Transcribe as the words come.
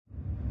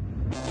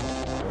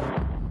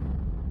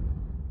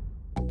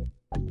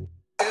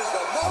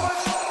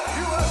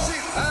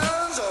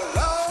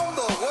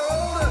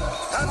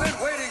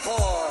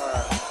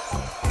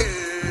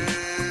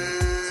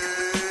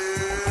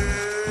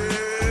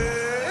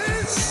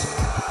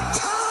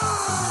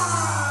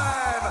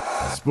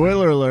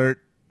spoiler alert,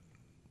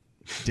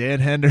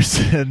 Dan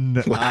Henderson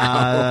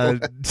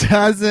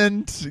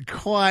doesn't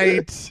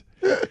quite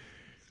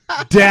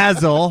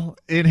dazzle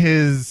in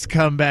his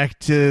comeback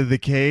to the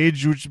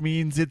cage, which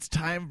means it's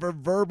time for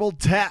Verbal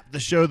Tap, the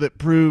show that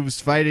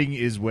proves fighting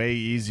is way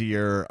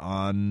easier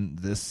on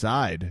this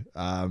side.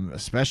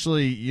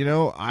 Especially,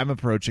 I'm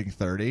approaching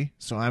 30,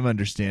 so I'm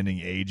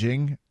understanding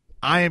aging.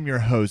 I am your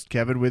host,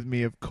 Kevin. With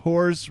me, of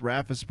course,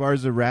 Raph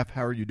Esparza. Raph,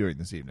 how are you doing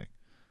this evening?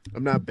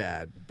 I'm not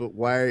bad, but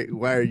why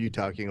are you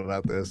talking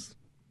about this?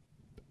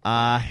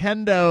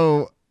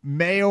 Hendo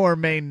may or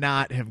may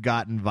not have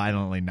gotten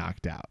violently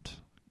knocked out.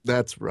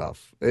 That's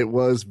rough. It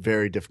was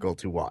very difficult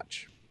to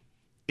watch.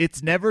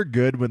 It's never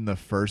good when the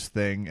first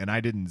thing, and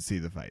I didn't see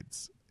the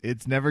fights,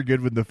 it's never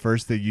good when the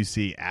first thing you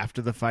see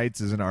after the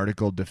fights is an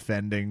article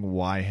defending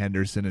why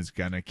Henderson is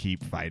going to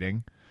keep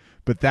fighting.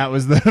 But that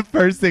was the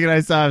first thing that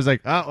I saw. I was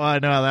like, oh, well, I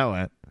know how that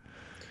went.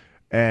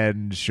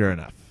 And sure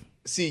enough.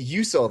 See,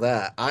 you saw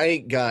that. I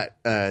got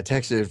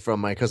texted from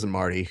my cousin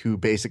Marty, who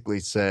basically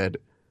said,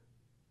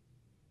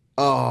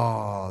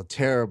 oh,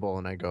 terrible.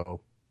 And I go,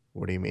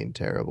 what do you mean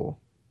terrible?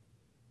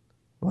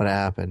 What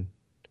happened?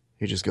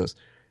 He just goes,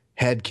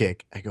 head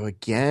kick. I go,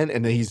 again?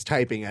 And then he's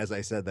typing as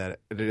I said that.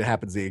 And it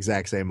happens the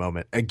exact same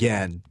moment.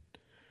 Again.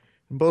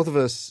 And both of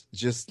us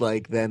just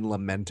then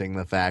lamenting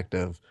the fact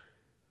of,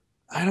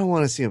 I don't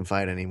want to see him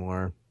fight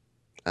anymore.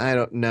 I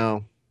don't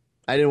know.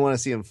 I didn't want to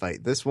see him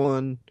fight. This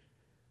one,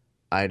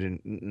 I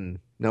didn't.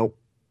 Nope.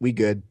 We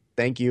good.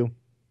 Thank you.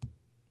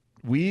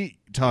 We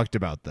talked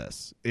about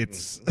this.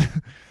 It's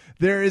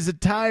there is a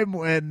time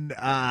when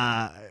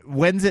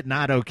when's it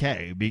not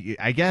okay?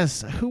 I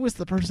guess who was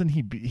the person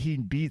he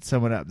beat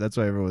someone up? That's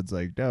why everyone's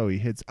like, no, he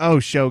hits. Oh,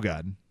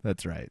 Shogun.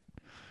 That's right.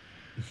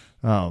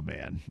 Oh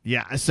man,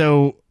 yeah.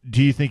 So,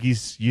 do you think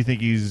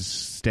he's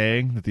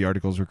staying? That the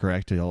articles were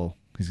correct?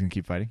 He's gonna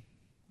keep fighting.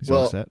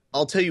 Well,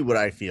 I'll tell you what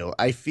I feel.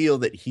 I feel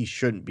that he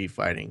shouldn't be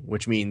fighting,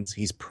 which means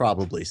he's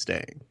probably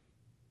staying.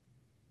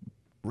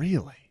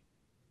 Really?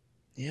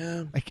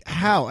 Yeah. Like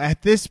how?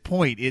 At this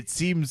point, it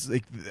seems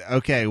like,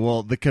 okay,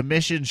 well, the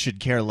commission should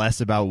care less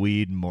about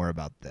weed and more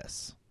about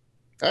this.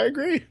 I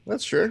agree.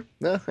 That's sure.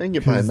 No, I can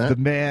get behind that. The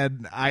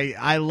man,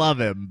 I love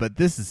him, but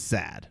this is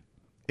sad.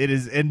 It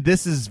is, and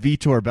this is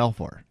Vitor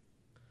Belfort.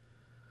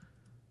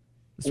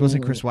 This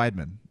wasn't Chris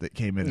Weidman that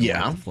came in and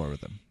wiped the floor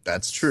with him.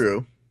 That's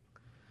true.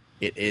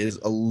 It is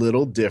a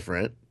little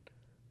different.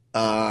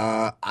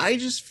 I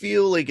just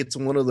feel like it's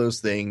one of those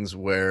things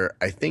where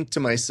I think to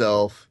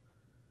myself,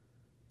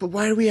 but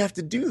why do we have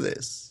to do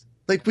this?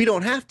 Like, we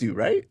don't have to,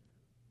 right?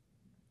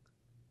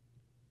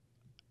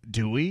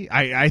 Do we?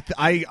 I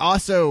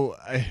also,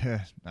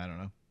 I don't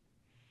know.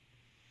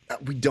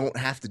 We don't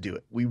have to do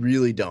it. We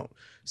really don't.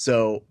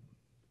 So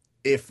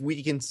if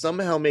we can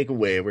somehow make a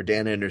way where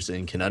Dan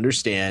Henderson can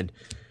understand,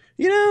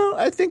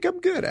 I think I'm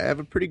good. I have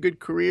a pretty good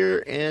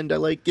career, and I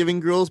like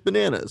giving girls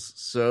bananas.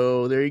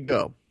 So there you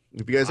go.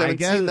 If you guys haven't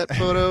seen that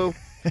photo,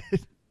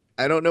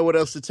 I don't know what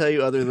else to tell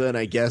you other than,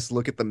 I guess,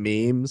 look at the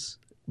memes.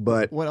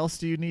 But what else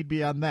do you need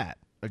beyond that?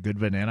 A good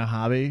banana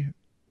hobby?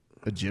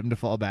 A gym to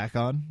fall back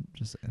on?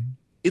 Just saying.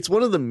 It's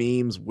one of the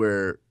memes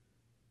where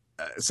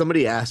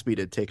somebody asked me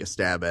to take a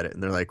stab at it,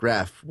 and they're like,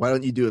 Raph, why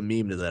don't you do a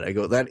meme to that? I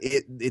go,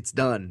 it's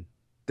done.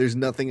 There's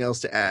nothing else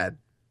to add.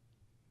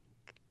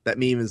 That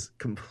meme is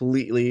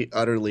completely,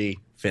 utterly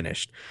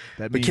finished.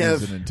 That meme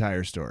is an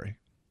entire story.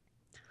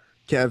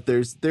 Kev,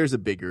 there's a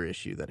bigger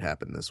issue that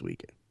happened this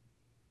weekend.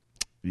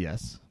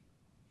 Yes.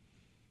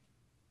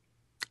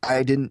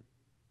 I didn't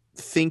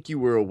think you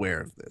were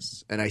aware of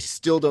this, and I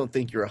still don't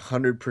think you're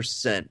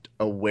 100%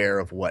 aware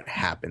of what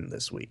happened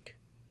this week.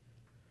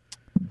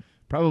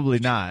 Probably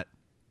not.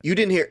 You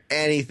didn't hear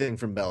anything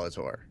from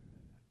Bellator.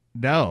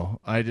 No,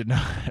 I did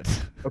not.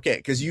 Okay,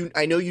 because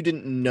I know you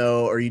didn't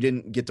know, or you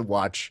didn't get to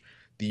watch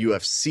the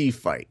UFC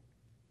fight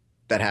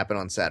that happened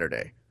on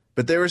Saturday.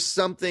 But there was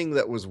something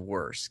that was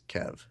worse,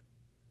 Kev.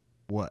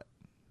 What?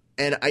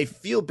 And I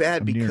feel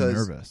bad because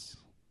nervous.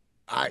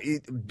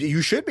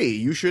 You should be.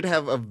 You should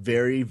have a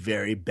very,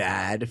 very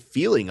bad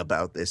feeling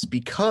about this,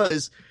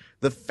 because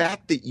the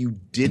fact that you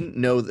didn't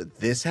know that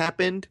this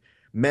happened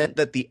meant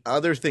that the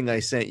other thing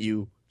I sent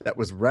you that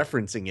was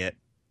referencing it,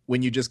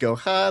 when you just go,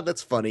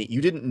 that's funny,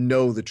 you didn't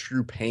know the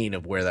true pain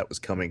of where that was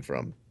coming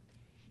from.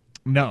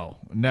 No.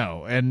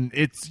 And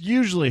it's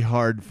usually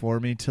hard for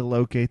me to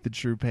locate the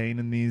true pain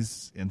in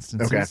these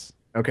instances.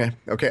 Okay.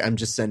 I'm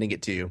just sending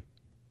it to you.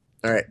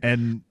 All right.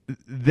 And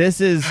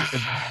this is,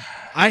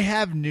 I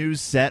have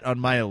news set on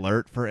my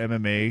alert for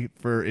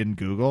MMA in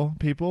Google,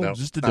 people,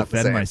 just to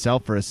defend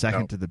myself for a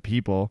second to the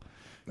people.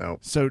 No.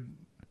 So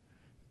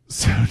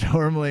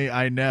normally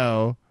I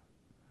know.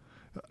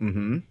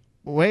 Mm-hmm.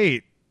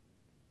 Wait.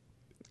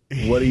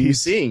 What are you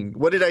seeing?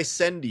 What did I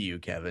send to you,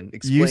 Kevin?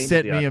 Explain. You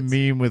sent me a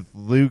meme with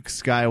Luke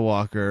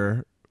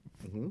Skywalker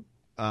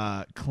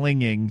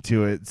clinging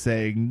to it,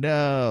 saying,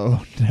 no.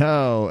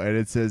 And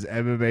it says,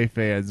 MMA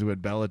fans when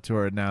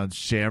Bellator announced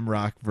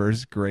Shamrock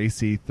versus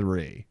Gracie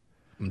 3.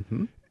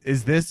 Mm-hmm.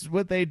 Is this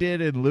what they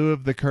did in lieu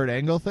of the Kurt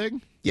Angle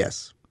thing?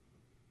 Yes.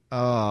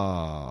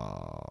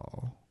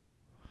 Oh.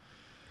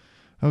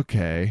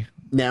 Okay.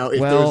 Now, if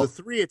Well, there's a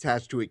 3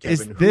 attached to it, is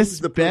Kevin, this who's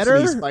the better?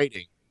 person he's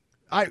fighting?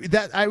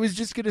 I was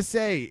just gonna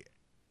say.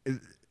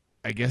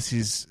 I guess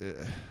he's.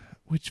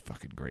 Which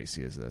fucking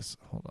Gracie is this?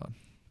 Hold on.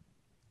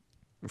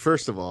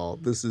 First of all,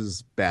 this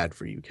is bad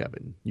for you,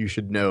 Kevin. You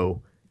should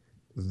know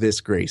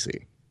this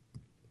Gracie.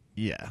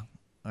 Yeah,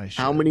 I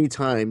should. How many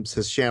times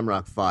has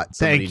Shamrock fought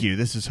somebody? Thank you.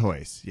 This is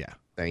Hoist. Yeah.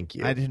 Thank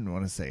you. I didn't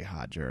want to say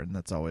Hodger, and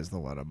that's always the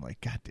one I'm like,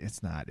 God,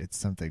 it's not. It's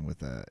something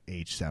with a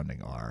H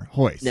sounding R.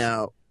 Hoist.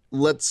 Now,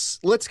 let's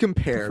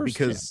compare The first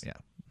because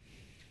champ,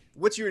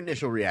 what's your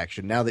initial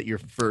reaction now that you're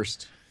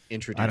first I don't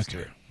introduced to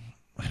care. it?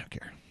 I don't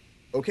care.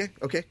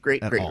 Okay,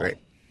 great. At all.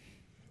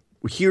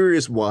 Here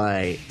is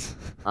why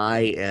I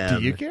am.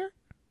 Do you care?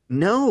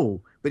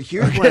 No, but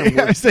here's why Okay. I'm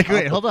I was like,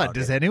 worried wait, hold on. about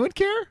Does it. anyone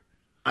care?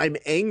 I'm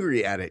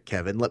angry at it,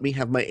 Kevin. Let me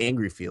have my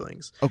angry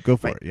feelings. Oh, go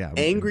for My it. Yeah.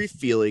 angry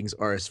feelings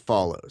are as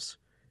follows.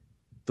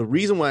 The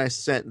reason why I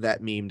sent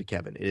that meme to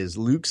Kevin is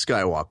Luke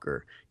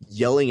Skywalker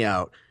yelling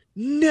out,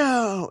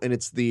 "No!" And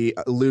it's the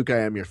Luke, I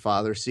am your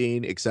father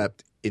scene,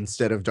 except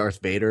instead of Darth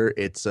Vader,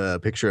 it's a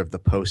picture of the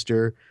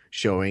poster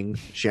showing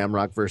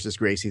Shamrock versus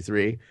Gracie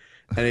 3.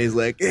 And he's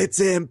like, "It's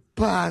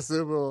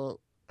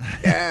impossible."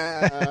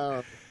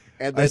 Yeah.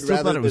 And then I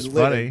still thought it was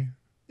funny.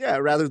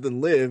 rather than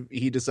live,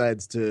 he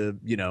decides to,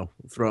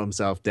 throw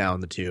himself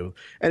down the tube.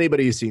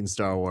 Anybody who's seen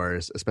Star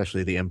Wars,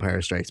 especially The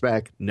Empire Strikes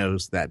Back,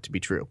 knows that to be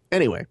true.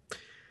 Anyway,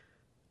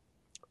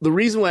 the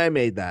reason why I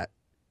made that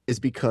is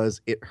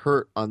because it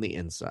hurt on the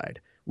inside.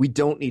 We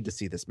don't need to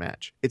see this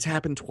match. It's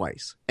happened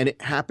twice, and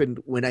it happened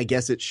when I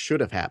guess it should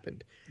have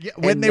happened. Yeah,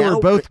 when And they were now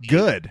both we're-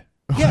 good.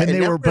 Yeah, when and they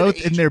now were we're at both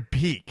an in age- their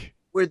peak.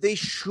 Where they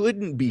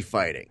shouldn't be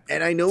fighting.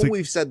 And I know It's like-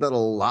 we've said that a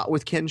lot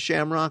with Ken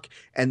Shamrock,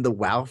 and the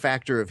wow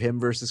factor of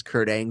him versus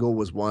Kurt Angle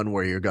was one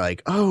where you're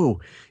like, oh,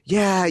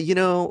 yeah,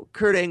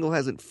 Kurt Angle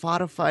hasn't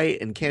fought a fight,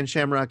 and Ken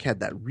Shamrock had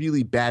that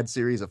really bad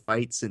series of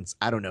fights since,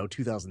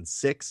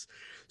 2006.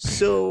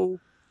 So,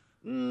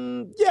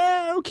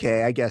 yeah,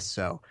 okay, I guess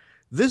so.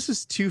 This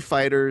is two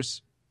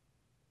fighters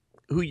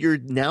who you're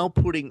now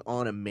putting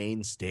on a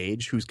main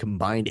stage whose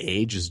combined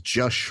age is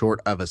just short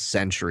of a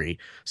century.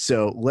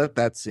 So let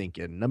that sink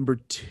in. Number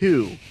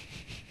 2,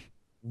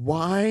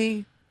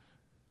 why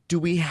do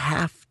we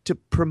have to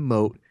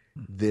promote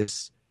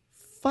this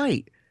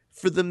fight?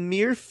 For the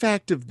mere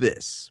fact of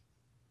this,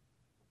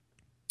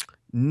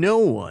 no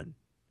one,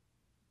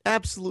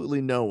 absolutely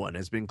no one,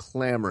 has been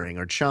clamoring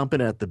or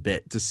chomping at the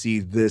bit to see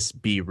this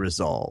be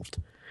resolved.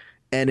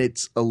 And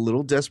it's a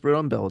little desperate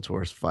on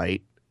Bellator's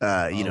fight.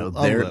 A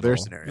Their little,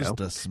 scenario. just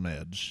a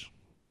smidge.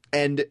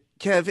 And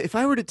Kev, if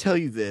I were to tell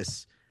you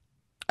this,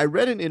 I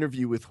read an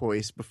interview with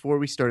Hoist before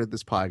we started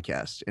this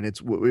podcast, and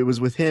it was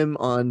with him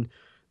on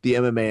the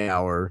MMA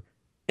Hour,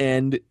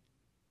 and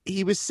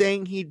he was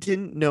saying he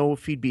didn't know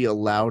if he'd be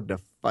allowed to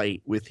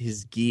fight with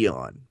his gi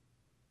on.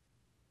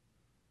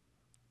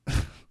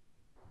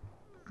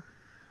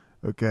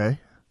 Okay.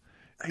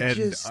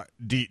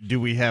 Do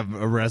we have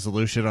a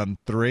resolution on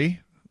 3?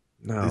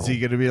 No, Is he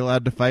going to be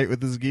allowed to fight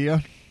with his gi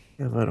on?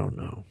 Kev, I don't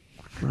know.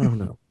 I don't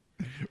know.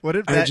 What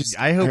if I that? just-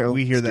 I hope I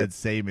we hear just- that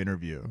same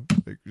interview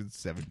like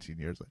 17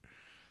 years later.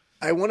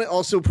 I want to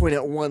also point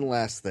out one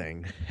last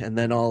thing, and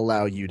then I'll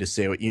allow you to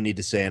say what you need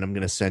to say, and I'm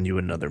going to send you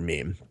another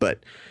meme.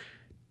 But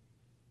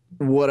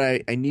what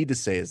I need to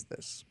say is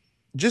this.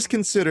 Just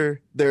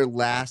consider their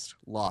last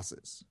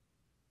losses,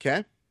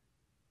 okay?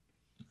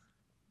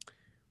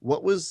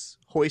 What was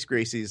Hoist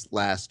Gracie's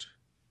last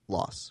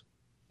loss?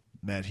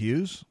 Matt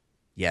Hughes?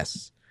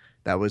 Yes,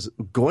 that was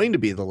going to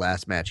be the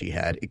last match he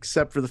had,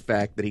 except for the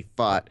fact that he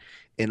fought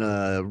in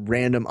a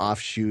random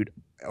offshoot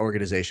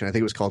organization. I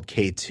think it was called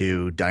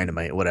K2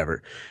 Dynamite,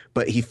 whatever.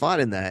 But he fought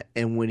in that,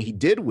 and when he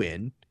did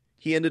win,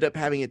 he ended up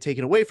having it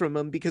taken away from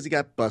him because he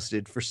got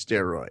busted for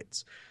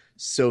steroids.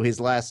 So his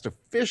last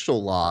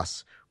official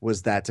loss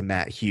was that to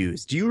Matt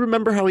Hughes. Do you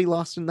remember how he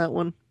lost in that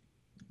one?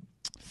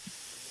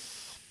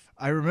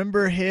 I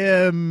remember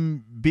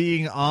him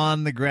being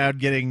on the ground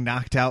getting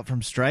knocked out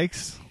from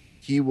strikes.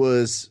 He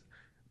was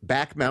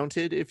back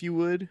mounted, if you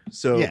would.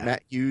 So Yeah.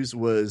 Matt Hughes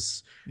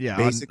was Yeah,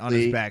 basically on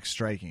his back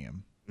striking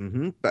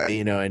him. But,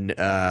 and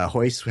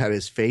Hoist had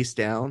his face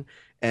down,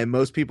 and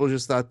most people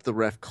just thought the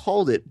ref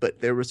called it. But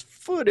there was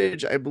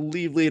footage, I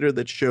believe, later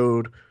that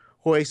showed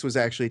Hoist was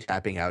actually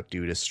tapping out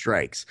due to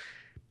strikes.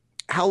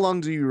 How long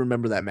do you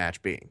remember that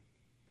match being?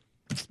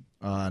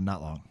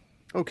 Not long.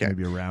 Okay.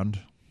 Maybe a round.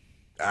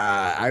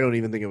 I don't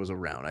even think it was a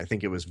round. I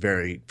think it was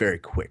very, very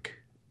quick.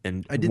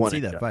 And I did one see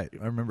and that done. fight.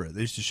 I remember it. They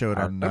used to show it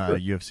I on remember.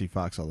 UFC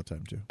Fox all the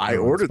time too. I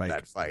Or on ordered Spike.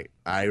 that fight.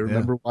 I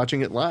remember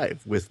watching it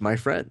live with my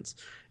friends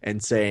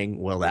and saying,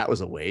 well, that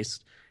was a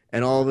waste.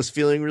 And all of us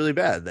feeling really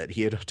bad that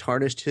he had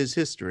tarnished his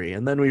history.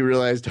 And then we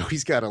realized, oh,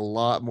 he's got a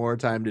lot more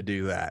time to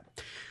do that.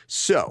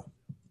 So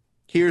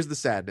here's the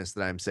sadness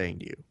that I'm saying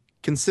to you.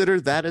 Consider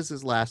that as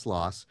his last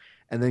loss,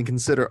 and then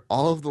consider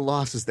all of the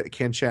losses that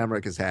Ken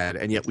Shamrock has had,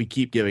 and yet we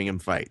keep giving him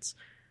fights.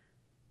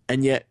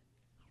 And yet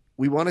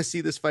we want to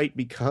see this fight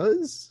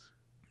because...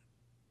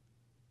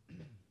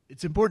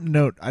 It's important to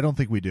note, I don't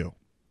think we do.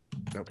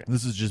 Okay.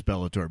 This is just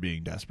Bellator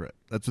being desperate.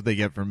 That's what they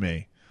get from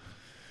me.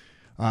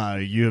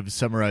 You have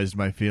summarized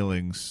my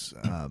feelings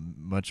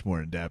much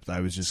more in depth.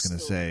 I was just going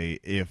to say,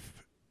 if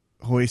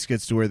Hoist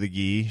gets to wear the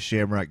gi,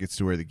 Shamrock gets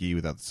to wear the gi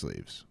without the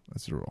sleeves.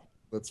 That's the rule.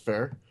 That's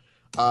fair.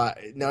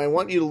 Now, I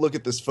want you to look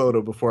at this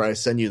photo before I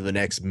send you the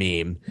next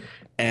meme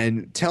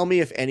and tell me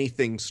if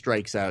anything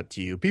strikes out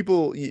to you.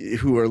 People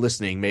who are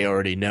listening may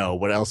already know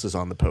what else is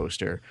on the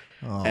poster.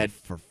 Oh, And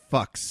for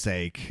fuck's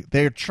sake.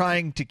 They're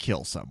trying to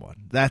kill someone.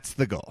 That's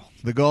the goal.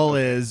 The goal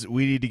is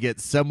we need to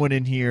get someone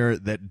in here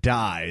that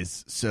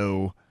dies.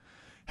 So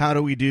how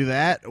do we do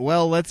that?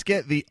 Well, let's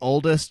get the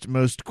oldest,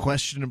 most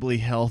questionably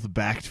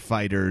health-backed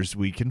fighters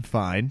we can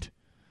find.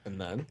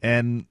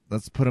 And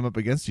let's put them up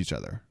against each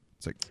other.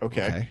 It's like,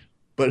 okay.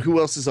 But who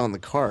else is on the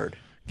card?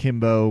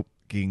 Kimbo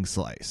King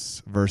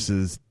Slice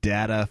versus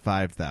Data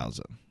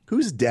 5000.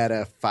 Who's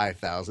Data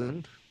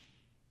 5000?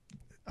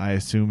 I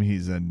assume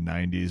he's a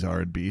 90s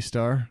R&B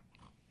star.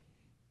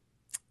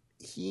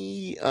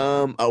 He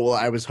well,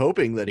 I was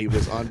hoping that he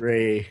was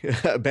Andre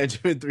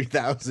Benjamin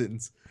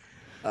 3000's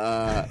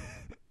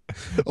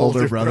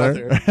older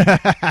brother.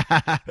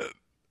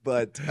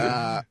 But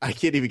I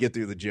can't even get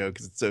through the joke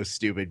because it's so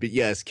stupid. But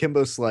yes,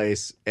 Kimbo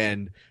Slice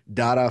and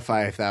Dada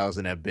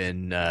 5000 have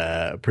been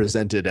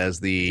presented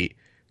as the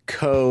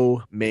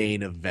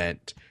co-main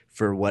event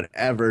for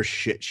whatever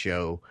shit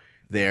show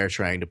they're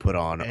trying to put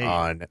on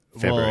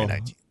February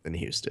 19th in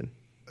Houston.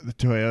 The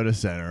Toyota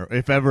Center.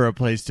 If ever a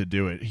place to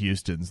do it,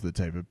 Houston's the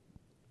type of...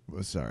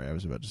 Well, sorry, I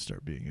was about to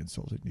start being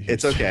insulting to Houston.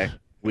 It's okay.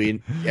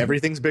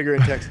 Everything's bigger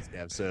in Texas,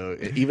 Dev, so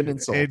even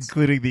insults.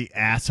 Including the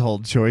asshole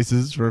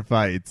choices for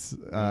fights,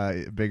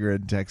 bigger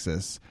in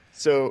Texas.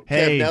 So,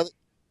 hey, Kev, now that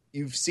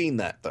you've seen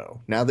that,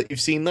 though,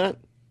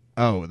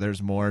 oh,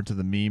 there's more to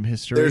the meme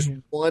history? There's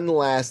one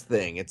last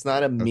thing. It's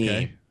not a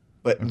meme,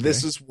 but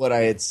this is what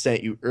I had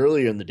sent you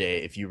earlier in the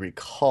day, if you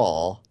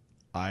recall.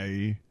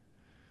 I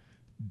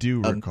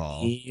do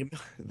recall. A meme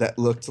that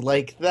looked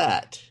like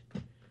that.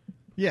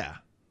 Yeah.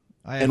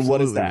 And what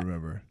is that?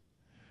 Remember.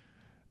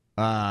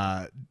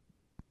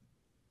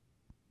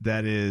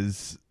 That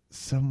is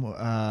some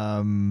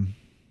come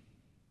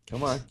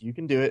on, you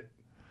can do it.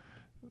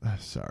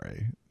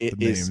 Sorry. It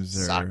is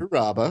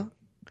Sakuraba.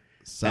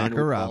 And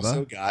we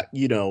also got,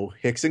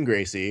 Rickson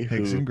Gracie.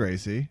 Rickson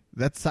Gracie.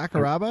 That's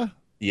Sakuraba?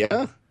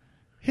 Yeah.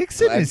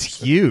 Rickson is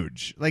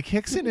huge. Like,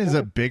 Rickson is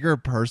a bigger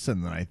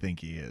person than I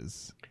think he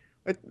is.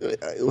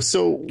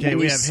 So okay,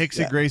 we have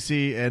Rickson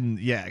Gracie, and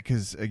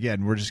because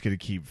again, we're just going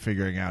to keep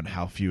figuring out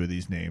how few of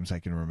these names I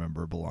can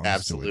remember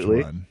belongs to which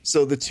one.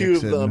 So the two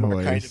Rickson, of them Hoist.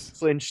 are kind of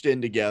clinched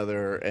in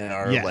together and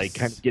are like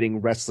kind of getting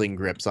wrestling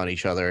grips on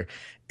each other.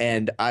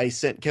 And I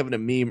sent Kevin a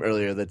meme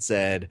earlier that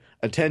said,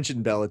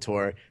 "Attention,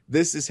 Bellator!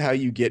 This is how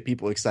you get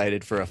people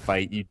excited for a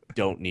fight you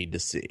don't need to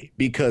see."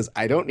 Because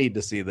I don't need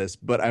to see this,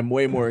 but I'm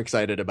way more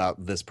excited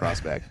about this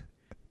prospect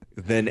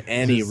than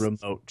any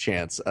remote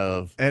chance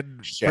of.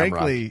 And Shamrock.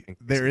 Frankly,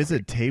 there is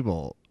a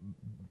table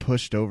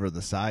pushed over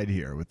the side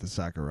here with the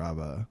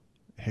Sakuraba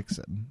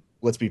Rickson.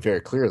 Let's be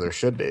very clear, there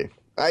should be.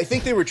 I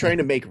think they were trying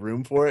to make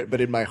room for it, but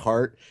in my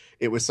heart,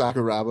 it was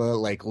Sakuraba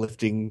like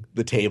lifting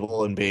the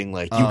table and being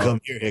like, "You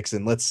come here,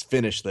 Rickson, let's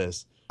finish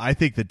this." I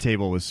think the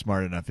table was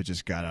smart enough; it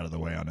just got out of the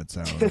way on its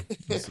own.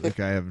 It's like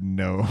I have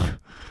no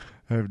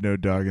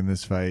dog in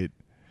this fight.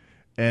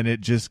 And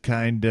it just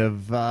kind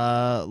of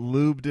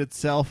lubed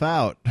itself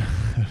out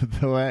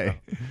the way.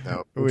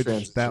 No,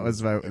 which that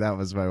was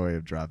my way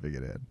of dropping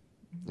it in.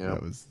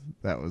 Yep.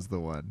 That was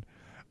the one.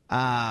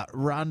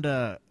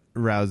 Ronda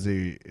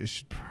Rousey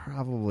should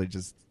probably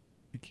just.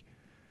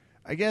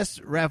 I guess,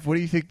 Raph, what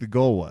do you think the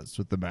goal was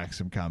with the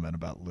Maxim comment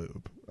about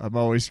lube? I'm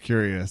always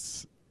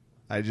curious.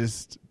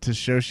 To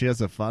show she has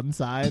a fun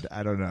side.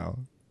 I don't know.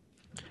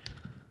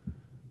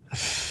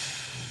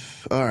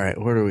 All right,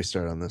 where do we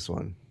start on this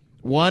one?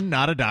 One,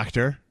 not a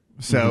doctor,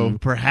 so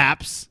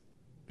perhaps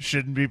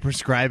shouldn't be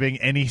prescribing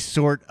any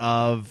sort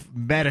of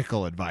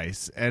medical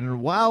advice.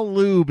 And while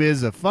lube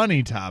is a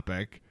funny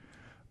topic,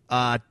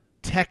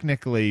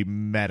 technically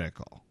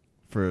medical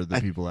for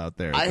the people out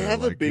there. I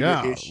have a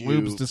bigger issue.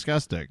 Lube's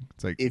disgusting.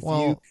 It's like, if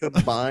you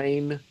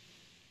combine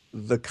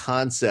the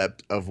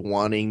concept of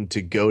wanting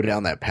to go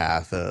down that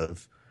path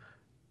of,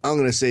 I'm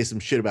going to say some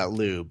shit about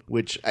lube,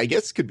 which I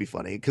guess could be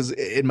funny because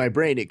in my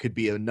brain it could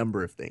be a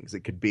number of things.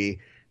 It could be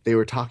they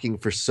were talking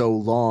for so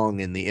long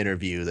in the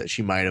interview that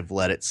she might have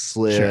let it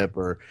slip,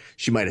 or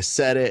she might have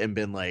said it and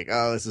been like,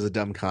 "Oh, this is a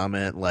dumb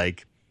comment."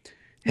 Like,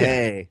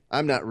 "Hey,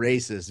 I'm not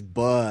racist,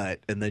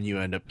 but," and then you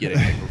end up getting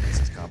like a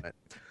racist comment.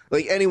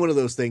 Like any one of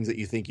those things that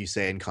you think you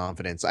say in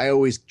confidence. I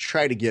always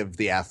try to give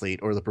the athlete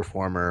or the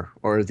performer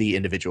or the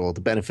individual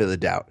the benefit of the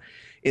doubt.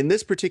 In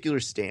this particular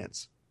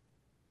stance,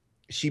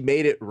 she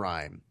made it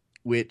rhyme,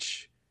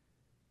 which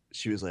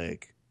she was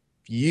like,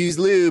 "If you use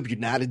lube, you're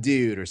not a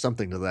dude," or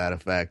something to that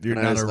effect. You're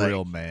not a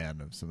real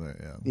man of something.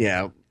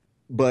 Yeah.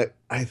 But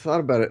I thought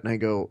about it and I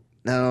go,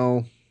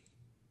 no.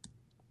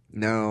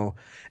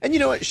 And you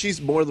know what? She's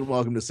more than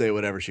welcome to say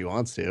whatever she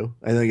wants to.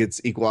 I think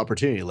it's equal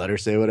opportunity. Let her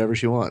say whatever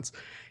she wants.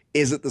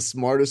 Is it the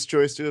smartest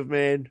choice to have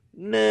made?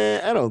 Nah,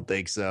 I don't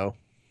think so.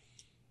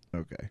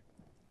 Okay.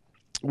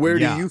 Where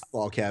do Yeah. you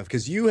fall, Kev?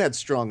 Because you had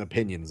strong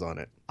opinions on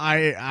it.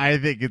 I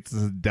think it's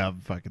a dumb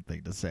fucking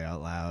thing to say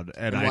out loud,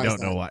 and And I why is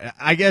don't know that? why.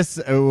 I guess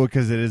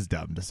because it is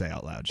dumb to say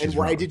out loud. And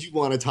why did you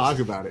want to talk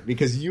about it?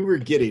 Because you were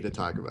giddy to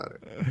talk about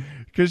it.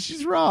 Because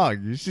she's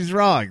wrong. She's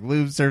wrong.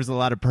 Lube serves a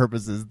lot of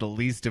purposes, the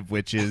least of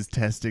which is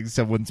testing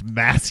someone's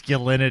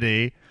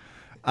masculinity.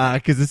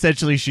 Because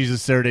essentially she's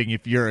asserting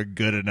if you're a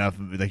good enough,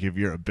 like if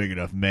you're a big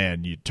enough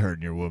man, you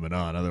turn your woman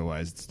on.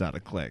 Otherwise, it's not a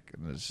click.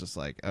 And it's just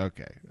like,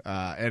 okay.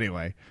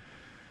 Anyway.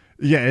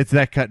 Yeah, it's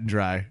that cut and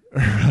dry.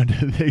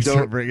 Thanks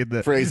for bringing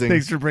the phrasing.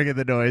 Thanks for bringing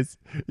the noise.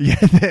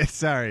 Yeah,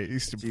 sorry.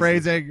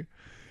 Phrasing.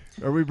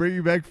 Are we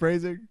bringing back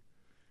phrasing?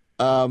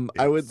 I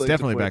would It's like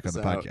definitely to back point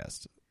on the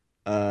this podcast.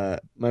 out.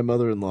 My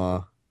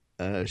mother-in-law,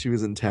 she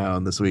was in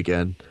town this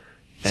weekend,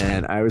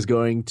 and I was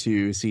going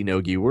to see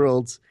Nogi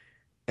Worlds,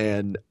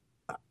 and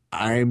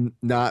I'm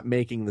not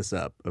making this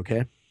up,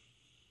 okay?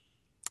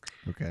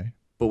 Okay.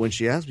 But when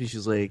she asked me,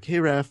 she's like, "Hey,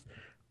 Raf,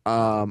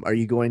 are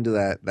you going to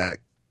that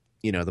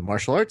the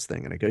martial arts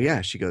thing?" And I go,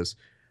 "Yeah." She goes,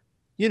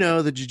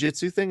 "The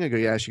jiu-jitsu thing?" I go,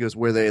 "Yeah." She goes,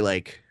 "Where they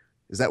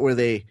is that where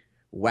they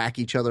whack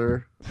each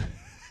other?"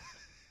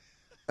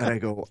 And I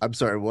go, "I'm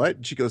sorry, what?"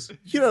 And she goes,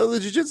 "The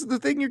jiu-jitsu, the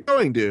thing you're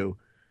going to,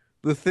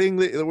 the thing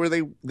where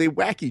they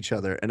whack each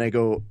other." And I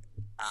go,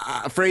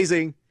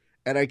 phrasing.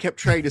 And I kept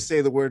trying to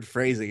say the word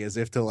phrasing as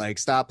if to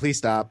stop, please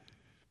stop,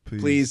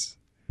 please.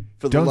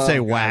 For the Don't love say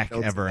of God, whack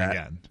don't say ever that.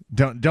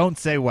 again. Don't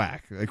say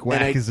whack. Like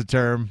whack is a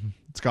term.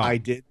 It's gone. I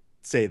did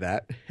say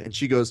that, and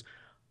she goes,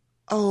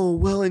 "Oh,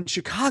 well, in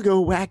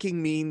Chicago,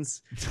 whacking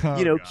means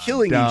God.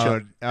 killing each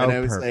other." Oh, And I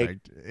was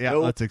perfect. Yeah,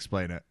 nope. let's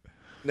explain it.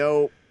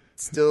 "No,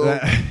 still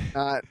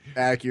not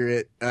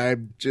accurate.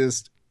 I'm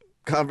just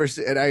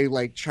and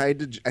I tried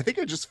to. I think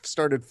I just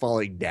started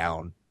falling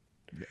down.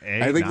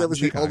 I think that was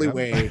the only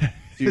way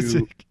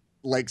to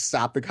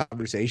stop the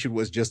conversation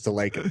was just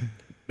to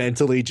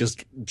mentally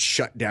just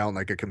shut down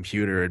like a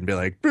computer and be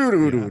like,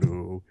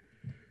 boo-doo-doo-doo.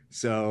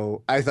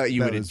 So I thought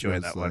you would enjoy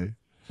that one.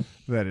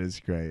 That is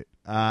great.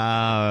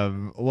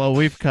 Well,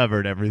 we've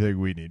covered everything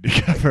we need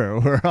to cover.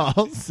 We're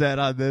all set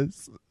on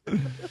this.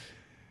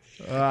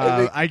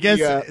 I guess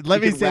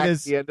let me say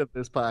this: the end of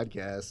this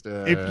podcast.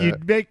 if you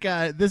make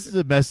this is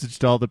a message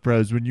to all the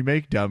pros. When you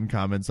make dumb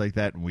comments like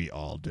that, and we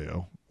all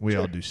do. We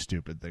all do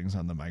stupid things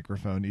on the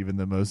microphone, even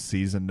the most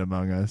seasoned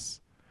among us.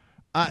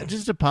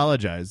 Just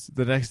apologize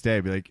the next day.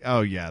 Be like,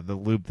 "Oh yeah, the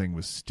lube thing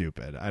was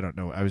stupid. I don't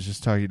know. I was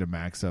just talking to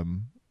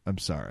Maxim. I'm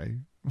sorry.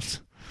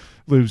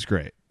 Lube's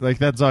great.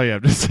 That's all you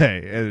have to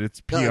say, and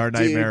it's PR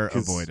nightmare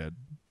avoided.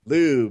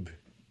 Lube.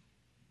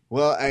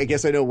 Well, I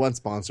guess I know one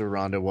sponsor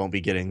Rhonda won't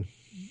be getting.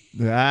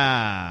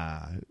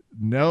 No,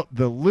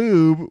 the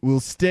lube will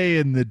stay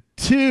in the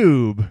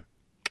tube.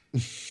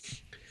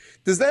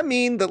 Does that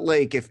mean that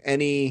if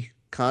any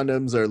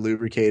condoms are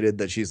lubricated,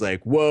 that she's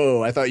like,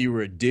 "Whoa, I thought you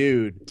were a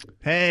dude"?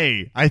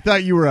 Hey, I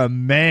thought you were a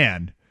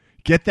man.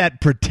 Get that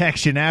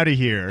protection out of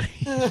here.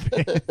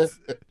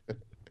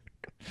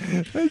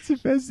 That's a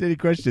fascinating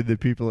question that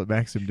people at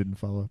Maxim didn't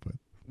follow up with.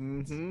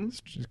 Mm-hmm. It's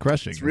just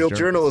questioning. It's real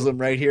journalism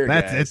right here,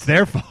 guys. It's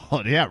their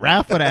fault. Yeah,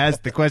 Ralph would have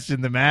asked the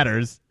question that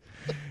matters.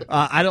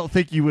 I don't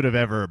think you would have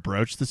ever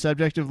broached the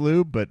subject of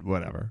lube, but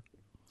whatever.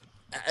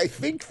 I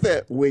think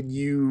that when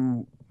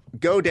you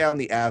go down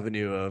the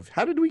avenue of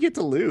how did we get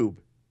to lube,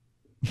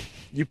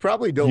 you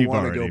probably don't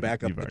want to go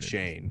back up the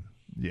chain.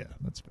 Yeah,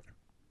 that's fair.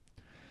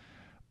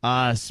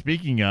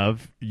 Speaking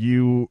of,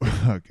 you...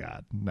 Oh,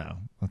 God. No,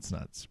 let's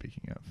not.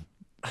 Speaking of.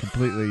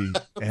 Completely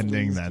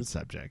ending that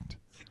subject.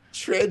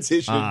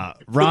 Transition.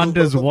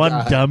 Rhonda's one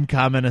dumb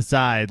comment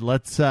aside,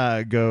 let's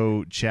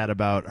go chat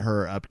about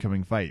her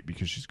upcoming fight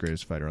because she's the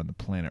greatest fighter on the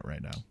planet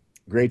right now.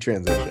 Great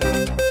transition.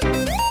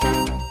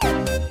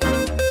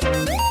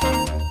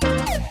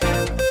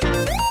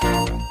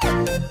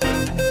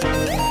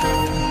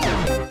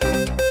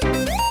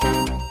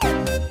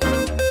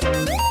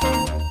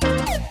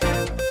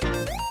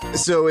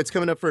 So it's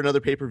coming up for another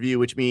pay-per-view,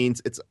 which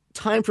means it's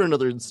time for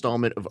another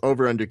installment of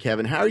Over Under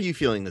Kevin. How are you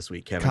feeling this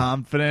week, Kevin?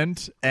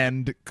 Confident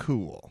and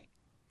cool.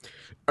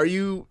 Are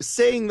you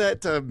saying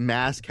that to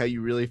mask how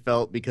you really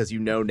felt because you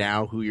know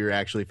now who you're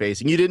actually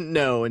facing? You didn't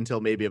know until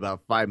maybe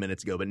about 5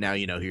 minutes ago, but now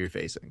you know who you're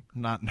facing.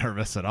 Not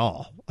nervous at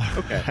all.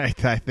 Okay.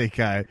 I think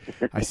I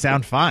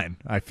sound fine.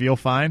 I feel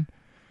fine.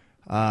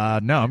 No,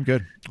 I'm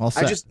good. All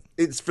set.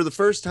 It's for the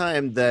first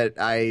time that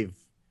I've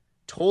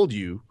told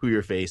you who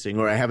you're facing,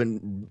 or I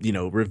haven't,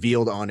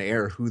 revealed on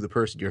air who the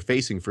person you're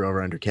facing for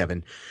Over Under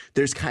Kevin.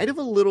 There's kind of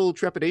a little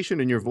trepidation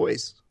in your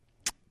voice.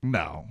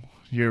 No,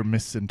 you're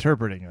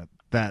misinterpreting it.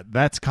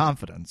 That's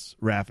confidence,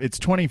 Raph. It's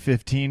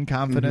 2015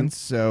 confidence,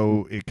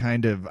 so it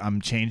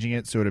I'm changing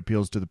it so it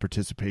appeals to the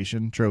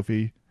participation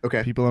trophy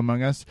people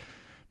among us.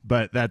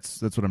 But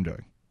that's what I'm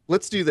doing.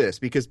 Let's do this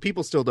because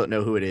people still don't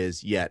know who it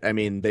is yet. I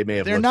mean, they may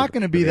have. They're not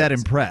going to be that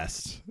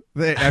impressed.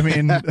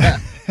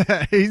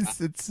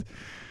 It's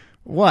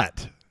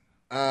what?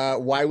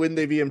 Why wouldn't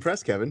they be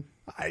impressed, Kevin?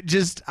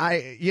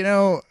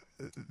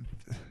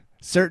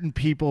 certain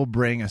people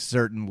bring a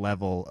certain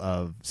level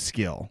of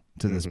skill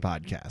to this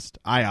podcast.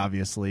 I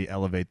obviously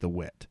elevate the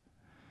wit.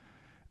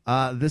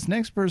 This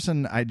next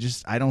person, I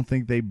don't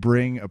think they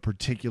bring a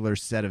particular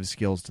set of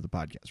skills to the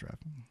podcast, Ref.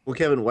 Well,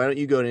 Kevin, why don't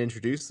you go and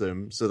introduce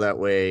them so that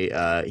way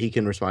he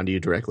can respond to you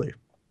directly?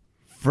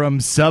 From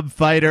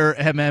Subfighter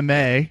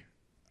MMA,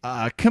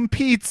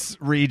 competes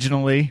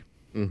regionally.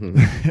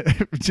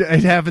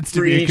 It happens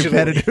to be a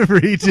competitive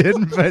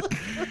region, but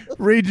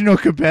regional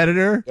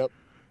competitor. Yep.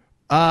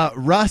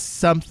 Russ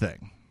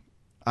something.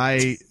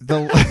 You're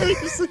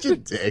such a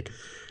dick.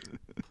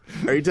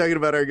 Are you talking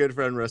about our good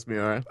friend Russ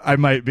Miura? I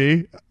might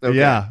be. Okay.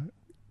 Yeah.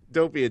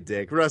 Don't be a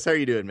dick. Russ, how are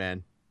you doing,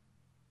 man?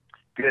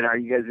 Good. How are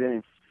you guys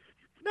doing?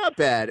 Not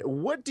bad.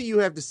 What do you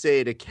have to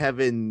say to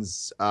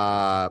Kevin's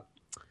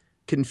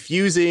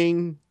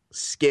confusing,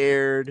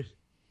 scared,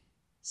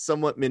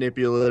 somewhat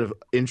manipulative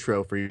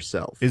intro for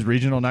yourself? Is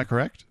regional not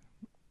correct?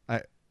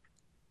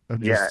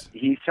 Yeah,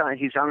 he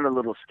sounded a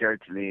little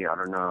scared to me. I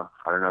don't know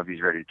if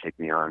he's ready to take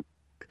me on.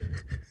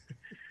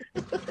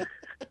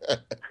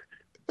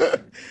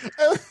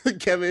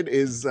 Kevin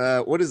is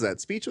what is that?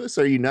 Speechless?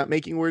 Are you not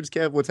making words,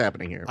 Kev? What's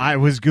happening here? I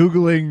was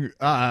Googling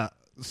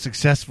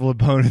successful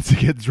opponents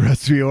against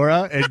Russ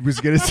Miura and was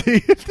going to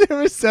see if there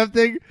was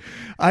something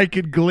I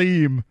could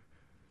glean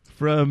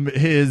from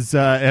his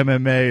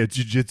MMA and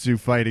jiu-jitsu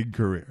fighting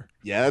career.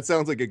 Yeah, that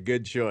sounds like a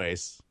good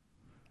choice.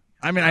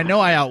 I mean, I know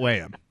I outweigh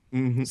him.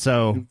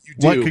 So You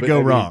do, what could but go I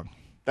mean, wrong?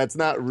 That's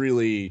not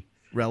really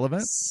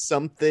Relevant?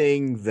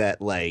 something that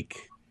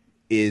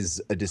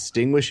is a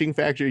distinguishing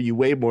factor. You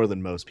weigh more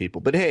than most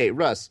people. But hey,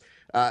 Russ,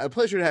 a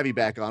pleasure to have you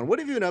back on. What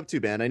have you been up to,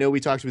 man? I know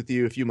we talked with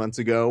you a few months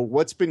ago.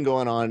 What's been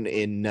going on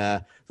in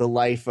the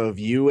life of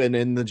you and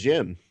in the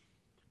gym?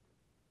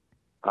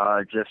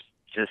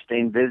 Just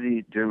staying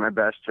busy, doing my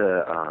best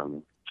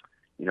to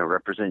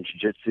represent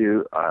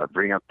jiu-jitsu. I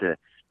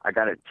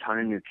got a ton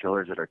of new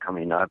killers that are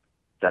coming up.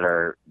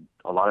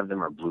 A lot of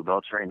them are blue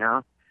belts right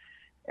now,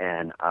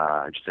 and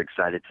I'm just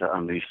excited to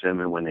unleash them.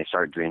 And when they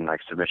start doing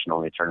submission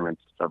only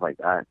tournaments and stuff like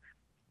that,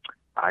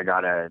 I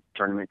got a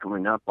tournament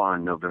coming up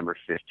on November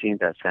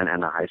 15th at Santa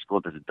Ana High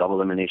School. There's a double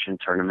elimination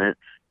tournament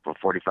for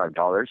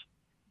 $45,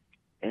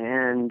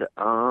 and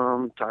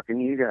talking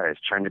to you guys,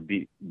 trying to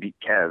beat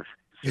Kev.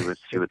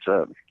 See what's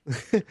up.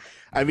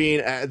 I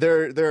mean,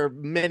 there are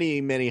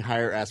many, many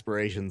higher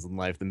aspirations in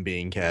life than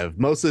being Kev.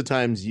 Most of the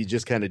times, you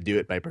just kind of do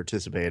it by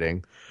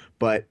participating.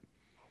 But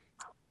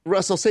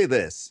Russ, I'll say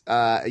this.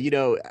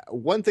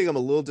 One thing I'm a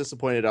little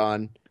disappointed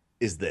on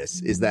is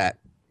that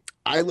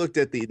I looked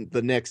at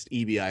the next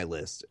EBI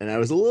list, and I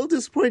was a little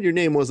disappointed your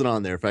name wasn't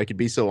on there, if I could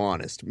be so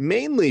honest.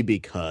 Mainly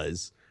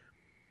because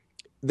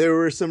there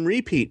were some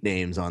repeat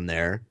names on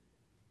there,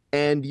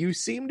 and you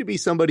seem to be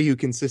somebody who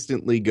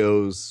consistently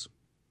goes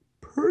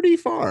pretty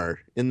far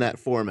in that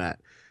format.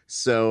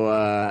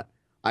 So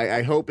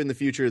I hope in the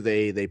future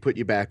they put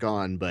you back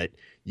on, but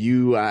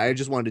I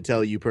just wanted to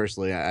tell you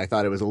personally, I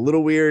thought it was a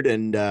little weird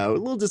and a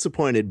little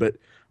disappointed, but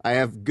I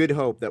have good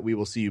hope that we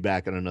will see you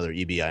back on another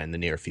EBI in the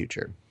near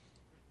future.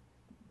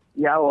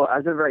 Yeah, well,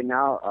 as of right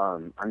now,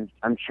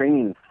 I'm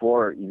training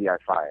for EBI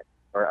 5,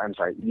 or I'm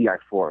sorry, EBI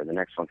 4, the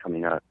next one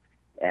coming up,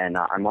 and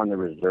I'm on the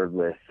reserve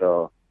list.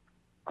 So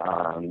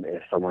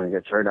if someone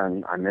gets hurt,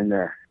 I'm in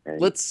there. And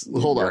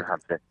Hold on.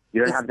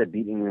 You don't have to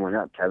beat anyone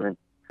up, Kevin.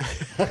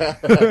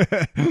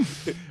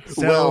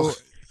 So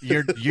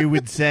you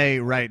would say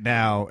right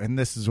now, and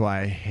this is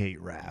why I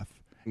hate Raph,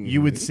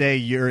 you would say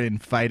you're in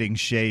fighting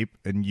shape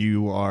and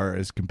you are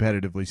as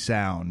competitively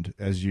sound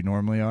as you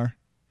normally are?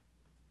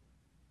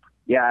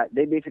 Yeah,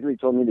 they basically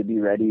told me to be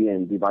ready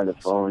and be by the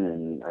phone,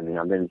 and I mean,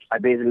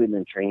 I've basically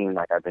been training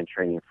like I've been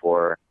training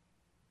for,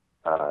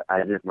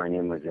 as if my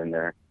name was in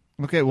there.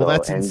 Okay, well,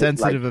 that's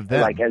insensitive of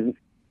them.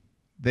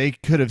 They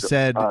could have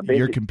said,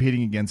 you're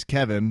competing against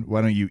Kevin.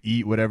 Why don't you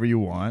eat whatever you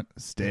want,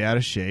 stay out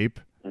of shape,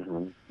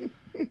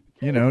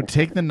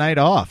 take the night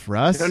off,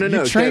 Russ. No.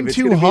 You train Kev,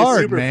 too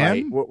hard, man.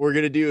 man. What we're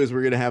going to do is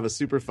we're going to have a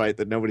super fight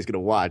that nobody's going to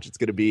watch. It's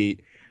going to be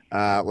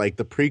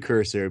the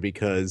precursor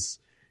because,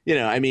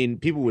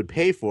 people would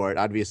pay for it,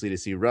 obviously, to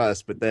see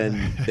Russ, but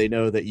then they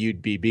know that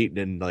you'd be beaten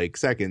in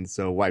seconds,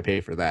 so why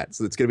pay for that?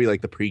 So it's going to be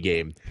like the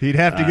pregame. He'd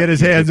have to get his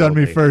hands on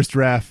me first,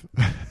 Raph.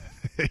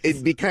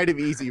 It'd be kind of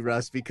easy,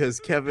 Russ, because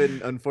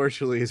Kevin,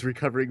 unfortunately, is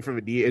recovering from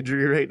a knee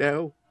injury right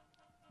now.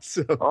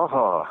 So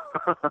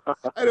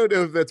I don't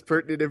know if that's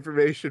pertinent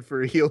information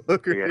for a heel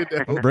hooker to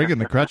know. I'm bringing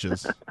the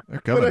crutches.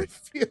 They're coming. But I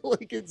feel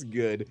like it's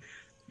good.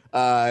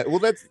 Well,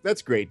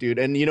 that's great, dude.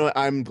 And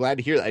I'm glad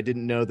to hear that. I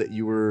didn't know that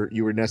you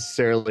were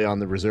necessarily on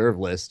the reserve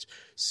list.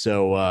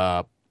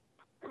 So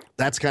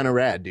that's kind of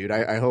rad, dude.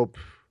 I hope.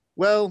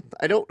 Well,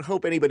 I don't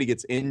hope anybody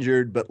gets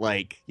injured, but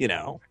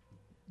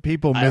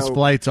people miss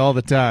flights all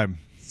the time.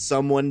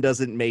 Someone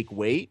doesn't make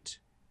weight.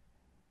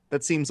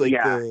 That seems like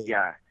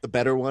the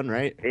better one,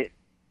 right?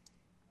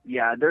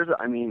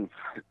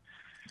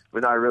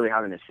 Without really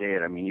having to say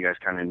it, you guys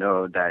kind of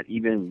know that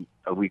even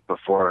a week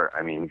before,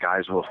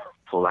 guys will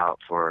pull out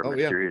for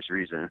mysterious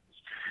reasons.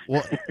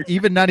 Well,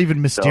 not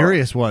even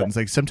mysterious ones.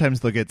 Like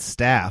sometimes they'll get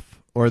staph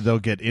or they'll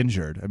get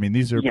injured. I mean,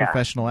 these are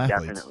professional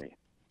athletes.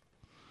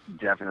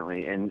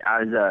 Definitely. And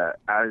as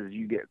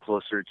you get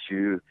closer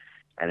to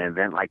an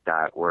event like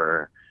that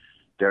where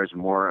there's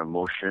more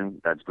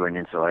emotion that's going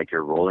into like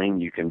your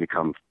rolling, you can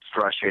become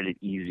frustrated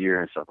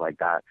easier and stuff like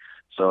that.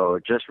 So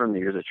just from the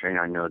years of training,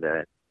 I know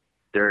that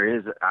there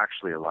is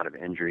actually a lot of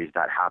injuries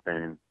that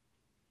happen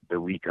the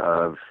week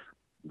of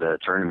the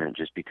tournament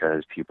just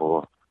because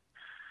people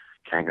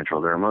can't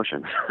control their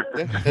emotions.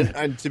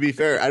 and to be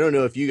fair, I don't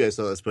know if you guys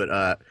saw this, but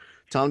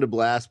Tom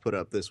DeBlas put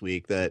up this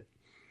week that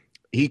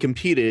he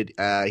competed.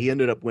 He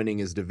ended up winning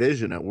his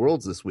division at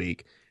Worlds this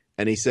week.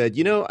 And he said,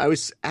 I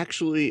was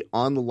actually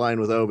on the line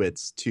with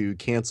Obitz to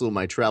cancel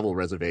my travel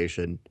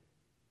reservation.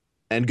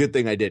 And good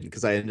thing I didn't,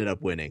 because I ended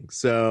up winning.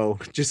 So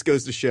just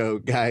goes to show,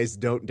 guys,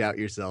 don't doubt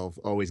yourself.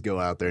 Always go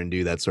out there and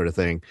do that sort of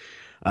thing.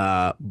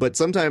 But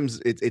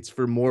sometimes it's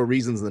for more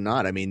reasons than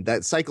not. I mean,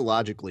 that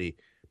psychologically,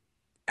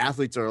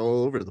 athletes are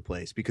all over the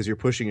place because you're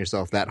pushing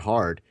yourself that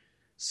hard.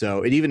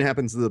 So it even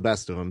happens to the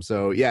best of them.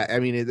 So, yeah, I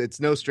mean, it's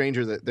no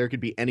stranger that there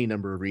could be any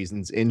number of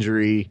reasons: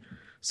 injury,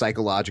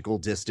 psychological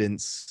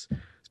distance.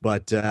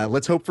 But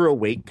let's hope for a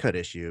weight cut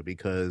issue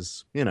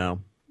because, Yeah.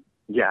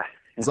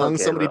 As long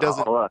as somebody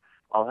doesn't.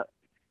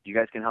 You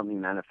guys can help me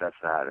manifest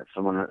that. If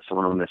someone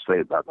will miss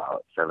weight by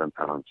about 7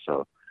 pounds,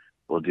 so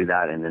we'll do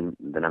that, and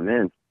then I'm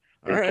in.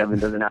 And right. Kevin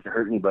doesn't have to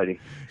hurt anybody.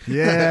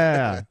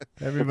 Yeah,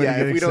 everybody get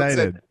if we excited.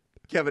 Don't send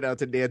Kevin out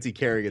to Nancy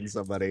Kerrigan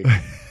somebody.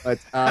 But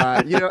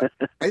I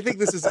think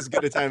this is as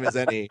good a time as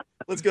any.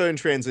 Let's go and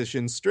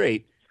transition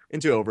straight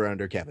into Over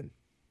Under Kevin.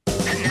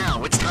 And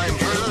now it's time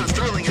for the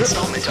thrilling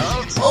installment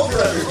of Over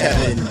Under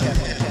Kevin.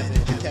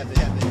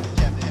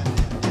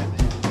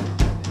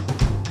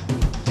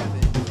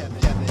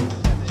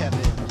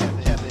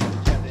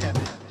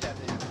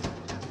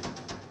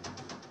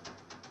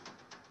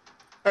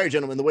 All right,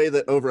 gentlemen, the way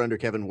that Over Under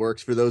Kevin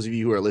works, for those of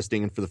you who are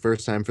listening for the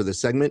first time for this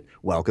segment,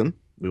 welcome.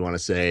 We want to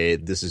say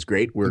this is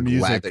great. We're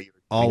glad that you're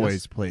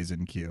always plays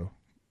in queue.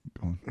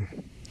 God,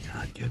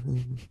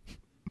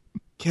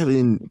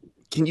 Kevin,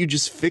 can you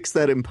just fix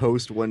that in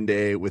post one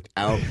day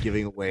without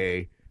giving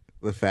away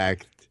the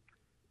fact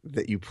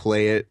that you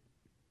play it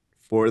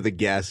for the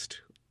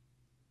guest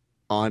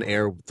on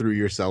air through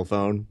your cell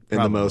phone in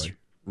the most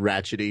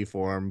ratchety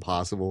form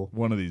possible?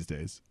 One of these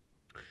days.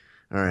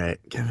 All right,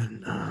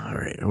 Kevin. All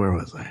right, where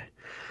was I?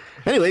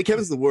 Anyway,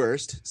 Kevin's the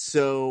worst.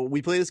 So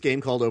we play this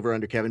game called Over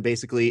Under Kevin.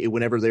 Basically,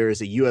 whenever there is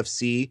a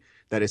UFC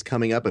that is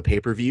coming up, a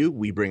pay-per-view,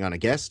 we bring on a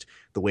guest.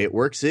 The way it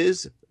works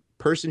is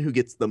person who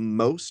gets the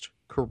most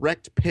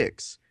correct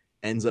picks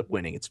ends up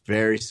winning. It's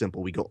very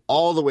simple. We go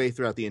all the way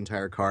throughout the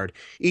entire card.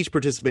 Each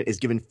participant is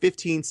given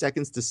 15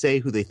 seconds to say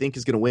who they think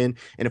is going to win.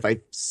 And if I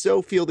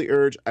so feel the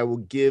urge, I will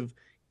give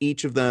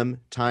each of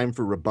them time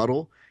for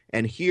rebuttal.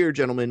 And here,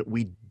 gentlemen,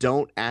 we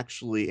don't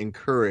actually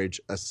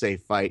encourage a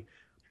safe fight.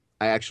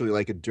 I actually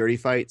like a dirty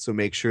fight, so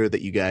make sure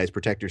that you guys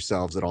protect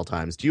yourselves at all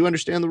times. Do you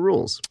understand the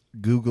rules?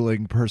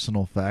 Googling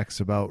personal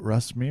facts about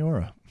Russ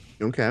Miura.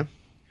 Okay.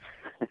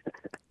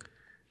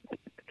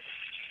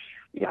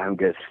 Yeah, I'm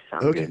good.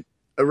 I'm good.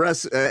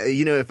 Russ,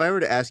 if I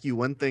were to ask you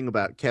one thing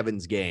about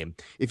Kevin's game,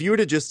 if you were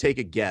to just take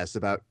a guess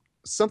about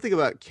something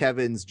about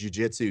Kevin's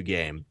jiu-jitsu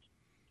game,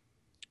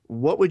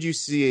 what would you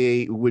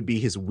say would be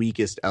his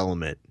weakest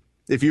element?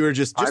 If you were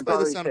just by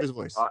the sound of his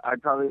voice.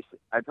 I'd probably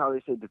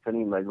say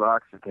defending leg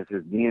locks because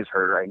his knee is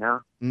hurt right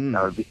now.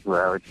 That would be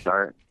where I would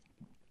start.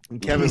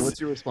 And Kevin,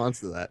 what's your response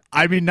to that?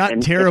 I mean,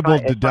 not terrible.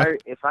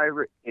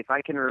 If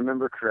I can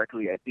remember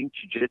correctly, I think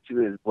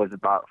jiu-jitsu was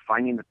about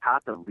finding the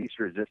path of least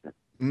resistance.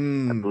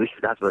 I believe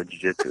that's what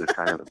jiu-jitsu is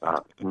kind of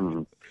about.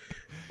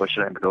 What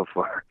should I go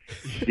for?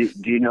 Do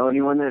you know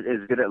anyone that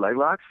is good at leg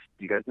locks?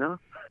 Do you guys know?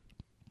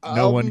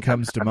 No one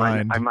comes to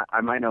mind. I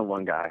might know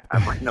one guy.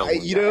 I might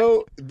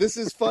know. This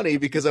is funny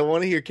because I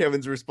want to hear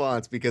Kevin's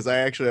response because I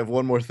actually have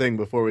one more thing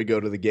before we go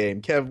to the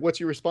game. Kev, what's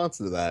your response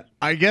to that?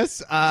 I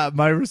guess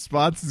my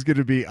response is going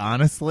to be,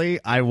 honestly,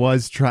 I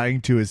was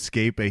trying to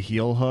escape a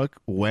heel hook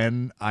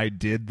when I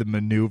did the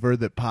maneuver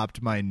that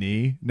popped my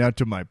knee. Now,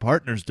 to my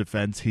partner's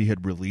defense, he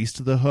had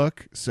released the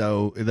hook,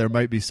 so there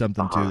might be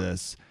something to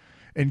this.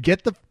 And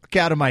get the fuck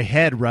out of my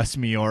head, Russ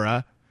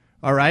Miura.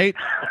 All right?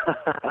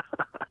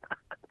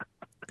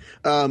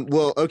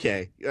 Well,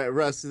 okay,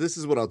 Russ, this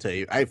is what I'll tell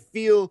you. I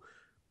feel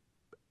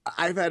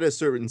I've had a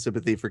certain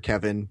sympathy for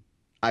Kevin.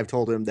 I've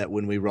told him that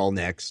when we roll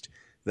next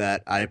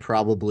that I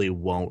probably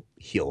won't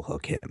heel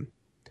hook him.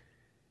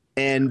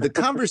 And the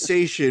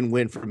conversation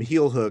went from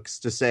heel hooks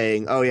to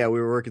saying, oh, yeah, we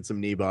were working some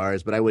knee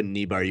bars, but I wouldn't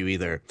knee bar you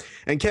either.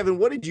 And Kevin,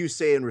 what did you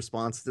say in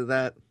response to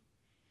that?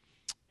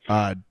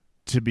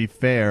 To be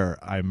fair,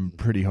 I'm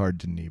pretty hard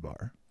to knee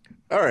bar.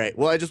 All right.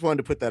 Well, I just wanted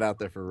to put that out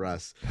there for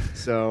Russ.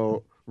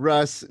 So...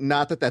 Russ,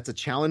 not that that's a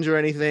challenge or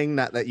anything,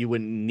 not that you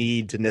wouldn't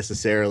need to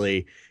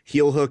necessarily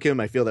heel hook him.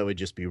 I feel that would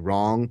just be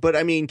wrong. But,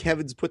 I mean,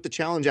 Kevin's put the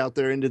challenge out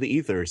there into the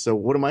ether, so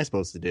what am I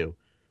supposed to do?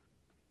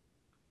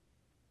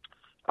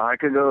 I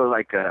could go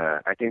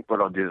I think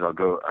what I'll do is I'll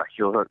go a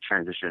heel hook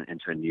transition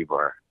into a knee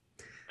bar.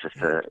 just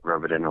to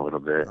rub it in a little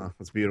bit. Oh,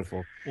 that's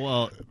beautiful.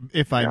 Well,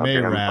 if I may,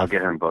 I'll Raph,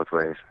 get him both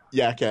ways.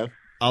 Yeah, Kev.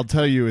 I'll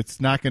tell you,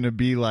 it's not going to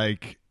be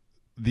like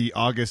the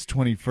August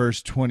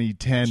 21st,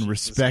 2010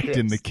 Respect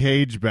in the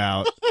Cage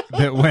bout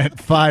that went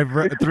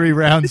 3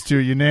 rounds to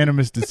a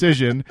unanimous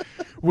decision,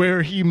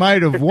 where he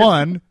might have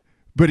won,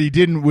 but he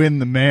didn't win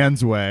the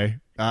man's way.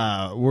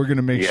 We're going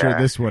to make sure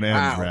this one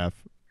ends, Raph.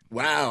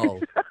 Wow.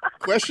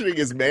 Questioning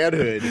his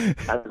manhood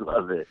I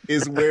love it.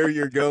 is where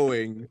you're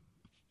going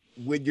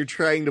when you're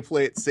trying to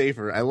play it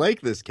safer. I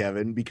like this,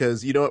 Kevin,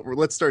 because you know what?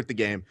 Let's start the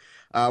game.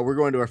 We're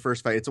going to our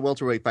first fight. It's a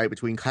welterweight fight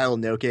between Kyle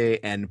Noke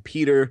and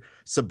Peter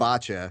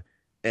Sabacha.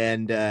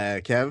 And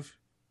Kev,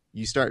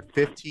 you start.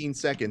 15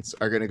 seconds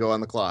are going to go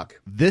on the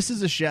clock. This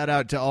is a shout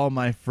out to all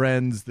my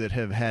friends that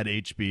have had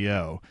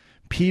HBO.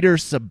 Peter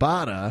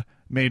Sabata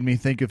made me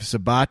think of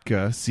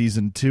Sabatka,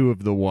 season 2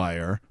 of The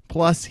Wire.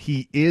 Plus,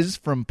 he is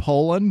from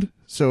Poland,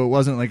 so it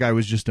wasn't like I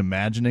was just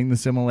imagining the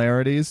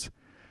similarities.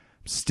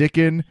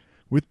 Sticking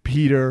with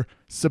Peter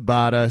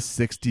Sabata,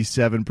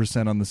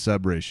 67% on the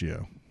sub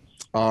ratio.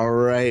 All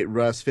right,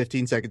 Russ,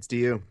 15 seconds to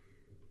you.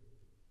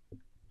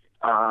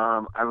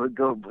 I would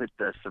go with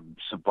the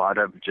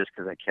Sabata just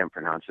because I can't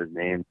pronounce his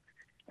name,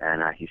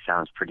 and he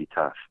sounds pretty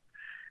tough.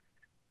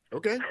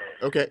 Okay.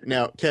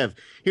 Now, Kev,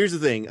 here's the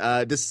thing.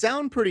 To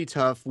sound pretty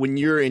tough when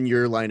you're in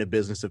your line of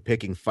business of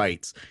picking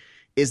fights,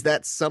 is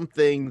that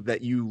something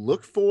that you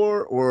look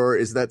for, or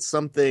is that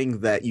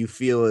something that you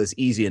feel is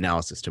easy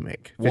analysis to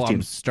make? 15. Well,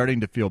 I'm starting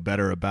to feel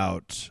better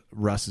about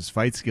Russ's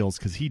fight skills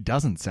because he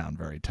doesn't sound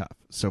very tough.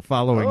 So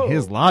following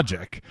his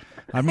logic,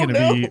 I'm going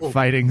to be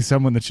fighting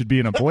someone that should be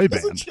in a boy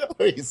band. That's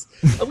a choice.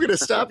 I'm going to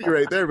stop you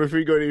right there before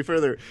you go any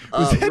further.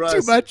 Was that Russ,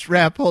 too much?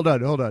 Rap, hold on.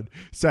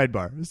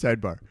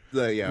 Sidebar.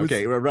 Yeah,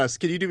 okay. Russ,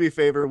 can you do me a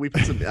favor? We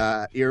put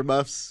some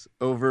earmuffs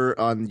over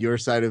on your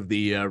side of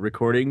the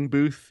recording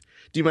booth.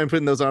 Do you mind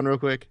putting those on real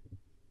quick?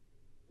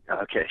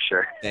 Okay,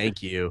 sure.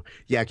 Thank you.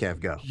 Yeah, Kev,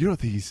 go. You don't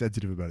think he's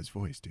sensitive about his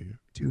voice, do you?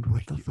 Dude,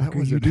 what the That fuck are you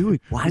wasn't- doing?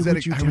 Why was that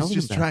would you I tell was him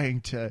just that?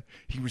 trying to.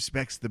 He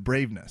respects the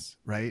braveness,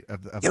 right?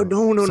 Of No.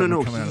 someone coming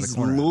out of He's the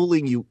corner.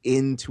 lulling you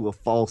into a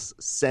false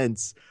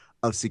sense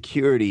of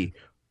security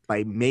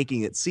by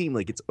making it seem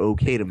like it's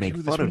okay to make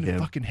This fun of wouldn't have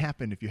him. fucking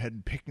happened if you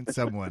hadn't picked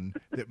someone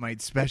that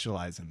might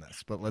specialize in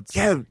this. But let's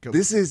Kev, go.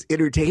 this is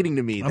entertaining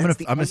to me. I'm That's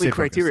gonna the stay only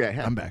criteria focused.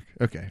 I have. I'm back.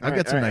 Okay, I've right,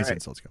 got some all right, nice all right.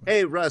 insults coming.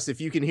 Hey, Russ, if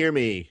you can hear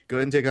me, go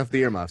ahead and take off the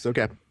earmuffs.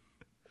 Okay.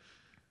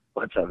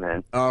 What's up,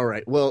 man? All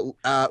right. Well,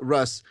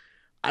 Russ,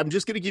 I'm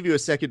just going to give you a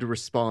second to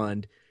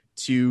respond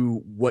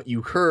to what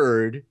you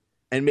heard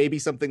and maybe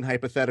something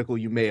hypothetical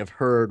you may have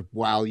heard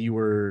while you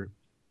were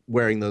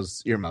wearing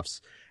those earmuffs.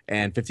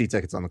 And 15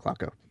 seconds on the clock.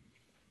 Go.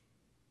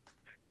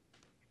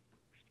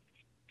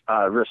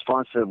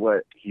 Response to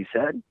what he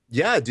said?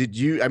 Yeah. Did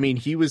you? I mean,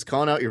 he was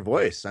calling out your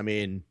voice. I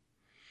mean,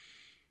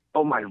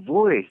 Oh, my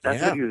voice.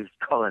 That's Yeah. what he was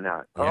calling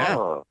out. Yeah.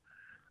 Oh.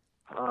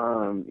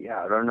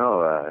 Yeah, I don't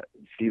know.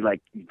 See,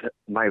 like,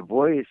 my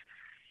voice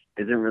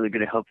isn't really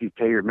going to help you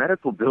pay your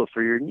medical bill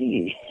for your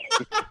knee.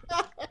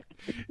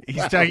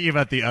 He's talking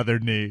about the other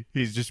knee.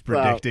 He's just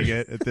predicting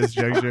it at this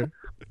juncture.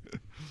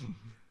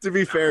 to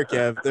be fair,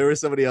 Kev, there was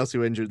somebody else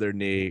who injured their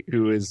knee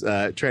who was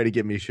trying to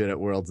give me shit at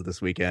Worlds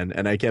this weekend.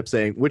 And I kept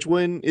saying, which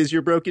one is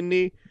your broken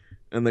knee?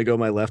 And they go,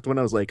 my left one.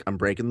 I was like, I'm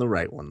breaking the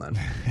right one then.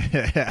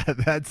 Yeah,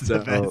 that's a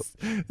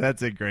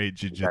great Got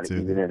to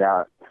jiu-jitsu. even it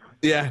out.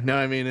 Yeah, no,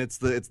 I mean, it's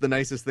the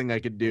nicest thing I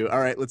could do. All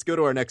right, let's go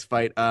to our next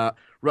fight.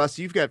 Russ,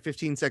 you've got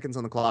 15 seconds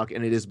on the clock,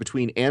 and it is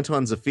between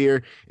Anton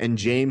Zafir and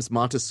James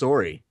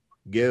Montessori.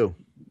 Go.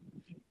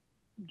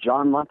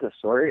 John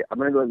Montessori. I'm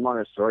going to go with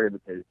Montessori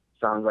because it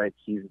sounds like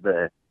he's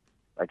an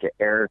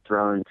heir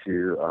throne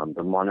to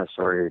the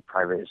Montessori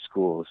private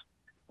schools.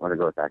 I want to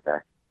go with that guy.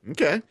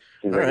 Okay.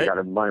 Seems All like right. he got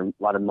a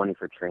lot of money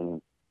for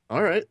training.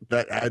 All right.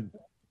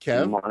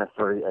 Kev,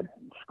 Montessori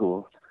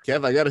school.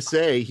 Kev, I got to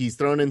say, he's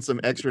thrown in some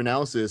extra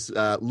analysis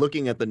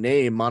looking at the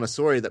name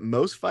Montessori that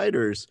most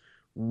fighters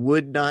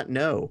would not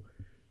know.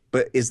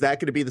 But is that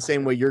going to be the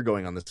same way you're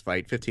going on this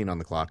fight? 15 on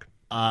the clock.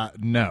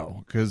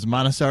 No, because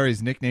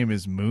Montessori's nickname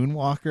is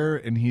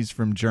Moonwalker, and he's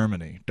from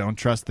Germany. Don't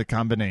trust the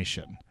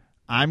combination.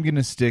 I'm going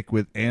to stick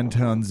with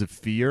Anton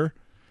Zafir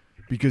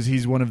because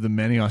he's one of the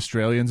many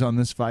Australians on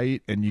this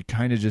fight, and you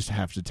kind of just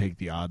have to take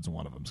the odds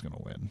one of them's going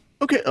to win.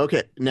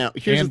 Okay. Now,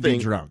 here's and the thing.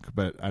 be drunk,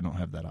 but I don't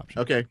have that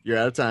option. Okay, you're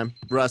out of time.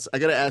 Russ, I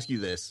got to ask you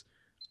this.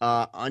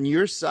 On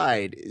your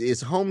side,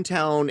 is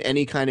hometown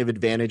any kind of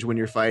advantage when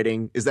you're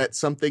fighting? Is that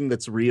something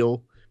that's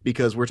real?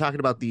 Because we're talking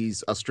about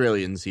these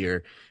Australians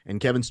here,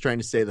 and Kevin's trying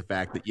to say the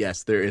fact that,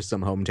 yes, there is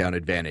some hometown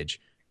advantage.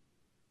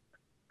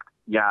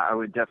 Yeah, I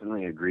would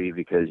definitely agree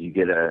because you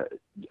get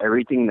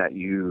everything that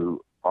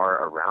you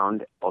are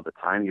around all the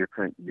time.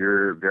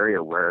 You're very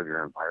aware of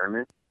your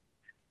environment,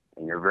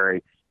 and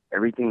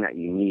everything that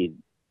you need.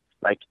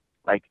 Like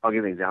I'll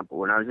give an example.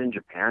 When I was in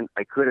Japan,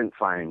 I couldn't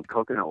find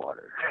coconut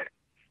water,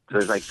 so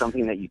it's like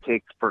something that you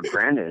take for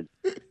granted.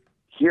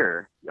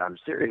 Here, I'm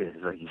serious.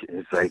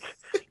 It's like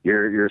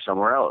you're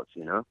somewhere else.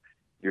 You know,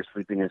 you're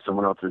sleeping in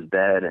someone else's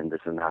bed and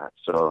this and that.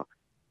 So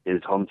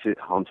Is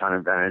hometown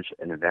advantage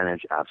an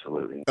advantage?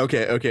 Absolutely.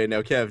 Okay.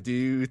 Now, Kev, do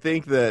you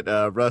think that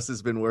Russ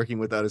has been working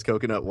without his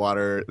coconut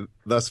water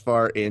thus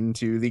far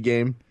into the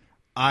game?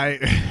 I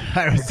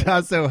was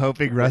also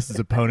hoping Russ's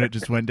opponent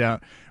just went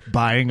down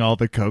buying all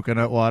the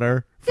coconut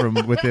water from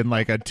within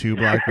like a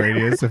 2-block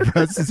radius of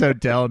Russ's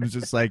hotel and was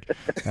just like,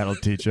 that'll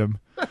teach him.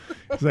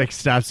 It's like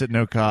stops at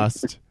no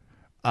cost.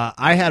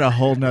 I had a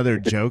whole nother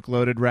joke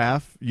loaded,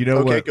 Raph. You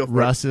know what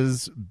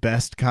Russ's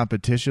best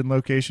competition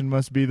location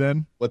must be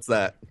then? What's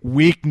that?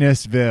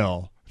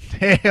 Weaknessville.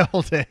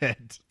 Nailed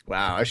it.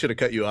 Wow, I should have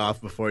cut you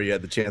off before you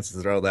had the chance to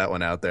throw that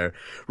one out there.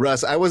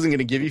 Russ, I wasn't going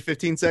to give you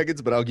 15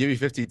 seconds, but I'll give you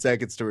 15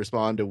 seconds to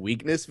respond to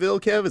Weaknessville,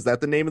 Kev. Is that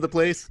the name of the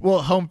place?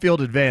 Well, home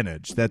field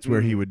advantage. That's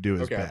where he would do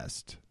his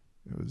best.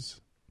 It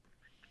was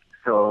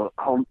so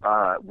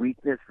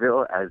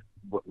Weaknessville as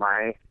what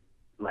my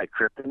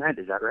kryptonite.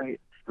 Is that right?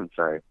 I'm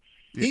sorry.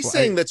 He's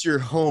saying that's your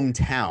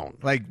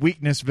hometown. Like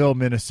Weaknessville,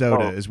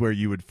 Minnesota is where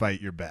you would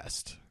fight your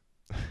best.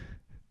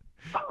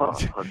 Oh,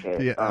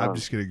 okay. Yeah, I'm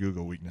just gonna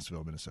Google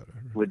Weaknessville, Minnesota.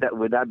 Would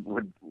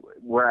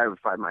where I would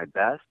find my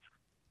best?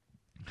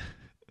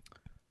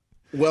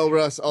 Well,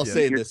 Russ, I'll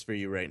say this for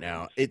you right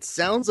now. It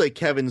sounds like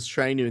Kevin's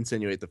trying to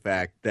insinuate the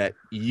fact that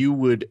you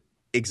would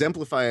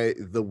exemplify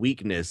the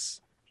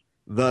weakness,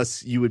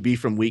 thus you would be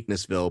from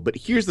Weaknessville. But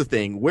here's the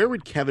thing: where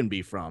would Kevin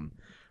be from?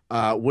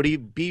 Would he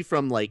be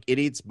from like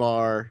Idiot's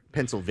Bar,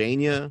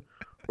 Pennsylvania,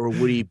 or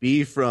would he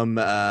be from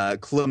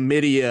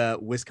Chlamydia,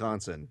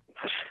 Wisconsin?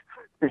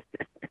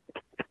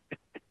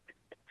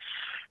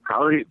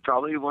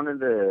 Probably one of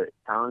the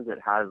towns that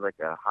has like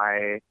a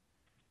high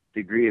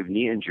degree of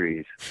knee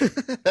injuries.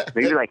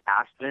 Maybe like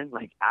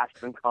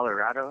Aspen,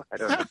 Colorado. I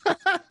don't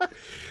know.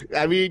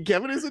 I mean,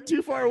 Kevin isn't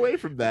too far away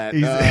from that.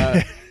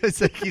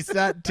 It's like he's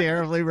not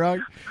terribly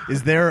wrong.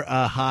 Is there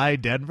a high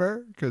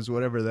Denver? Because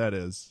whatever that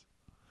is.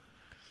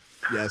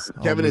 Yes,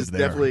 Kevin is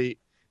definitely.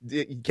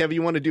 Kevin,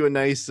 you want to do a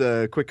nice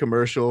quick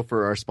commercial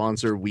for our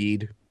sponsor,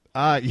 Weed?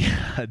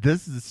 Yeah,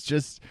 this is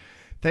just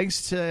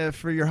thanks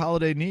for your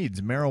holiday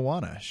needs.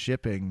 Marijuana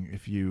shipping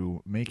if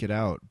you make it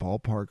out.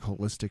 Ballpark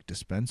Holistic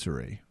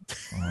Dispensary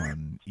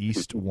on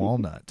East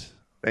Walnut.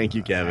 Thank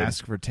you, Kevin.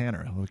 Ask for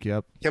Tanner. I'll look you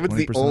up. Kevin's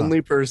the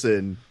only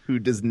person who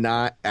does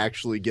not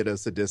actually get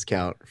us a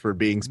discount for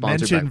being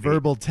sponsored. Mention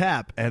Verbal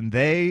Tap, and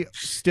they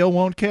still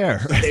won't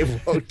care.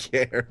 They won't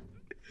care.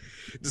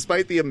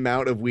 Despite the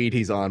amount of weed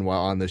he's on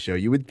while on the show,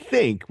 you would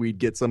think we'd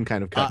get some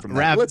kind of cut from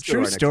that. Raph,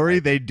 true story,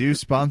 they do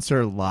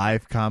sponsor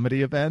live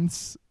comedy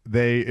events.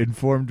 They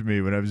informed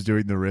me when I was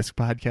doing the Risk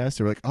podcast.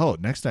 They were like, "Oh,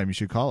 next time you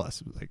should call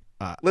us." I was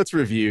like, let's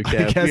review,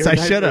 Kev. I guess I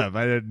should have.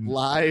 I didn't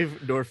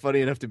live nor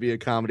funny enough to be a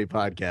comedy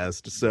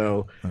podcast.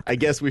 So I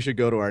guess we should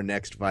go to our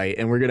next fight,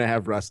 and we're gonna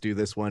have Russ do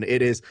this one.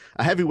 It is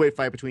a heavyweight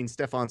fight between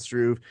Stefan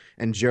Struve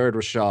and Jared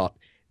Rashad.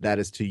 That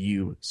is to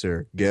you,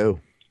 sir. Go.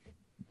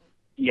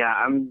 Yeah,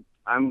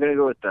 I'm gonna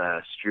go with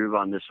Struve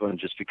on this one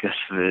just because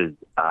of his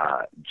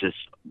just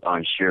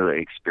on sheer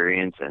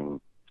experience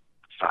and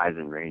size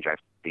and range. I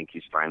think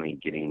he's finally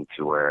getting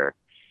to where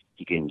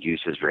he can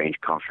use his range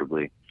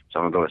comfortably. So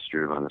I'm gonna go with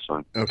Struve on this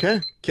one.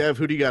 Okay, Kev,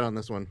 who do you got on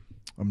this one?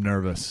 I'm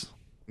nervous.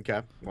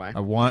 Okay, why? I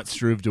want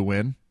Struve to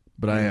win,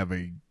 but I have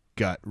a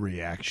gut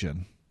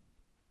reaction.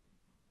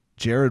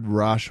 Jared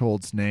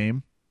Rashhold's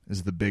name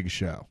is the Big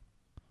Show.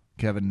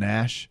 Kevin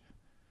Nash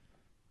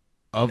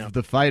of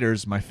the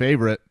fighters, my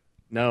favorite.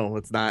 No,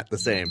 it's not the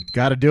same.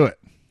 Got to do it.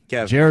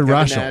 Kev, Jared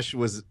Rashel. Nash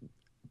was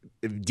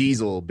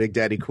Diesel, Big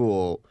Daddy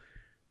Cool.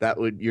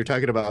 You're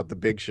talking about the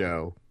Big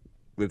Show.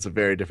 It's a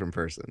very different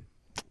person.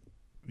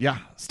 Yeah,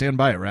 stand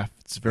by it, Raph.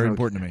 It's very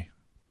important to me.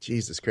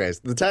 Jesus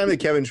Christ. The time that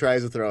Kevin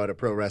tries to throw out a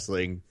pro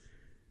wrestling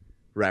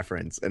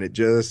reference and it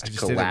just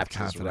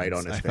collapses right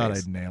on his face. I thought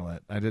I'd nail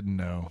it. I didn't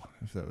know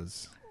if that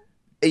was...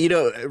 You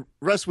know,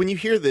 Russ, when you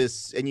hear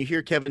this and you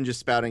hear Kevin just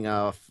spouting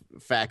off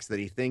facts that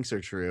he thinks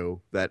are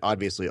true that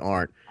obviously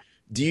aren't,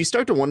 do you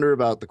start to wonder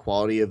about the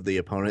quality of the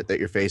opponent that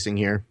you're facing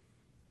here?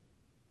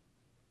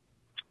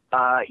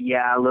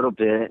 Yeah, a little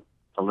bit.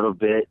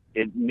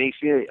 It makes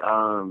me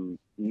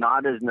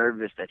not as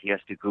nervous that he has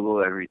to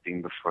Google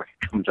everything before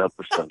he comes up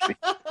with something.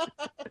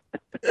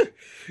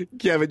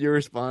 Kevin, your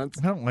response?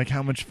 I don't like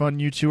how much fun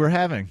you two are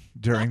having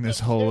during this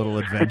whole little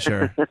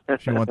adventure.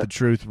 If you want the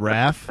truth,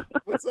 Raph.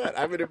 What's that?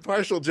 I'm an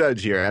impartial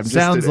judge here. I'm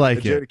Sounds just an like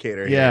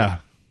adjudicator it. here. Yeah.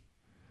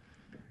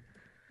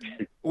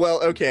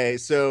 Well, okay,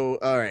 so,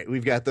 all right,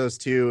 we've got those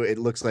two. It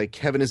looks like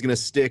Kevin is going to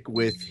stick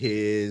with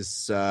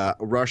his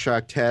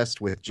Rorschach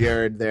test with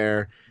Jared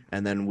there,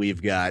 and then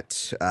we've got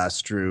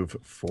Struve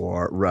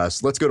for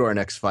Russ. Let's go to our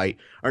next fight.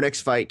 Our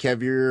next fight,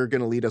 Kev, you're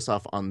going to lead us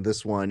off on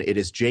this one. It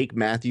is Jake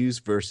Matthews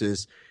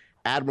versus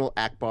Admiral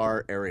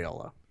Akbar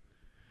Areola.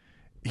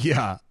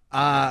 Yeah.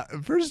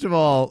 First of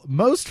all,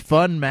 most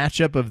fun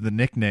matchup of the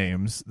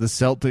nicknames, the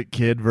Celtic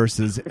Kid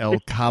versus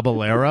El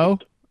Caballero.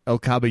 El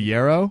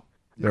Caballero.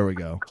 There we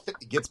go.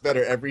 It gets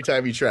better every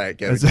time you try it,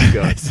 Kevin. Keep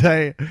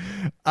going.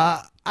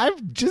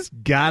 I've just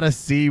got to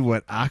see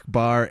what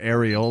Akbar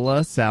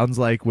Areola sounds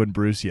like when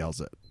Bruce yells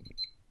it.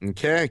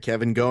 Okay,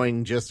 Kevin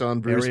going just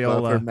on Bruce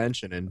Areola. Buffer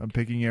mentioning. I'm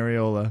picking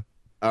Areola.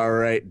 All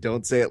right,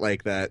 don't say it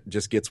like that.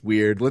 Just gets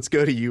weird. Let's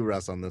go to you,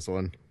 Russ, on this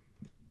one.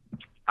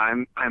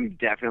 I'm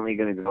definitely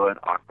going to go with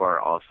Akbar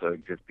also,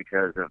 just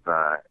because of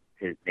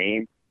his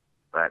name.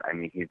 But I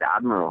mean, he's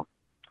Admiral,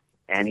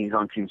 and he's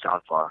on Team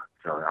Southpaw,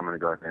 so I'm going to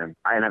go with him.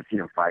 And I've seen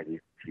him fight.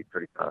 He's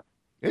pretty tough.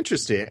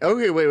 Interesting.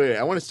 Okay, wait.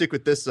 I want to stick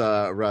with this,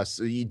 Russ.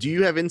 Do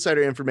you have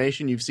insider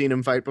information? You've seen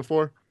him fight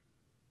before?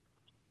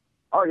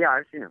 Oh yeah,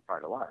 I've seen him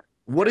fight a lot.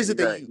 What is it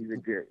that he's a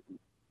good?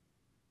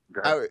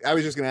 I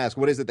was just going to ask,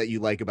 what is it that you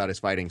like about his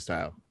fighting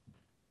style?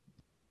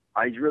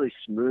 He's really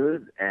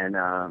smooth,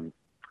 and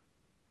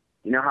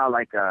you know how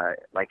like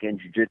in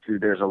jiu-jitsu,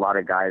 there's a lot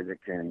of guys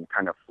that can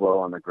kind of flow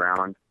on the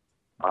ground,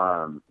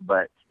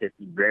 but it's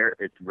rare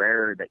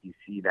that you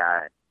see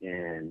that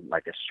in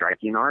like a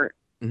striking art.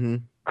 Mm-hmm.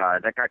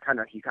 That guy kind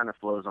of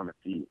flows on the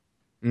feet,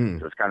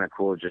 so it's kind of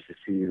cool just to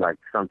see like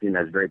something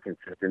that's very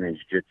consistent in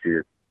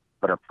jiu-jitsu,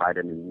 but applied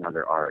in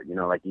another art. You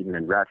know, like even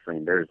in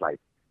wrestling, there's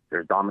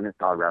dominant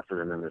style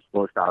wrestlers and then there's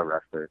slow style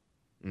wrestlers.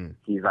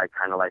 He's like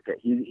kind of like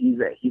he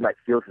like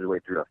feels his way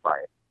through a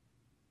fight.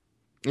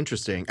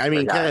 Interesting. I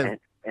mean, yeah,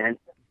 and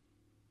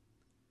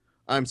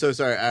I'm so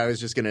sorry. I was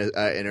just going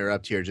to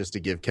interrupt here just to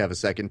give Kev a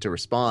second to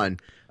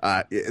respond.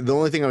 The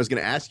only thing I was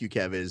going to ask you,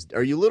 Kev, is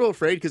are you a little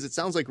afraid? Because it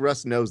sounds like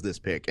Russ knows this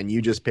pick, and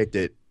you just picked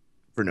it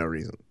for no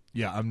reason.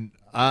 Yeah,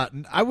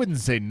 I wouldn't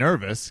say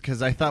nervous,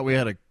 because I thought we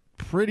had a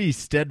pretty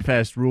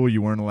steadfast rule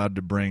you weren't allowed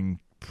to bring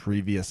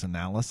previous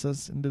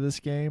analysis into this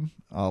game.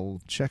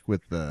 I'll check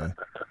with the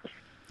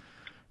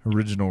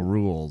original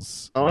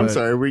rules. Oh, I'm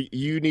sorry.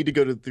 You need to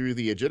go through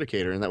the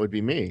adjudicator, and that would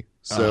be me.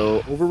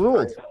 So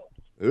overruled.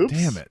 Oops.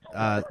 Damn it.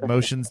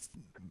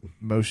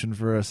 Motion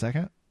for a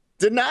second?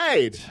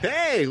 Denied.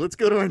 Hey, let's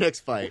go to our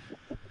next fight.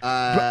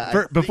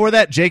 Before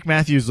that, Jake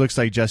Matthews looks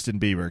like Justin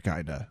Bieber,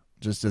 kind of,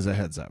 just as a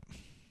heads up.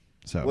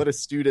 So what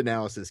astute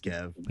analysis,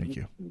 Kev. Thank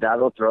you.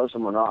 That'll throw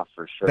someone off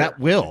for sure. That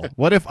will.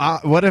 What if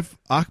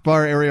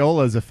Akbar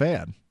Areola is a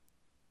fan?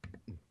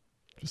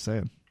 Just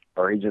saying.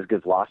 Or he just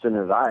gets lost in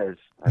his eyes.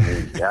 I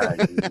mean, yeah,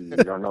 you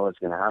don't know what's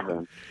going to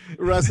happen.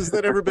 Russ, has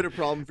that ever been a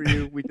problem for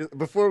you?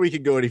 Before we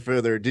could go any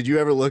further, did you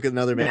ever look at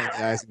another man in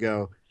the eyes and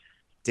go,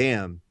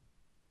 damn,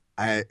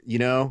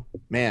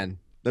 man,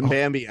 them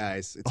Bambi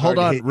eyes. It's Hold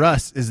on, hit.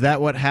 Russ, is that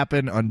what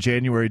happened on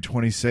January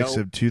 26th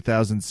of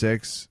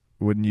 2006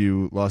 when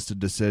you lost a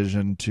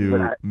decision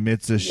to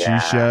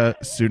Mitsubishi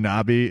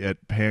Tsunabe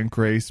at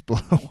Pancrase Blow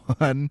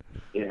 1?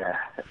 Yeah,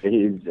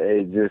 he's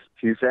just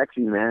too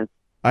sexy, man.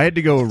 I had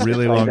to go a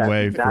really long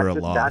way for a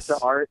loss. That's an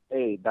art.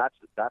 Hey, that's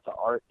an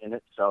art in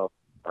itself,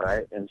 all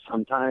right? And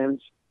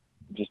sometimes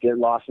you just get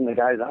lost in the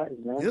guy's eyes,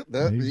 man.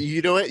 Yep,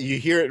 you know what? You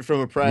hear it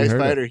from a prize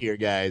fighter here,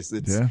 guys.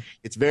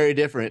 It's very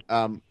different.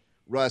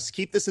 Russ,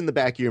 keep this in the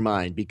back of your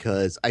mind,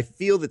 because I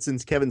feel that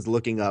since Kevin's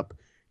looking up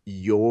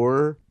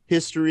your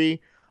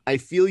history, I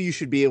feel you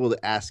should be able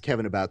to ask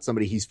Kevin about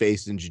somebody he's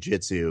faced in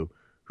jiu-jitsu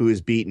who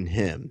has beaten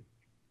him.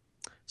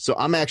 So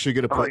I'm actually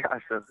going to put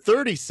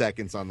 30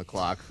 seconds on the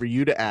clock for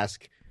you to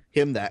ask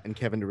him that and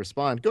Kevin to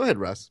respond. Go ahead,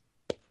 Russ.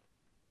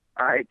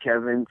 All right,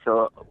 Kevin.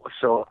 So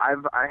I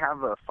have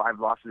 5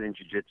 losses in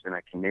jiu-jitsu, and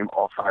I can name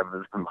all 5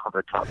 of them off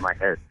the top of my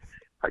head.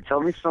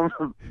 Tell me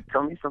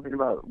something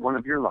about one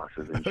of your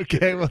losses.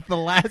 Okay, well, the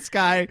last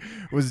guy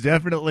was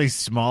definitely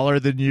smaller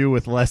than you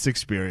with less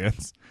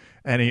experience,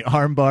 and he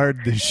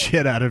armbarred the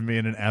shit out of me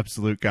in an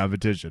absolute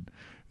competition.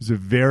 It was a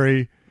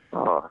very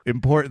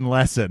important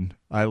lesson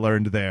I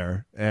learned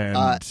there. And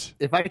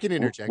if I can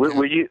interject,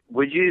 would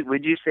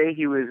you say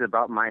he was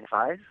about my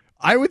size?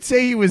 I would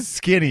say he was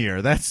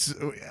skinnier. That's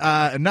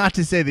not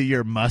to say that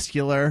you're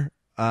muscular,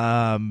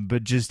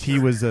 but just he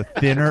was a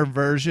thinner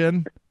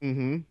version.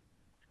 Mm-hmm.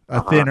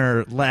 A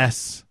thinner,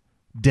 less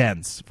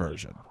dense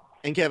version.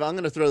 And Kev, I'm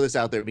going to throw this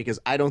out there because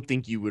I don't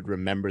think you would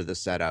remember the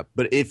setup.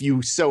 But if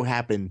you so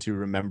happen to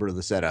remember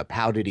the setup,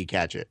 how did he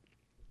catch it?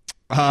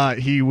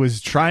 He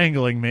was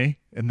triangling me,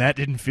 and that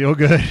didn't feel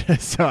good.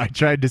 So I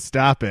tried to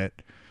stop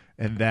it,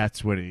 and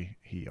that's when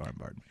he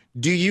armbarred me.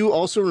 Do you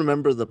also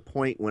remember the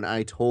point when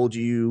I told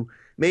you,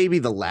 maybe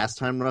the last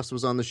time Russ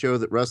was on the show,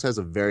 that Russ has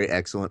a very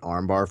excellent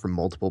armbar from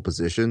multiple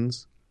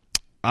positions?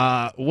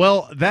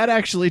 Well, that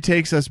actually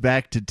takes us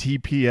back to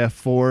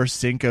TPF4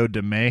 Cinco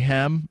de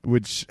Mayhem,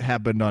 which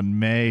happened on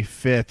May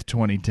 5th,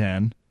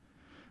 2010,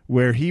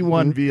 where he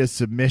won via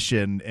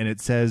submission, and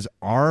it says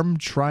arm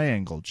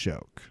triangle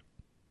choke.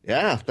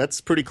 Yeah,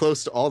 that's pretty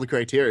close to all the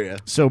criteria.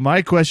 So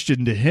my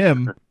question to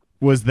him,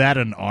 was that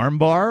an arm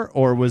bar,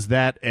 or was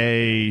that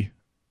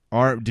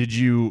did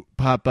you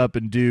pop up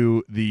and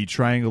do the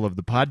triangle of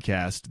the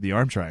podcast, the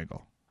arm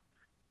triangle?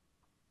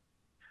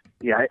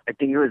 Yeah, I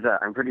think it was.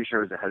 I'm pretty sure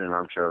it was a head and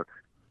arm choke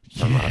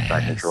from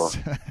side control.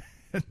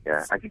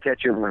 Yeah, I could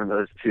catch you in one of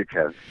those too,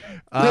 Kev.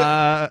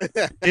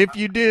 If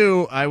you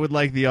do, I would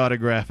like the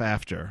autograph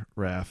after,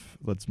 Raph.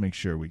 Let's make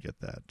sure we get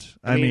that.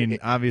 I mean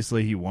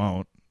obviously he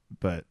won't,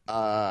 but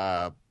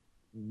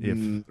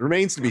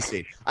remains to be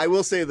seen. I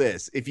will say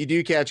this: if you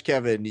do catch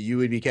Kevin, you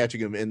would be catching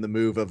him in the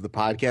move of the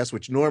podcast,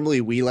 which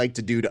normally we like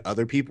to do to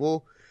other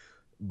people,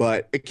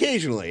 but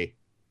occasionally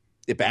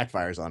it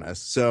backfires on us.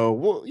 So,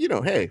 well,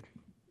 hey.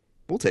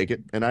 We'll take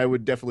it, and I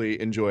would definitely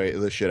enjoy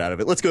the shit out of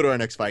it. Let's go to our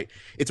next fight.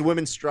 It's a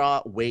women's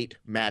straw weight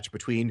match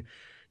between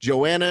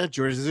Joanna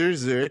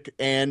Jędrzejczyk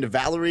and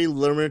Valerie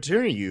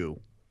Lemieux.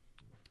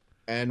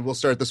 And we'll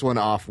start this one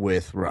off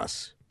with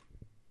Russ.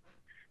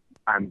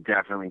 I'm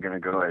definitely going to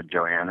go at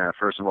Joanna.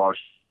 First of all,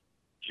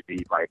 she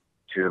beat like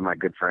two of my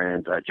good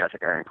friends,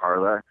 Jessica and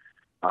Carla.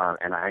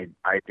 And I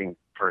think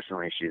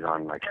personally she's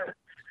on like,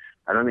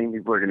 I don't think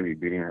people are going to be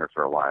beating her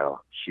for a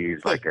while.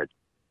 She's like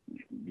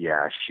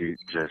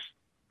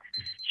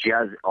she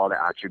has all the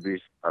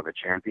attributes of a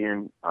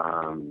champion.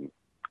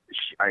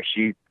 I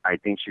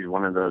think she's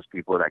one of those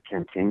people that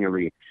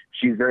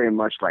she's very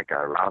much like a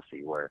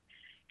Rousey, where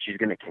she's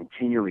going to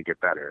continually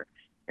get better.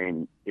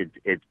 And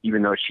it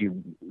even though she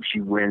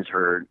wins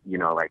her,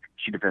 like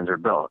she defends her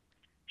belt,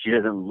 she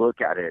doesn't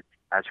look at it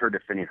as her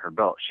defending her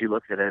belt. She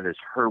looks at it as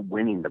her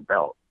winning the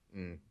belt.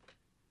 Mm.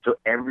 So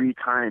every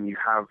time you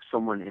have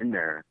someone in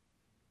there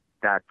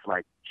that's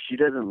like, she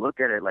doesn't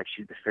look at it like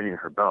she's defending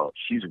her belt.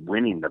 She's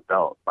winning the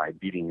belt by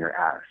beating your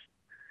ass.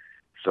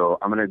 So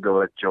I'm going to go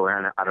with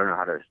Joanna. I don't know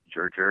how to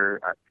judge her.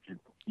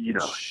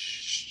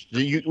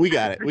 We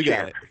got it. We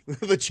got it.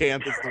 The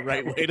champ is the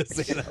right way to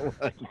say that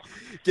one.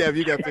 Kev,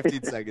 you got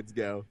 15 seconds.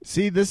 Go.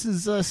 See, this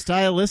is a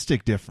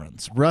stylistic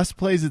difference. Russ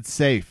plays it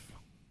safe.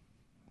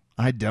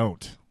 I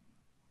don't.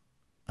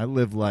 I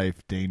live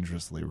life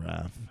dangerously,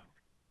 Raph.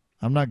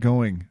 I'm not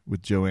going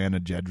with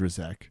Joanna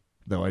Jędrzejczyk,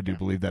 though I do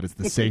believe that is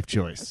the safe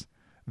choice.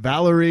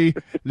 Valerie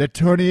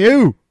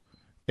Lemieux,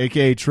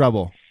 a.k.a.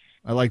 Trouble.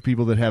 I like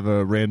people that have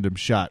a random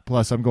shot.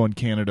 Plus, I'm going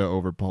Canada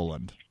over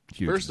Poland.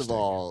 Huge First mistake. of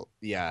all,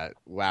 yeah,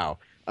 wow.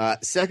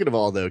 Second of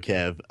all, though,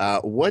 Kev,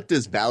 what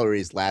does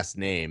Valerie's last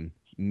name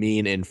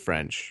mean in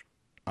French?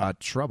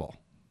 Trouble.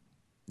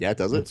 Yeah,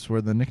 does it? That's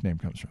where the nickname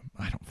comes from.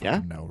 I don't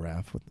fucking know,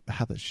 Raph.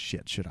 How the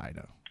shit should I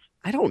know?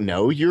 I don't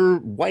know. You're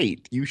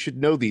white. You should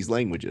know these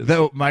languages.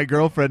 Though my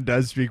girlfriend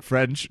does speak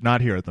French, not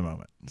here at the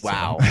moment. So.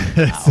 Wow.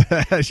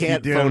 She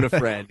Can't do. phone a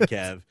friend,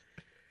 Kev.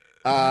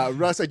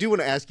 Russ, I do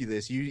want to ask you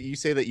this. You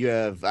say that you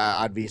have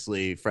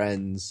obviously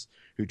friends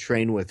who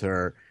train with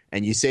her,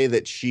 and you say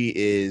that she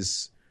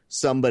is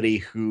somebody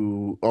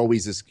who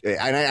always is.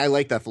 And I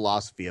like that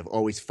philosophy of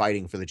always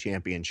fighting for the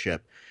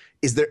championship.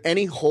 Is there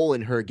any hole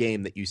in her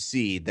game that you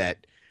see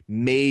that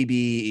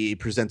maybe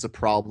presents a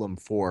problem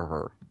for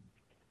her?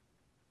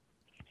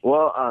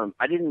 Well,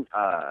 I didn't.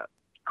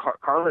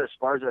 Carla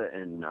Esparza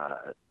and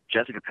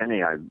Jessica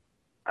Penne,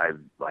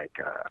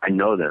 I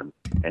know them,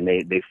 and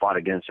they fought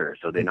against her,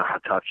 so they know how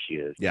tough she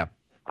is. Yeah.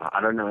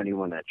 I don't know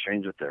anyone that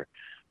trains with her,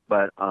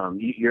 but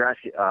you're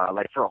asking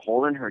like for a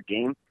hole in her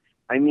game.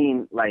 I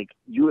mean, like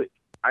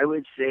I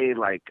would say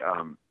like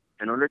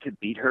in order to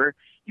beat her,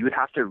 you would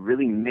have to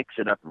really mix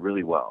it up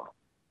really well.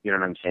 You know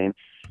what I'm saying?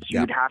 So you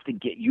would have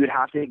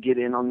to get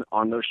in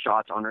on those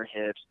shots on her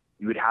hips.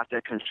 You would have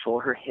to control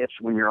her hips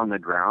when you're on the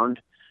ground.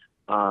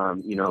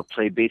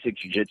 Play basic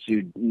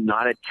jiu-jitsu,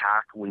 not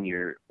attack when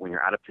you're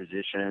out of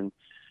position,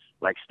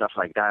 like stuff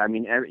like that. I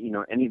mean,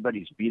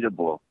 anybody's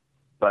beatable,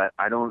 but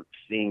I don't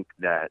think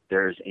that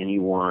there's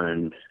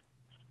anyone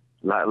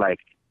like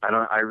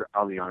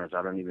I'll be honest,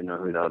 I don't even know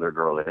who the other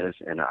girl is,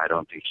 and I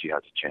don't think she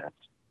has a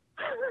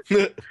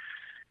chance.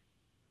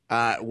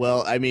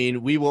 Well, I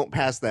mean, we won't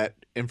pass that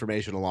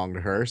information along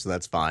to her, so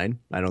that's fine.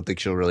 I don't think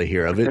she'll really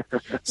hear of it.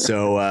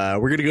 So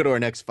we're going to go to our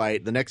next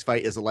fight. The next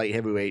fight is a light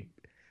heavyweight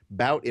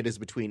bout. It is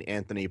between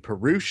Anthony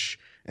Perush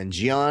and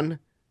Gian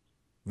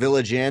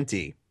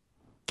Villajanti.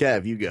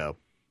 Kev, you go.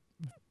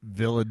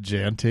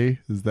 Villajanti?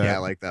 Is that? Yeah, I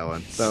like that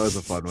one. That was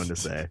a fun one to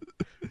say.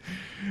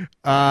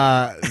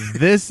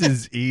 This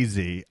is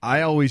easy.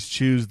 I always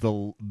choose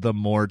the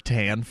more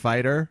tan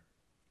fighter.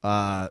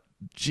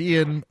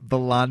 Gian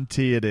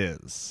Villante it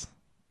is.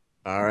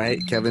 All right,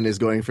 Kevin is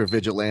going for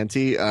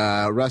Vigilante.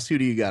 Russ, who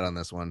do you got on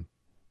this one?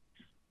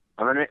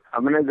 I'm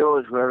gonna go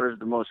with whoever's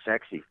the most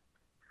sexy.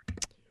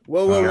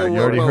 Whoa! You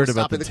already heard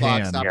Stop about the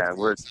clock, tan. Stop Yeah,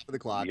 the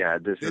clock. Yeah,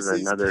 this is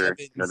another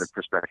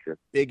perspective.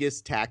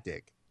 Biggest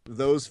tactic.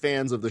 Those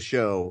fans of the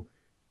show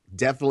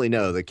definitely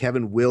know that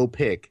Kevin will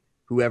pick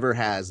whoever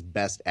has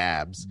best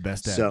abs.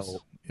 Best abs. So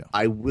yeah.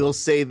 I will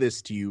say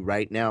this to you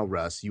right now,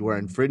 Russ. You are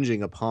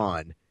infringing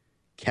upon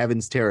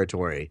Kevin's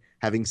territory.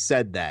 Having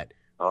said that,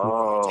 who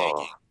are you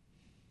taking?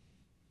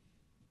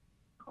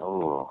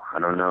 Oh, I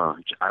don't know.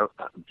 How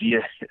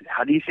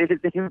do you say his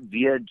name?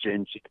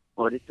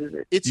 What is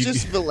it? It's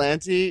just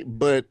Villante,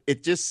 but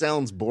it just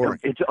sounds boring.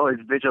 It's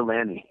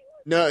Vigilante.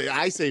 No,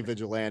 I say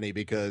Vigilante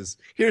because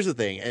here's the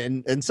thing,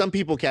 and some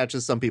people catch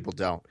this, some people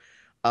don't.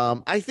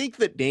 I think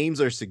that names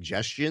are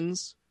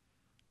suggestions.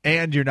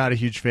 And you're not a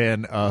huge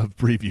fan of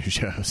preview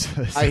shows.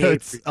 So I hate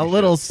it's a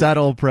little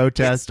subtle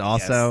protest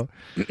also.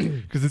 Yes.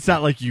 Because it's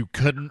not like you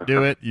couldn't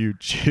do it. You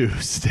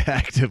choose to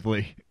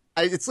actively.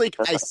 It's like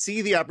I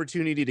see the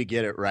opportunity to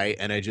get it right,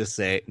 and I just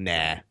say,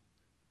 nah.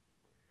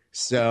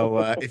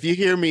 So if you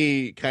hear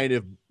me kind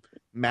of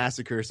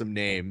massacre some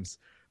names,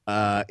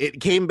 it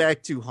came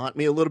back to haunt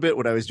me a little bit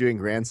when I was doing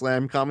Grand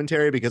Slam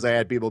commentary because I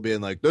had people being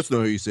like, that's not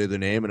how you say the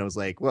name. And I was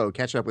like, whoa,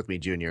 catch up with me,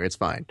 Junior. It's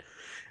fine.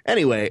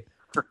 Anyway,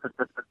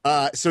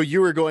 So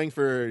you were going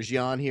for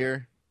Gian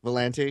here,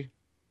 Valenti?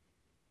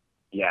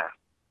 Yeah.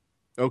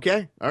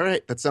 Okay. All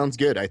right. That sounds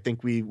good. I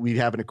think we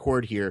have an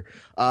accord here.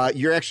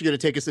 You're actually going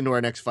to take us into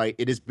our next fight.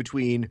 It is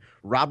between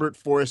Robert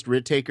Forrest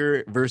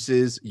Whitaker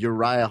versus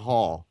Uriah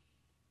Hall.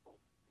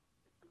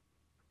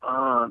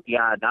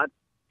 Yeah, that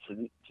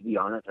to be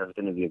honest, that's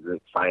going to be a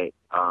great fight.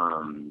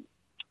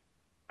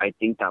 I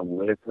think that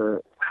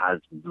Whitaker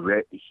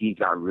he's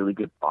got really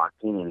good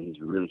boxing and he's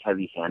really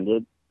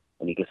heavy-handed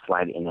and he can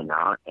slide in and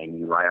out. And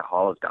Uriah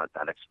Hall has got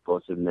that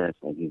explosiveness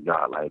and he's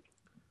got like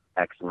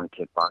excellent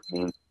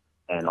kickboxing.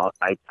 And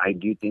I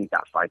do think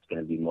that fight's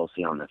going to be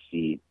mostly on the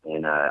feet.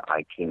 And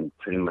I can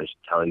pretty much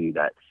tell you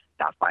that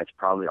fight's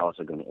probably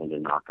also going to end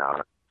in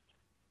knockout.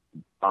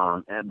 But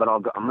I'm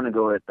going to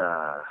go with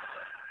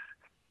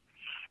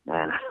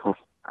man.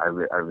 I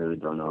really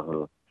don't know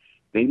who.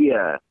 Maybe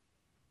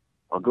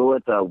I'll go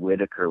with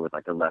Whitaker with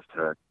like a left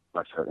hook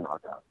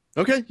knockout.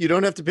 Okay, you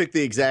don't have to pick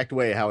the exact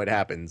way how it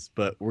happens,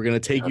 but we're going to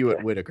take you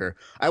at Whitaker.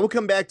 I will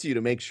come back to you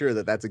to make sure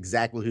that that's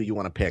exactly who you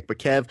want to pick. But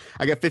Kev,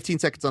 I got 15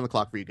 seconds on the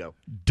clock for you. Go.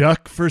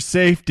 Duck for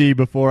safety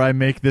before I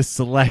make this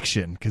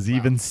selection, because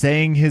even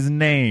saying his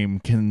name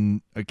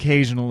can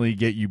occasionally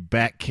get you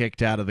back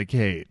kicked out of the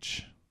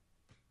cage.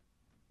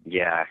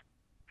 Yeah.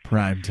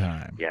 Prime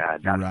time. Yeah.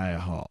 Uriah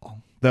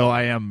Hall. Though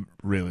I am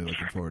really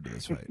looking forward to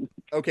this fight.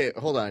 Okay,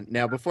 hold on.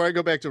 Now, before I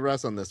go back to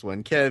Russ on this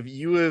one, Kev,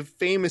 you have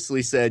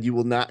famously said you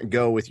will not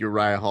go with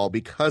Uriah Hall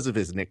because of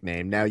his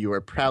nickname. Now you are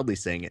proudly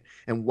saying it.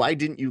 And why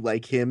didn't you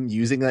like him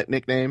using that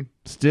nickname?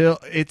 Still,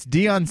 it's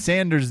Deion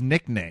Sanders'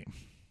 nickname.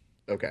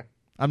 Okay.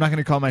 I'm not going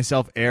to call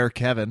myself Air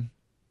Kevin.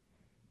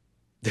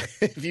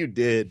 If you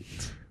did,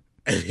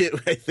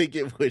 I think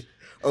it would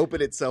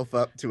open itself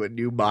up to a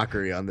new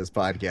mockery on this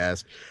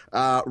podcast.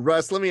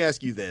 Russ, let me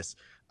ask you this.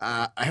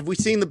 Have we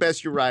seen the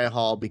best Uriah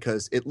Hall?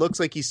 Because it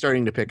looks like he's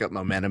starting to pick up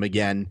momentum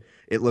again.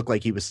 It looked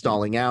like he was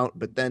stalling out,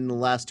 but then the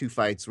last two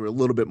fights were a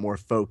little bit more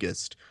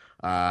focused.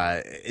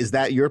 Is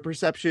that your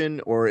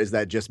perception, or is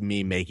that just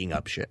me making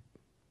up shit?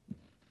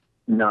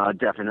 No,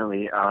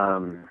 definitely.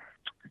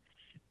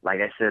 Like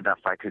I said, that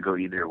fight could go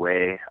either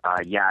way.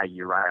 Yeah,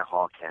 Uriah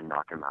Hall can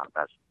knock him out.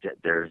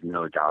 There's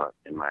no doubt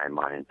in my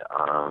mind.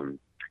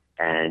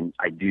 And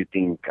I do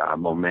think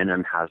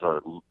momentum has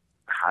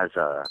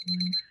a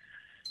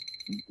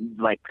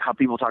like how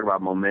people talk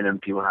about momentum,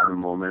 people having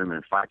momentum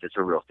in fights, it's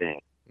a real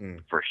thing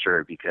for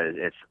sure, because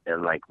it's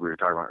like we were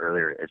talking about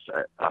earlier,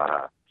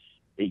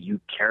 you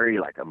carry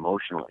like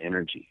emotional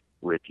energy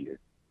with you,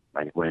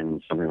 like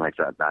when something like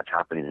that's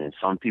happening, and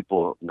some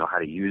people know how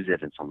to use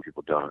it and some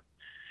people don't.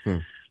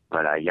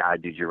 But yeah,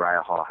 dude,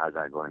 Uriah Hall has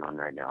that going on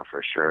right now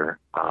for sure.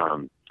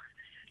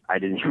 I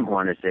didn't even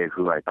want to say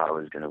who I thought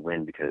was going to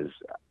win because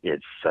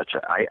it's such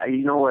a.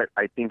 You know what?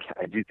 I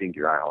do think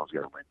Uriah Hall is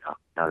going to win now.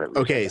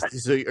 Okay,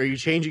 so are you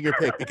changing your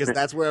pick? Because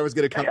that's where I was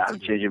going to come. Yeah, I'm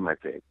changing my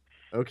pick.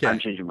 Okay, I'm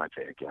changing my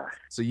pick. Yeah.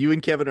 So you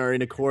and Kevin are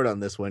in accord on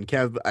this one.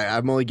 Kev,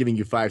 I'm only giving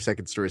you 5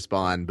 seconds to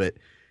respond, but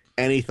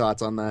any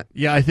thoughts on that?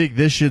 Yeah, I think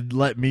this should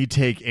let me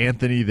take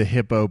Anthony the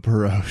Hippo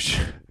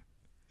Peroche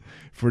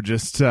for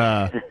just.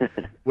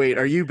 Wait,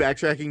 are you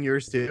backtracking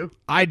yours too?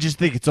 I just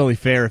think it's only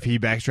fair if he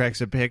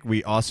backtracks a pick,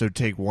 we also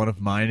take one of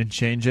mine and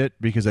change it,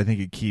 because I think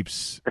it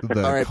keeps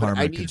the All right, karma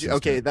but I need consistent. you.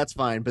 Okay, that's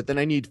fine, but then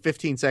I need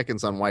 15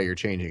 seconds on why you're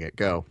changing it.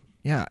 Go.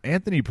 Yeah,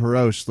 Anthony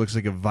Peroche looks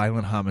like a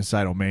violent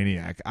homicidal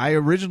maniac. I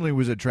originally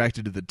was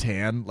attracted to the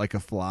tan like a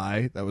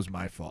fly. That was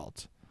my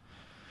fault.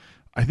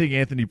 I think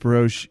Anthony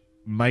Peroche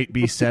might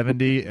be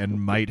 70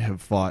 and might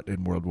have fought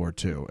in World War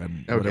II,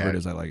 and whatever it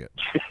is, I like it.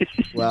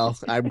 Well,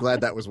 I'm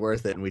glad that was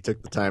worth it, and we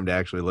took the time to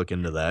actually look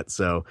into that.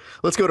 So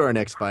let's go to our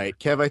next fight.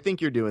 Kev, I think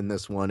you're doing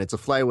this one. It's a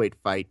flyweight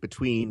fight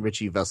between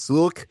Richie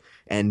Vasulk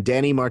and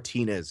Danny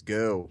Martinez.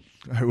 Go.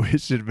 I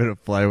wish it had been a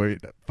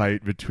flyweight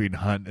fight between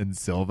Hunt and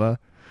Silva,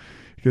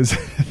 because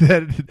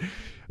then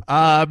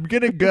I'm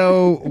going to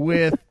go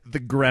with the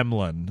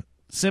Gremlin.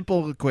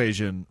 Simple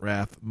equation,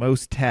 Raph.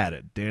 Most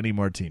tatted, Danny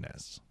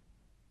Martinez.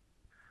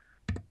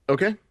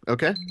 Okay.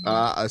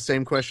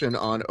 Same question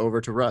on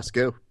over to Russ.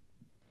 Go.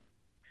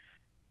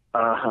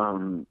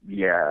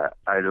 Yeah,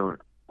 I don't.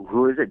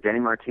 Who is it? Danny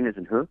Martinez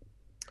and who?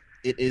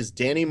 It is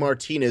Danny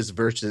Martinez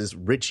versus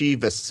Richie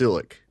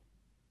Vasulk.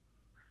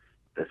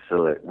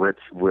 Vasulk.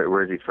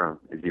 Where is he from?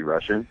 Is he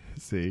Russian?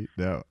 See,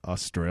 no,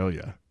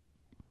 Australia.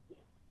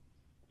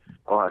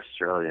 Oh,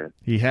 Australia.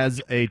 He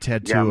has a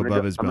tattoo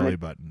above his belly gonna...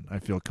 button. I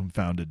feel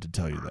confounded to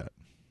tell you that.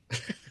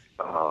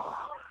 Oh.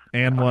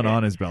 And one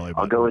on his belly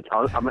button. I'll go with.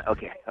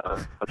 Okay.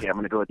 I'm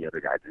gonna go with the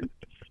other guy then.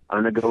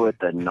 I'm gonna go with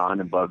the non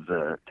above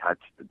the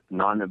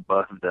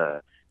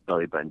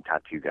belly button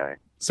tattoo guy.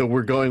 So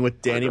we're going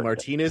with Danny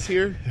Martinez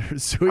here.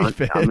 Sweet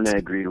fit. I'm gonna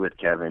agree with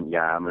Kevin.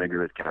 Yeah, I'm gonna agree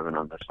with Kevin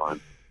on this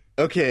one.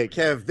 Okay,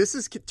 Kev, this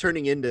is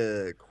turning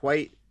into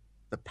quite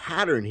the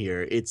pattern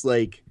here. It's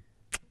like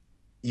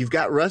you've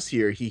got Russ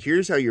here. He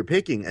hears how you're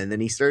picking, and then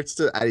he starts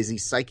to. Is he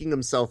psyching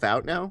himself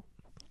out now?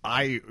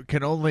 I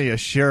can only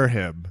assure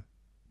him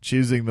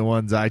choosing the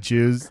ones I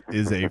choose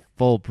is a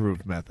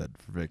foolproof method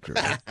for victory.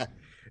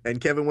 And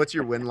Kevin, what's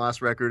your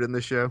win-loss record in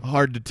this show?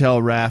 Hard to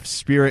tell, Raph.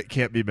 Spirit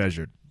can't be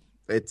measured.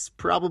 It's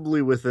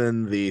probably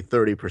within the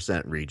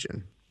 30%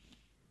 region.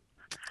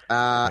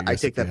 I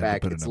take that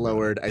back. It's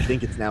lowered. I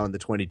think it's now in the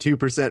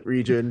 22%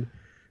 region,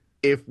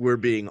 if we're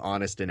being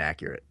honest and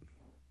accurate.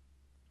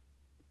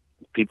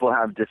 People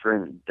have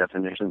different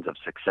definitions of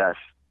success.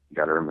 You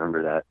got to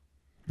remember that.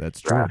 That's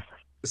true.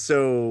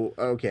 So,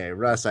 okay,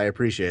 Russ, I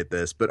appreciate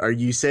this, but are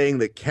you saying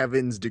that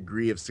Kevin's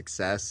degree of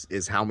success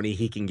is how many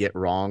he can get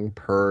wrong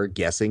per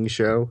guessing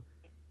show?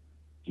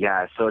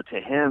 Yeah, so to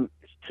him,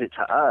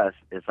 to us,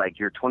 it's like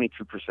you're 22%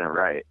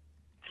 right.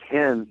 To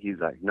him, he's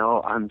like,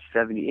 no, I'm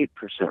 78%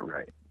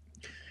 right.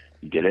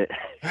 You get it?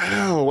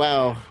 Oh,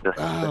 wow.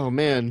 Oh,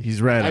 man.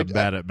 He's right. I'm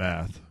bad at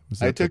math.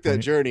 I took that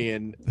journey,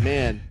 and,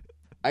 man,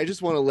 I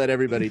just want to let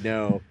everybody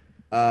know,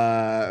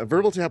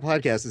 Verbal Tap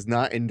Podcast is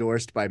not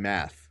endorsed by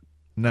math.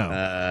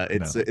 No,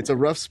 it's a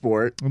rough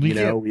sport.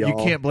 You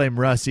can't blame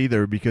Russ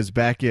either, because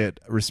back at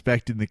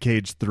Respecting the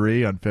Cage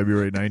 3 on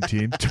February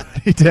 19th,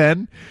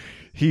 2010,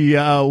 he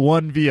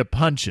won via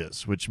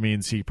punches, which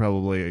means he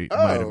probably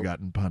might have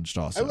gotten punched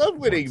also. I love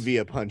winning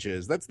via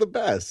punches. That's the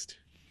best.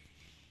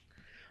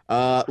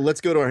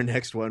 Let's go to our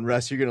next one.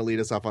 Russ, you're going to lead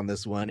us off on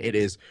this one. It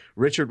is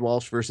Richard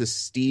Walsh versus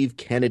Steve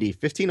Kennedy.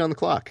 15 on the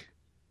clock.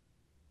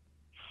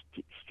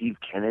 Steve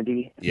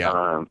Kennedy?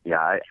 Yeah.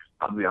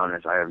 I'll be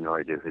honest, I have no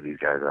idea who these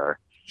guys are.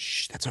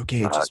 Shh, that's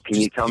okay.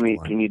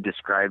 Can you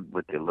describe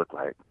what they look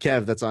like?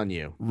 Kev, that's on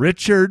you.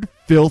 Richard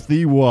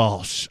Filthy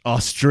Walsh,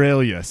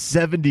 Australia,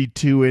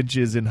 72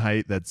 inches in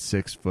height, that's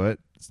 6 foot,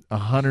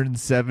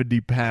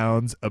 170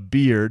 pounds, a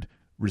beard,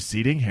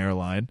 receding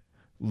hairline,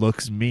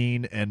 looks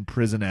mean and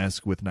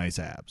prison-esque with nice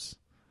abs.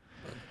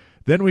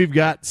 Then we've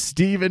got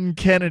Stephen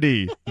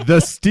Kennedy,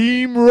 the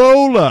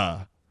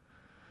Steamroller.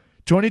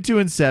 22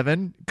 and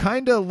 7,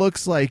 kind of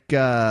looks like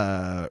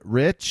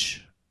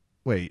Rich.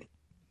 Wait,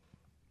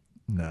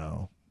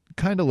 no,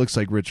 kind of looks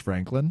like Rich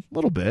Franklin, a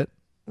little bit,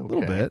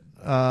 but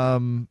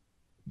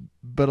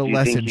a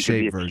less in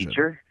shape version.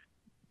 Teacher?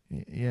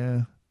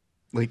 Yeah,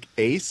 like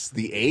Ace.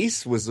 The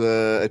Ace was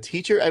a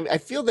teacher. I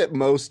feel that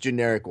most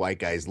generic white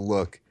guys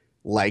look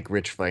like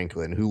Rich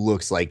Franklin, who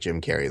looks like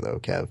Jim Carrey, though.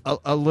 Kev,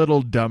 a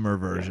little dumber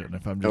version.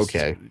 If I'm just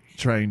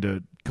trying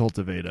to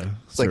cultivate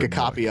it's like a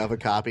copy of a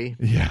copy.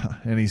 Yeah,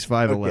 and he's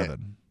 5'11". Okay.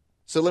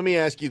 So let me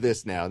ask you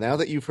this now. Now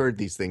that you've heard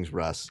these things,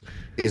 Russ,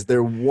 is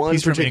there one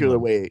particular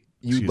way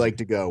you'd like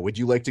to go? Would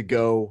you like to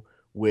go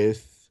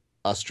with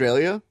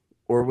Australia,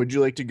 or would you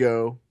like to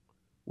go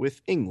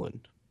with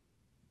England?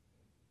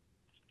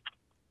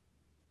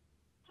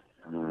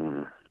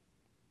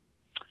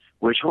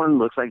 Which one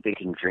looks like they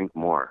can drink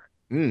more?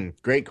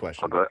 Great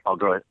question. I'll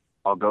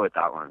go with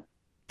that one.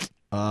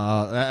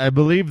 I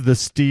believe the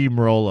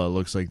Steamroller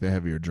looks like the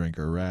heavier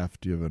drinker. Raph,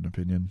 do you have an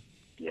opinion?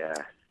 Yeah.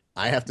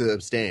 I have to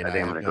abstain. I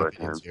think I'm going to go with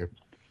him. Here.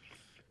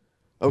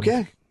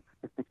 Okay.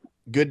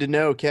 Good to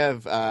know,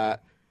 Kev.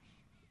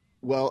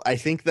 Well, I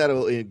think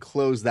that'll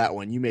close that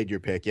one. You made your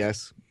pick,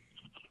 yes?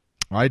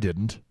 I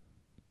didn't.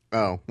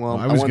 Oh, well,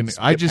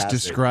 I just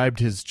described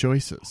his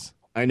choices.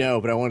 I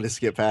know, but I wanted to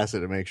skip past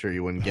it to make sure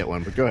you wouldn't get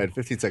one. But go ahead,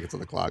 15 seconds on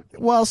the clock.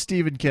 Well,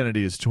 Stephen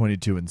Kennedy is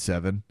 22 and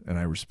 7, and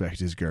I respect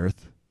his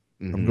girth.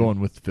 I'm going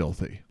with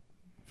Filthy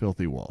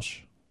Walsh.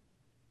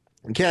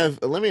 Kev,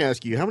 let me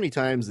ask you, how many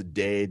times a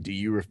day do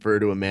you refer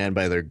to a man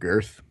by their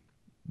girth?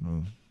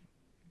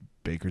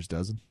 Baker's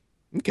dozen.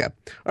 Okay.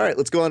 All right,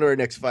 let's go on to our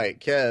next fight.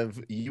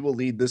 Kev, you will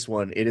lead this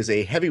one. It is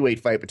a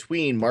heavyweight fight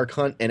between Mark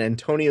Hunt and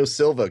Antonio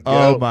Silva. Go.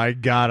 Oh, my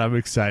God, I'm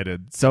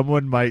excited.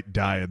 Someone might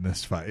die in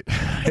this fight.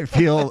 I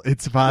feel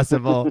it's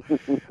possible.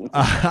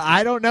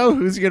 I don't know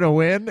who's going to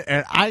win,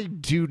 and I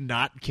do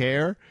not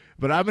care,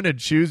 but I'm going to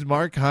choose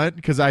Mark Hunt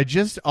because I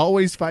just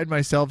always find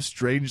myself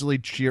strangely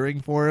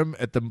cheering for him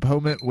at the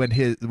moment when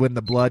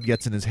the blood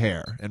gets in his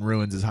hair and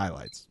ruins his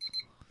highlights.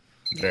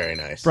 Very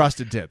nice.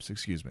 Frosted Tips,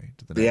 excuse me.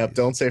 Yep,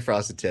 don't say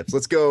Frosted Tips.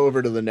 Let's go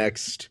over to the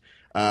next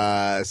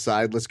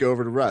side. Let's go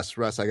over to Russ.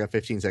 Russ, I got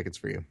 15 seconds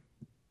for you.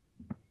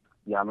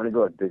 Yeah, I'm going to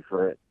go with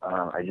Bigfoot.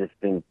 I just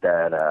think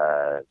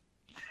that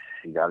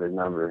he got his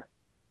number.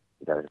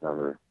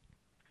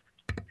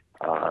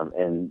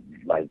 And,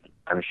 like,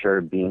 I'm sure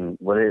being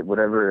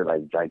whatever,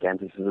 like,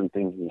 giganticism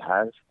thing he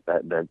has,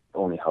 that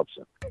only helps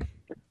him.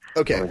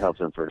 Okay. Only helps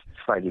him for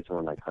fighting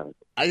someone like Hunt.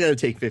 I got to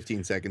take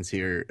 15 seconds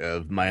here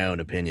of my own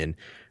opinion.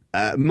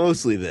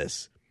 Mostly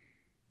this.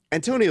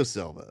 Antonio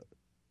Silva.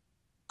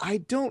 I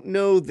don't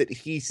know that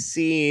he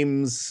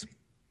seems...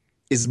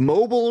 Is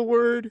mobile a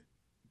word?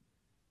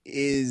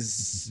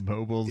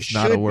 Mobile's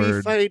not a word. Should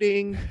be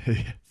fighting?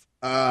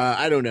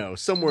 I don't know.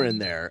 Somewhere in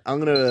there.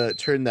 I'm going to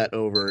turn that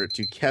over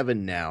to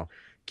Kevin now.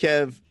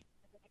 Kev,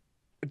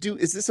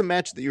 is this a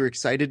match that you're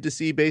excited to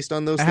see based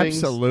on those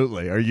things?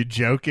 Absolutely. Are you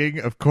joking?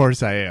 Of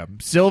course I am.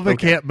 Silva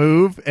can't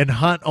move, and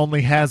Hunt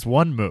only has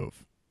one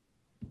move.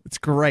 It's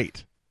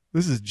great.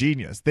 This is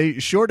genius. They,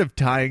 short of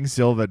tying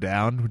Silva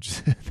down,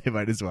 which they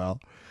might as well,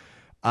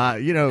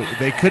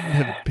 they couldn't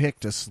have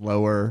picked a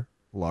slower,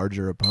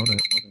 larger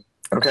opponent.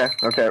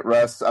 Okay,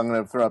 Russ, I'm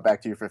going to throw it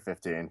back to you for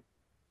 15.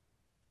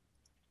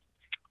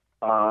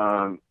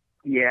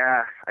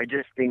 Yeah, I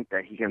just think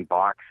that he can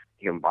box.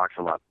 He can box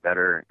a lot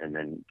better, and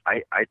then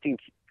I think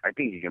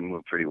he can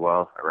move pretty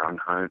well around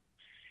Hunt,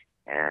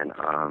 and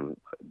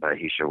but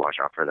he should watch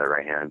out for that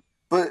right hand.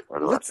 But Or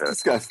the let's left hook.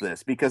 discuss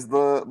this, because the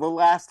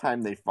last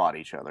time they fought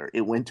each other,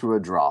 it went to a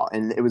draw,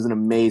 and it was an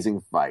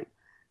amazing fight.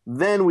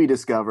 Then we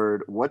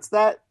discovered, what's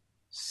that?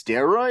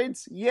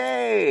 Steroids?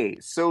 Yay!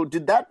 So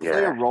did that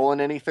play a role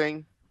in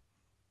anything?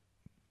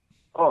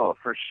 Oh,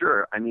 for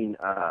sure. I mean,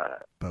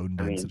 Bone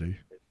density.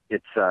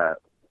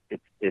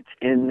 it's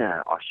in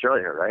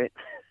Australia, right?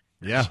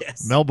 Yeah,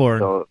 Yes. Melbourne.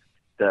 So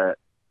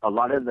a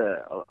lot of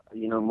the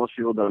most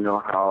people don't know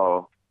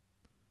how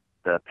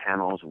the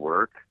panels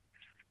work,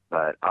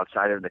 but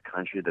outside of the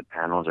country, the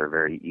panels are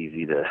very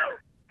easy to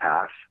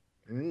pass.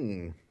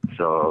 Mm.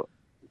 So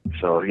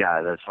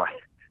yeah, that's why.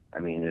 I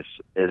mean,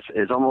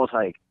 it's almost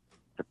like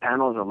the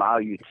panels allow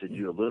you to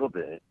do a little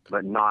bit,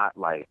 but not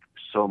like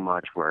so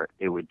much where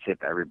it would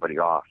tip everybody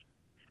off.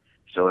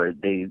 So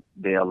they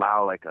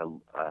allow like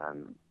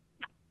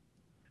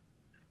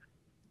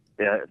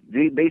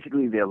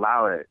they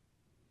allow it,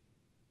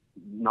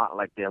 not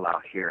like they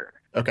allow here.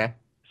 Okay.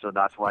 So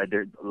that's why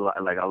they're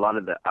like a lot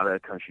of the out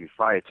of country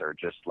fights are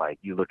just like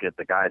you look at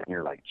the guys and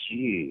you're like,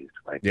 geez,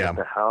 like Yeah. what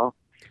the hell?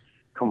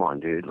 Come on,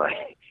 dude,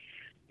 like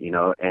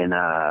And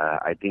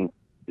I think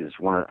is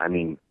I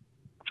mean,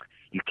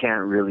 you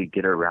can't really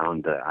get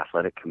around the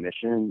athletic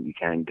commission. You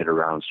can't get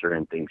around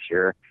certain things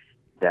here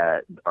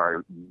that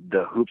are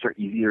the hoops are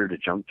easier to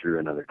jump through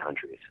in other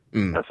countries.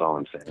 Mm. That's all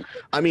I'm saying.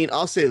 I mean,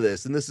 I'll say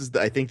this, and this is,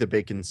 I think the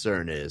big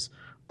concern is,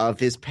 of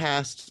his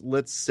past,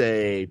 let's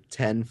say,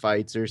 10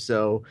 fights or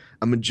so,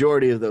 a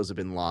majority of those have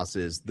been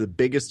losses, the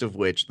biggest of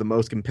which, the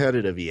most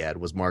competitive he had,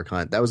 was Mark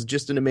Hunt. That was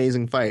just an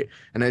amazing fight,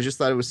 and I just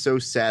thought it was so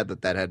sad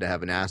that had to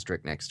have an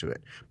asterisk next to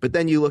it. But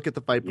then you look at the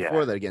fight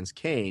before that against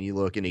Kane, you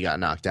look and he got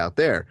knocked out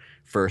there.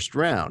 First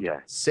round. Yeah.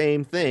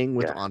 Same thing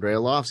with Andrei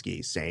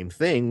Arlovsky. Same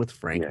thing with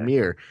Frank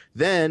Mir.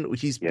 Then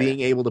he's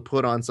being able to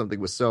put on something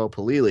with Soa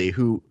Palili,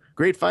 who,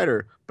 great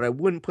fighter, but I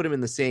wouldn't put him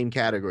in the same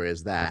category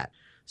as that.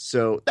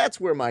 So that's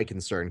where my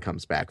concern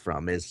comes back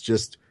from, is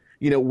just,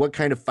 what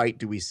kind of fight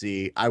do we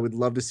see? I would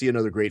love to see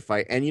another great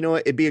fight. And you know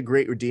what? It'd be a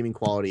great redeeming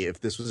quality if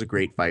this was a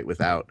great fight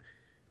without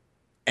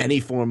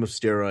any form of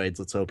steroids.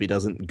 Let's hope he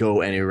doesn't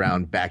go any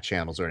around back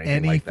channels or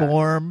anything like that. Any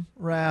form,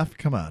 Raph?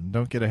 Come on,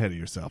 don't get ahead of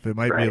yourself. It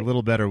might be a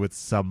little better with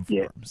some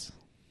forms.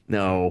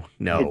 No.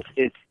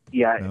 It's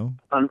No?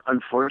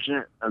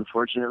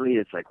 Unfortunately,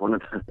 it's like one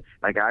of the,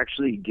 like I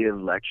actually give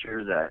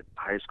lectures at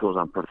high schools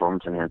on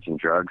performance enhancing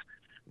drugs.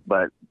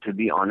 But to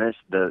be honest,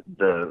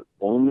 the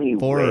only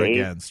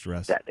way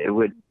that it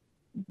would,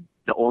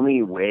 the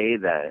only way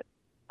that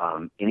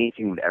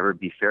anything would ever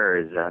be fair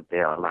is that they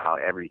allow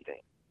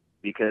everything,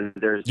 because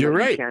you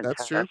can't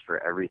That's test true.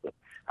 for everything.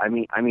 I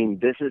mean,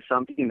 this is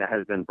something that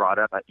has been brought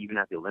up even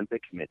at the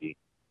Olympic Committee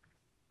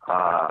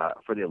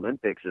for the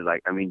Olympics. Is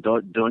like, I mean,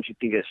 don't you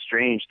think it's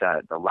strange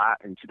that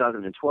in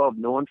 2012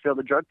 no one failed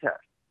the drug test?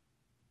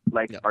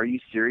 Like, Are you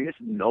serious?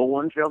 No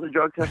one failed the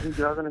drug test in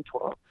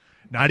 2012.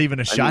 Not even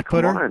a shot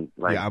putter?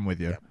 Like, yeah, I'm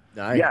with you.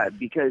 Yeah,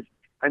 because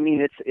I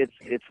mean,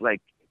 it's like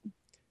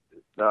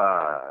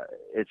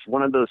it's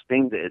one of those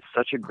things that it's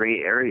such a gray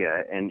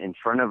area, and in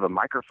front of a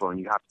microphone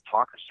you have to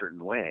talk a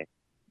certain way.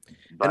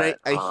 But, and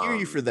I hear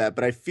you for that,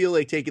 but I feel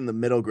like taking the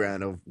middle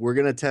ground of we're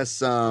going to test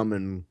some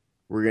and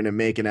we're going to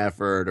make an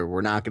effort, or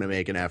we're not going to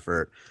make an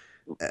effort.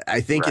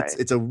 I think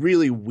it's a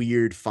really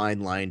weird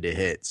fine line to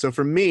hit. So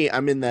for me,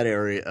 I'm in that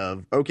area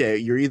of, okay,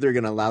 you're either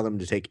going to allow them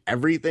to take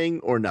everything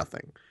or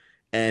nothing.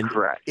 And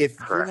if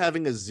you're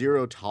having a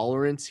zero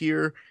tolerance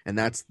here, and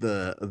that's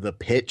the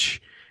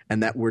pitch,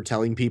 and that we're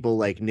telling people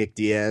like Nick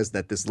Diaz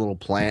that this little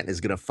plant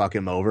is going to fuck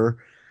him over,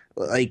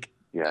 I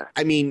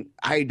mean,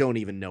 I don't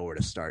even know where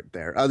to start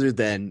there, other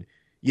than,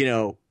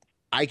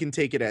 I can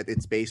take it at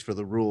its base for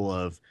the rule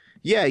of,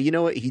 you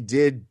know what, he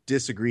did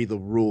disagree the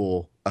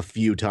rule a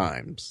few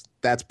times.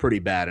 That's pretty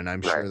bad, and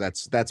I'm sure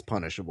that's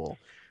punishable.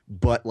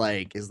 But,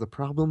 is the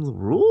problem the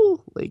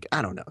rule?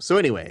 I don't know. So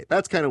anyway,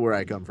 that's kind of where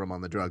I come from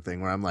on the drug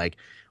thing, where I'm like,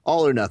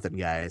 all or nothing,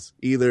 guys.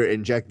 Either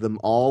inject them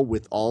all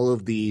with all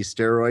of the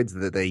steroids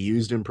that they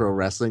used in pro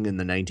wrestling in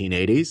the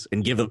 1980s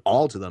and give them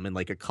all to them in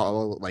a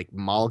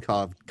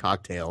Molotov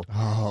cocktail.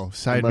 Oh,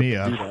 sign me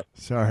up.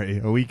 Sorry.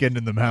 A weekend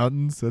in the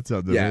mountains? That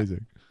sounds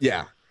amazing.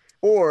 Yeah.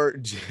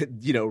 Or,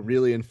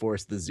 really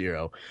enforce the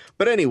zero.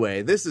 But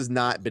anyway, this has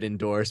not been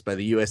endorsed by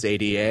the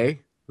USADA.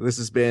 This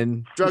has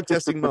been Drug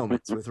Testing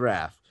Moments with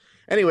Raph.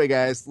 Anyway,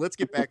 guys, let's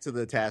get back to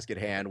the task at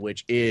hand,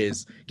 which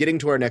is getting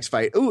to our next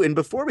fight. Ooh, and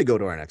before we go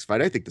to our next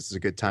fight, I think this is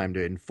a good time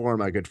to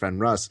inform our good friend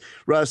Russ.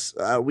 Russ,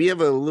 we have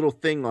a little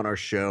thing on our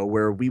show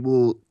where we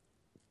will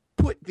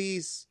put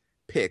these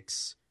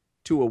picks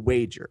to a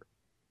wager.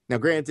 Now,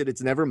 granted,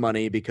 it's never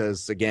money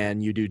because,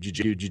 again, you do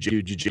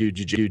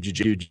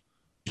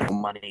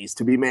money's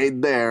to be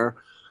made there.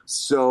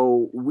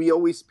 So we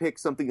always pick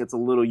something that's a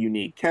little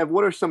unique. Kev,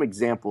 what are some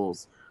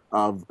examples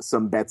of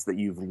some bets that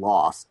you've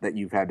lost that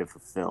you've had to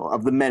fulfill,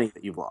 of the many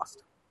that you've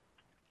lost?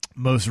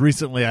 Most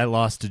recently, I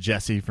lost to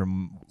Jesse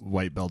from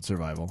White Belt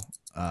Survival.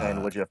 And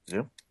what'd you have to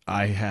do?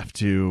 I have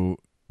to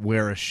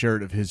wear a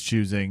shirt of his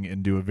choosing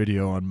and do a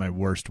video on my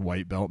worst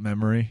white belt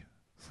memory.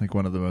 It's like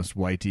one of the most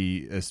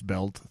whitey-est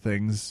belt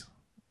things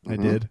I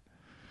did.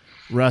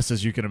 Russ,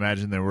 as you can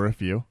imagine, there were a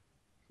few.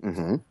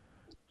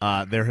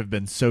 There have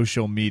been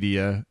social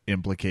media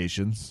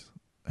implications.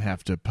 I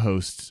have to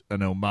post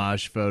an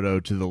homage photo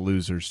to the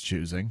loser's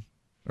choosing,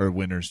 or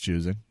winner's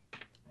choosing.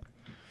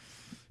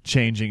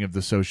 Changing of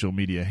the social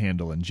media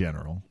handle in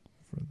general.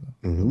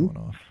 For the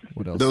one-off.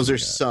 What else? Those we are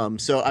got? some.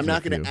 So I'm Those are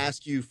not going a to few.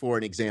 ask you for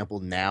an example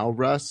now,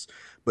 Russ,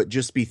 but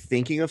just be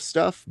thinking of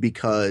stuff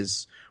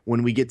because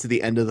when we get to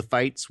the end of the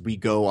fights, we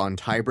go on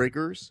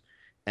tiebreakers,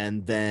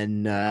 and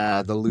then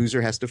the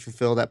loser has to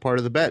fulfill that part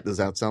of the bet. Does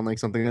that sound like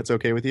something that's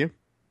okay with you?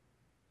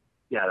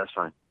 Yeah, that's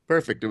fine.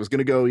 Perfect. It was going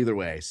to go either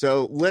way.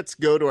 So let's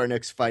go to our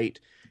next fight.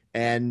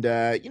 And,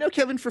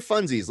 Kevin, for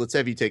funsies, let's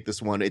have you take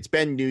this one. It's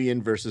Ben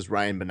Nguyen versus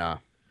Ryan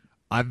Bana.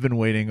 I've been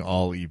waiting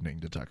all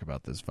evening to talk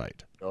about this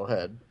fight. Go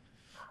ahead.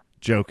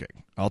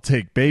 Joking. I'll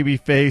take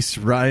babyface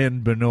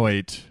Ryan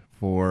Benoit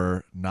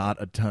for not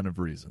a ton of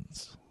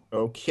reasons.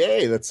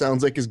 Okay, that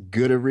sounds like as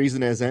good a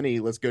reason as any.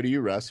 Let's go to you,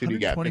 Russ. Who do you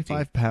got?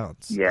 125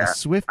 pounds. Yeah, A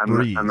swift I'm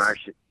breeze. I'm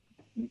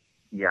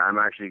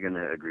actually going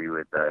to agree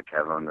with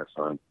Kev on this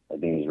one. I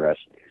think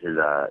his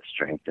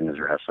strength in his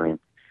wrestling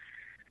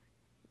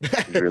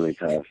is really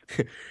tough.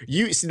 No.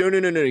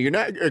 You're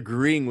not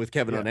agreeing with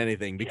Kevin on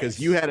anything because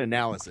you had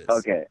analysis.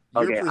 Okay.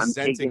 You're I'm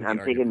presenting the taking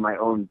argument.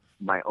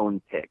 my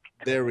own pick.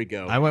 There we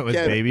go. I went with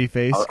Kevin,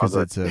 babyface I'll because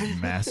go- it's a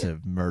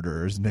massive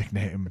murderer's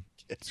nickname.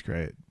 It's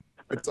great.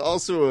 It's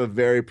also a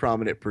very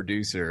prominent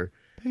producer's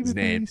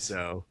name, Babyface.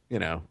 so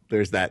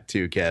there's that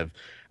too, Kev.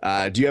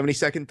 Do you have any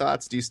second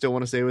thoughts? Do you still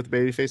want to stay with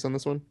babyface on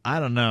this one? I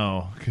don't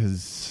know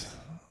because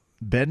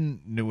Ben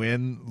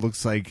Nguyen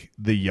looks like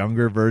the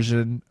younger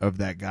version of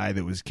that guy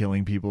that was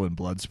killing people in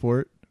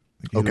Bloodsport.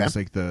 He Okay. looks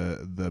like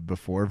the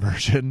before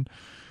version.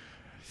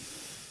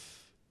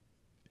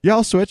 Yeah,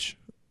 I'll switch.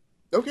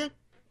 Okay.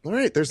 All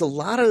right. There's a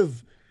lot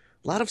of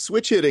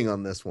switch hitting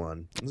on this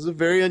one. This is a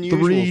very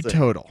unusual 3 thing.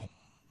 total.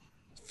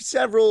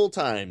 Several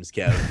times,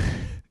 Kevin.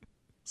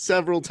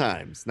 Several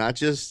times, not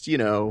just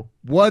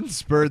One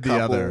spurred the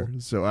couple. other,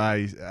 so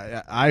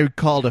I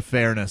called a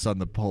fairness on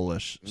the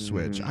Polish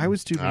switch. I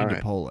was too mean All to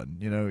right. Poland.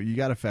 You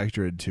got to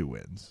factor in 2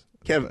 wins.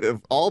 Kev,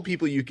 of all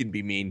people you can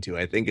be mean to,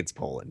 I think it's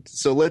Poland.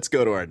 So let's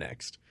go to our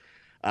next.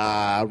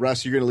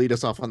 Russ, you're going to lead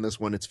us off on this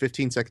one. It's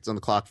 15 seconds on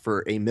the clock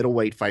for a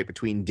middleweight fight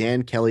between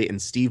Dan Kelly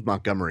and Steve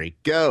Montgomery.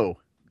 Go.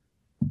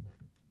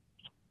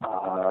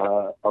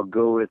 I'll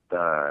go with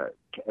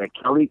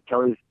Kelly.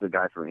 Kelly's the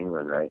guy from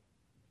England, right?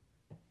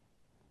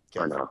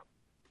 Or no?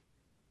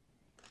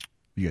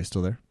 You guys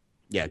still there?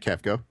 Yeah,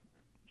 Kev, go.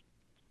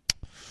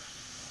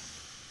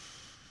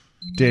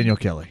 Daniel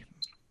Kelly.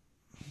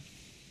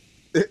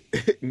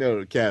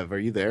 No, Kev, are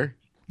you there?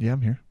 Yeah,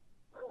 I'm here.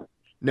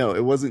 No,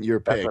 it wasn't your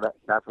That's pick. what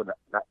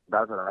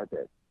I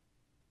did.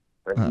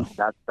 But Oh.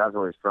 that's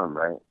where he's from,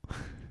 right?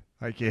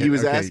 I can't. He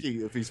was okay.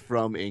 asking if he's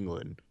from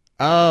England.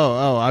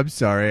 Oh, I'm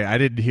sorry. I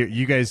didn't hear.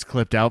 You guys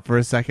clipped out for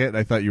a second.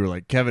 I thought you were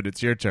like, Kevin,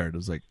 it's your turn. I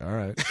was like, all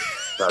right.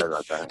 Sorry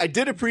about that. I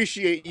did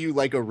appreciate you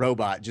like a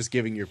robot just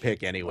giving your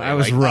pick anyway. I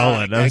was Like,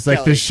 rolling. I was Dan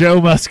like, Kelly. the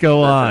show must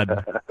go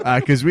on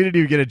because we didn't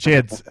even get a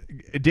chance.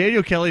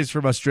 Daniel Kelly is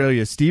from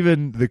Australia.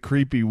 Stephen, the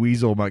creepy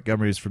weasel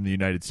Montgomery, is from the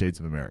United States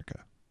of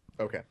America.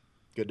 Okay,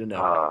 good to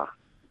know.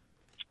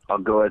 I'll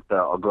go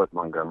with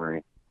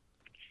Montgomery.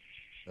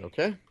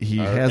 Okay. He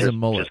All has a Just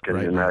mullet because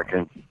right he's now.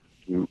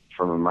 American,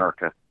 from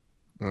America.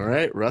 All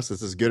right, Russ,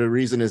 that's as good a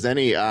reason as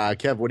any.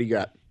 Kev, what do you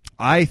got?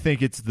 I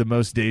think it's the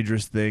most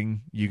dangerous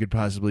thing you could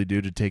possibly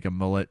do to take a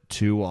mullet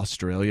to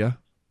Australia.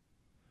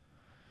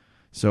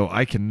 So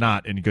I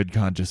cannot, in good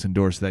conscience,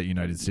 endorse that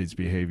United States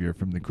behavior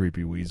from the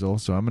creepy weasel.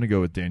 So I'm going to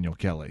go with Daniel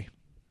Kelly.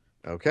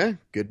 Okay,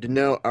 good to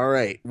know. All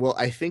right. Well,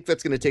 I think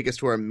that's going to take us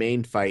to our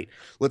main fight.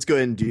 Let's go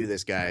ahead and do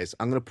this, guys.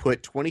 I'm going to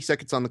put 20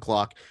 seconds on the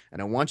clock,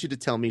 and I want you to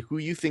tell me who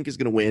you think is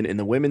going to win in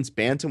the Women's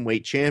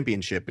Bantamweight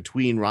Championship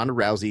between Ronda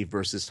Rousey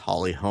versus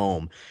Holly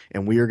Holm.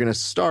 And we are going to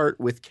start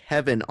with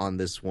Kevin on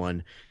this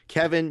one.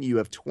 Kevin, you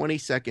have 20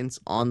 seconds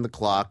on the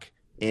clock,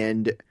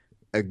 and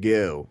a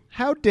go.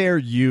 How dare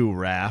you,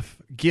 Raph,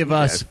 give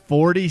us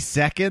 40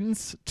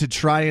 seconds to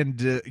try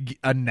and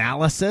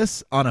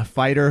analysis on a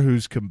fighter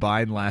whose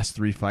combined last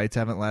 3 fights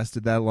haven't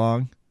lasted that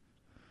long?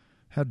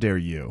 How dare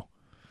you?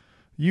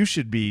 You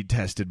should be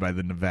tested by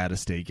the Nevada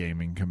State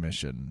Gaming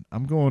Commission.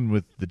 I'm going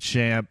with the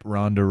champ,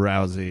 Ronda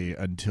Rousey,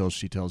 until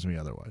she tells me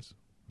otherwise.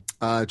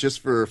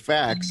 Just for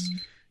facts,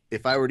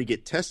 if I were to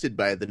get tested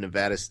by the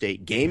Nevada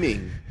State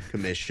Gaming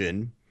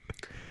Commission,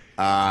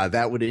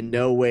 that would in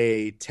no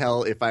way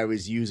tell if I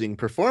was using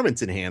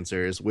performance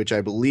enhancers, which I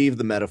believe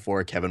the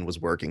metaphor Kevin was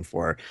working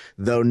for,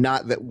 though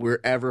not that we're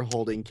ever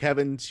holding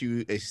Kevin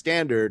to a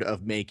standard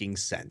of making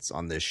sense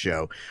on this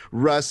show.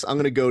 Russ, I'm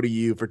going to go to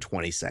you for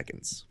 20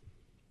 seconds.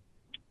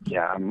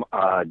 Yeah, I'm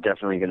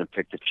definitely going to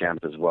pick the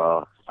champ as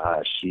well.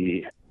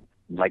 She,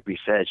 like we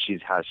said, she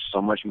has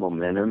so much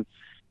momentum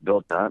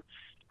built up.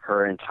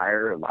 Her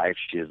entire life,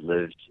 she has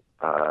lived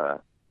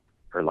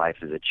her life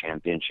as a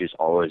champion. She's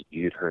always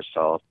viewed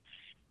herself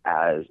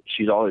as,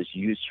 she's always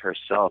used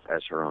herself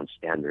as her own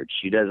standard.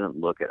 She doesn't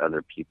look at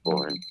other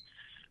people and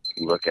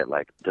look at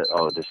like, this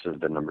is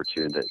the number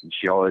two. That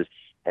she always,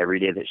 every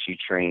day that she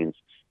trains,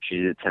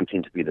 she's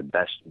attempting to be the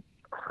best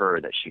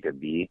her that she could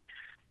be.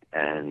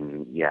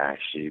 And yeah,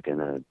 she's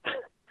gonna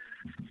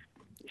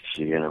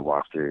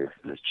walk through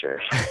this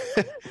chair.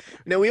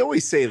 Now, we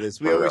always say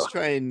this. We For always real.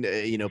 try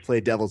and,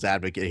 play devil's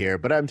advocate here,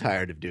 but I'm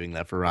tired of doing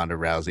that for Ronda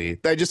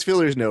Rousey. I just feel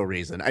there's no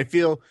reason. I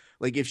feel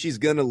like if she's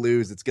going to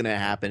lose, it's going to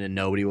happen and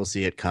nobody will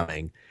see it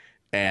coming.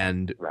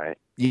 And, Right.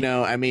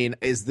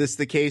 is this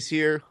the case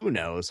here? Who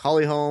knows?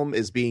 Holly Holm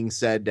is being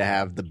said to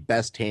have the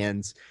best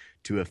hands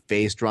to have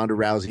faced Ronda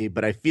Rousey,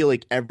 but I feel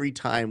like every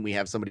time we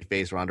have somebody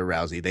face Ronda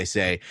Rousey, they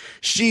say,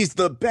 she's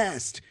the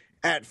best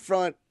at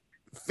front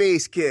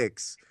face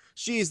kicks.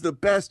 She's the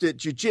best at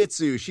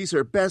jiu-jitsu. She's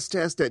her best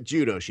test at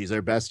judo. She's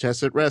her best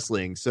test at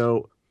wrestling.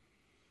 So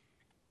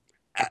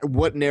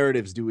what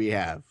narratives do we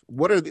have?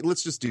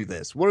 Let's just do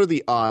this. What are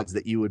the odds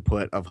that you would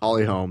put of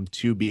Holly Holm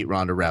to beat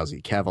Ronda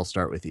Rousey? Kev, I'll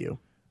start with you.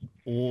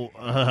 Well,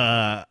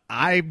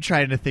 I'm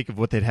trying to think of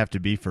what they'd have to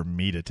be for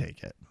me to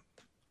take it.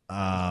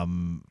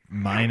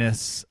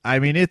 Minus, we're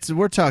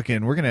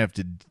gonna have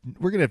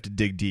to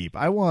dig deep.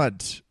 I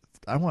want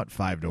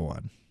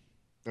 5-1.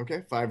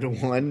 Okay,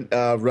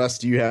 5-1. Russ,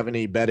 do you have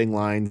any betting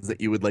lines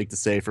that you would like to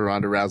say for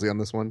Ronda Rousey on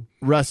this one?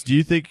 Russ, do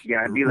you think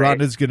Yeah, I'd be like-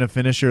 Ronda's gonna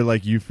finish her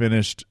like you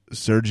finished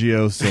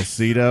Sergio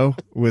Salcido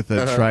with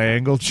a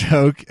triangle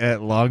choke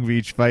at Long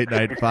Beach Fight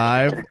Night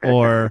 5,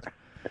 or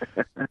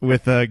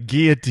with a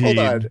guillotine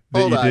that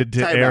you did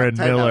to Aaron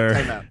Miller?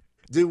 Time out.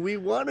 Do we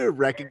want to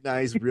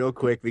recognize real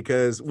quick,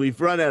 because we've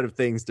run out of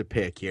things to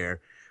pick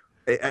here,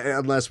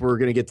 unless we're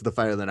going to get to the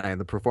fight of the night and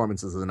the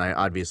performances of the night,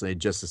 obviously, in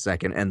just a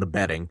second, and the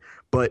betting.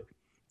 But,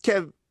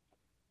 Kev,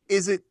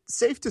 is it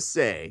safe to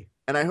say,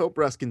 and I hope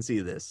Russ can see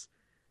this,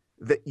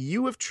 that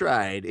you have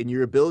tried in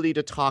your ability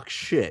to talk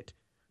shit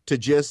to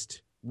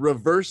just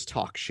reverse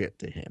talk shit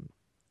to him?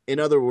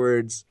 In other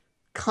words,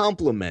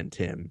 compliment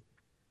him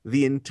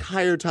the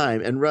entire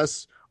time. And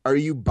Russ, are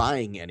you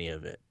buying any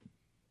of it?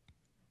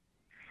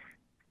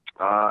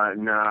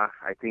 Nah,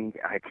 I think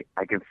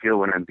I can feel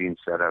when I'm being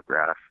set up,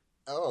 Raph.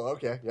 Oh,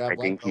 okay. Yeah, I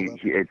think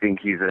I think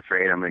he's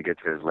afraid I'm gonna get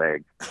to his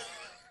leg.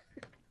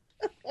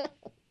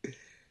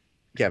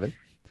 Kevin.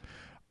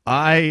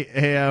 I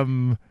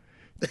am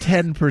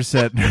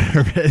 10%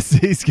 nervous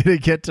he's gonna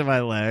get to my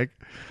leg.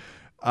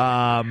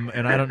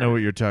 And I don't know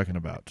what you're talking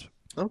about.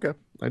 Okay.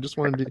 I just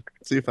wanted to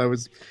see if I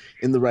was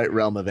in the right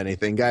realm of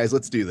anything. Guys,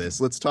 let's do this.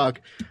 Let's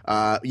talk.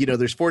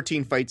 There's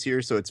 14 fights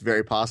here, so it's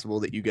very possible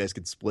that you guys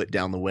could split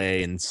down the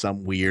way in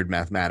some weird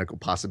mathematical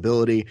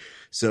possibility.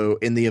 So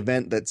in the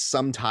event that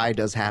some tie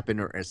does happen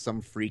or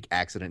some freak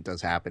accident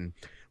does happen,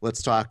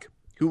 let's talk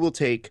who will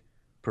take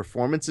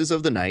performances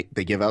of the night.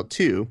 They give out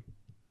 2.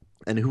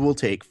 And who will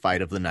take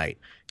fight of the night.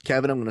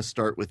 Kevin, I'm going to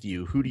start with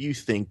you. Who do you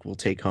think will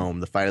take home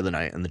the fight of the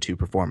night and the 2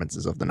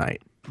 performances of the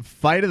night?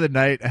 Fight of the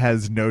night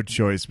has no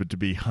choice but to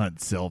be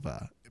Hunt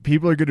Silva.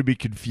 People are going to be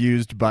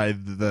confused by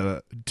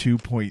the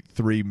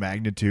 2.3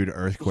 magnitude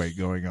earthquake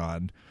going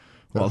on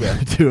while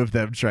the two of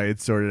them try and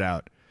sort it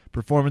out.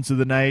 Performance of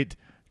the night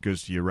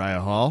goes to Uriah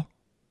Hall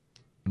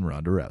and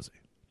Ronda Rousey.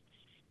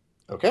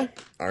 Okay.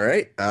 All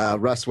right.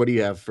 Russ, what do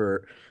you have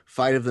for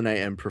fight of the night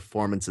and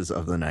performances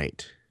of the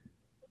night?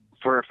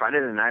 For fight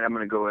of the night, I'm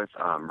going to go with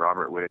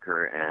Robert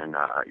Whitaker and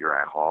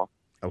Uriah Hall.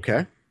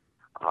 Okay.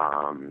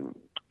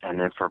 And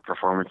then for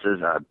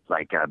performances,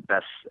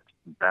 best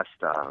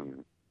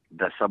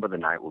sub of the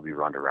night will be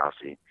Ronda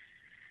Rousey.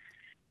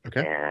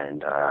 Okay.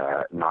 And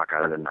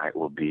knockout of the night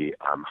will be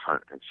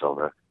Hunt and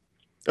Silva.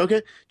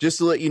 Okay. Just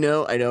to let you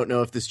know, I don't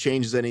know if this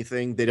changes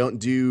anything. They don't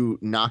do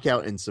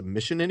knockout and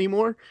submission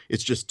anymore.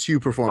 It's just 2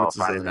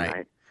 performances fight of the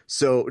night.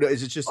 So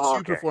is it just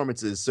 2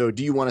 performances? So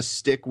do you want to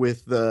stick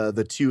with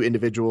the 2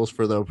 individuals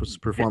for those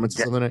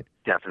performances of the night?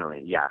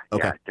 Definitely, yeah.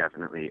 Okay. Yeah,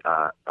 definitely.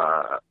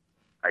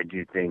 I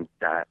do think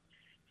that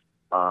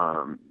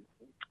Rousey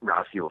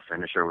will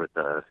finish her with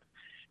a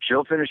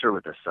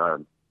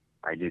sub.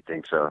 I do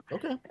think so.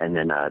 Okay. And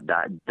then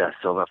that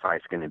Silva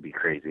fight's going to be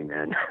crazy,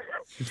 man.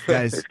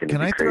 Guys, It's gonna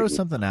can be I throw crazy.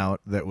 something out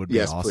that would be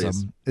Yes, awesome?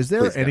 please. Is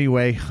there Please, any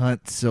way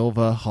Hunt,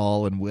 Silva,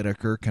 Hall, and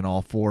Whitaker can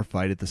all 4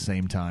 fight at the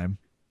same time?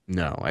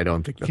 No, I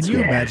don't think that's Can you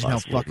gonna be imagine how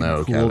possible. fucking No,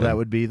 cool Kevin. that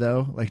would be,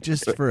 though? Like,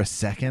 just for a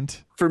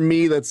second? For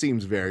me, that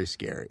seems very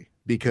scary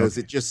because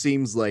it just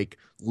seems like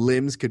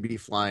limbs could be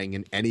flying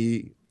in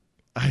any.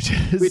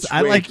 Which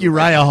I way like to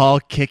Uriah Hall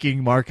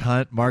kicking Mark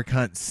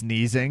Hunt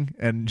sneezing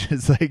and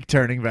just like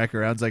turning back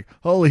around. It's like,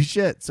 holy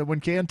shit, someone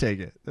can take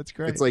it. That's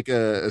great. It's like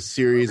a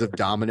series of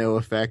domino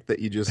effect that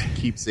you just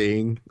keep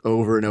seeing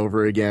over and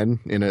over again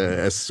in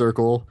a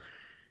circle.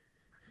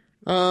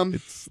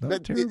 It's not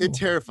It terrible.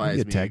 terrifies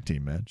Maybe a me. tag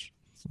team match.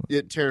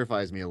 It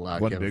terrifies me a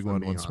lot. One Kevin, big if I'm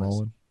one, being one small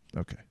honest.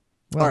 one. Okay.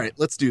 All right,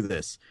 let's do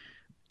this.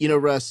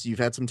 Russ, you've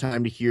had some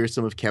time to hear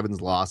some of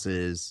Kevin's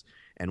losses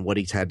and what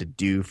he's had to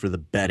do for the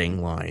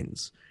betting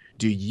lines.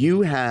 Do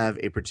you have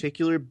a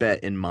particular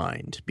bet in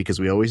mind? Because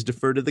we always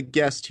defer to the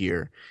guest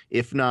here.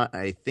 If not,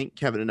 I think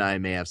Kevin and I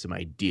may have some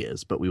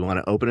ideas, but we want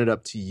to open it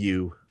up to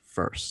you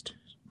first.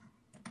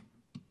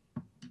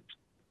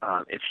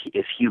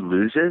 If he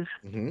loses,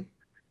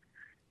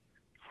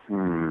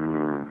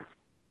 Mm-hmm.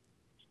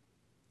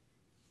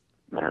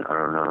 Man, I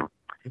don't know.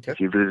 Okay. If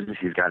he loses,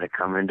 he's got to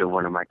come into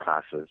one of my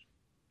classes.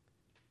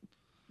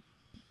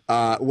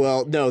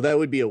 Well, no, that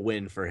would be a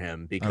win for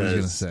him I was gonna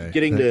because say,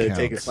 getting that to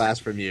take a counts. class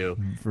from you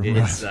For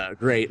is Russ.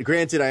 great.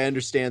 Granted, I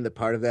understand that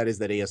part of that is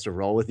that he has to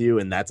roll with you,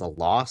 and that's a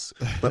loss.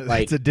 But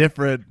like, it's a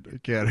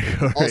different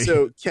category.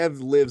 also,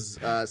 Kev lives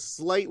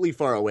slightly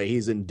far away.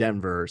 He's in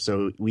Denver,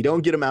 so we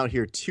don't get him out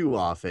here too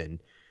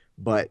often.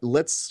 But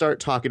let's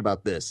start talking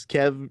about this.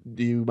 Kev,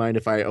 do you mind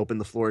if I open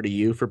the floor to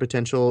you for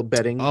potential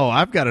betting? Oh,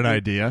 I've got an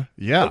idea.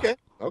 Yeah.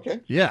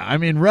 Okay. Yeah, I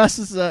mean, Russ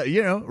is,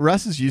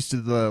 Russ is used to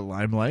the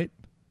limelight.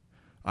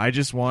 I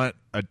just want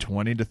a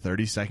 20 to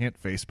 30 second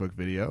Facebook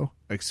video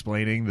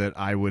explaining that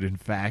I would, in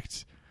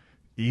fact,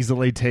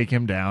 easily take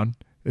him down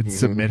and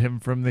submit him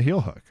from the heel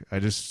hook.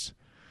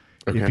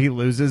 If he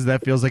loses,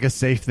 that feels like a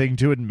safe thing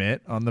to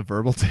admit on the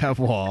verbal tab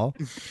wall,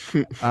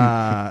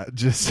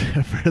 just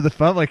for the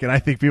public. And I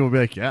think people will be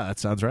like, yeah, that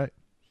sounds right.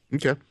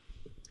 Okay.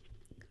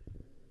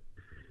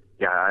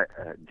 Yeah,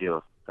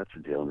 deal. That's a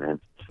deal, man.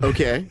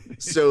 Okay.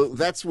 So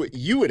that's what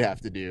you would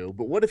have to do.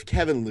 But what if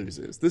Kevin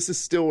loses? This is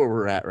still where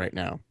we're at right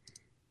now.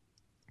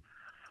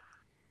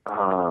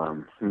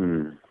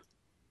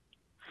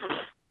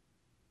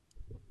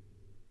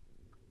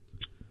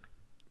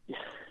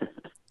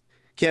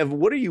 Kev,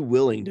 what are you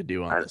willing to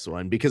do on this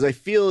one? Because I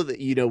feel that,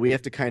 we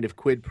have to kind of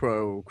quid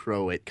pro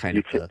quo it kind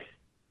You of. could,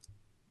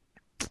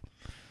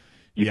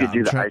 Yeah, do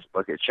I'm the try- ice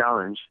bucket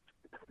challenge.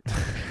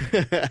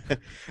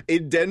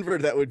 In Denver,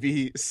 that would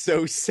be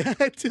so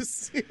sad to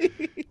see.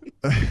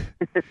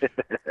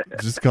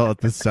 Just call it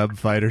the Sub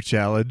Fighter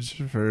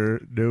Challenge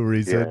for no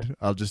reason. Yeah.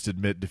 I'll just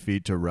admit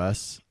defeat to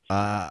Russ.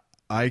 I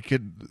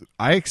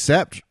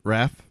accept,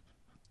 Ref.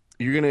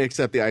 You're going to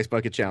accept the ice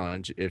bucket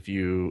challenge if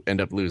you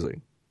end up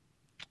losing.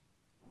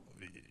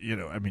 You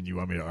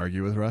want me to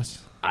argue with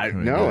Russ?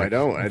 No, I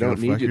don't. I don't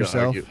need you to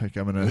argue. Like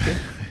I'm gonna.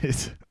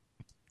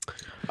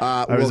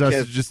 Well, I was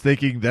also Kev, just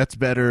thinking that's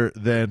better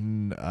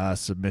than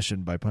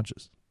submission by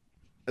punches.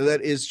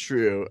 that is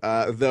true.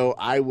 Though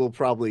I will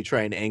probably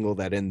try and angle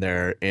that in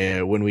there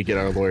when we get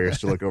our lawyers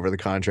to look over the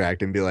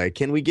contract and be like,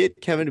 "Can we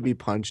get Kevin to be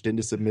punched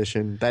into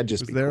submission?" That'd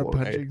just Is be there cool, a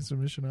punching right?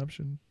 submission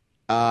option?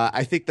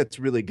 I think that's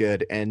really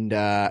good, and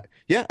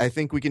yeah, I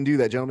think we can do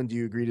that, gentlemen. Do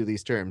you agree to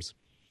these terms?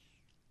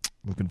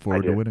 Looking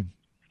forward to do. winning.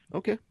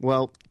 Okay.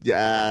 Well,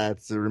 yeah,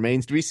 it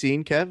remains to be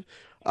seen, Kev.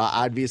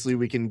 Obviously,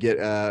 we can get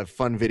a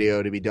fun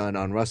video to be done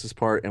on Russ's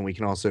part, and we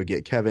can also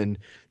get Kevin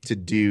to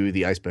do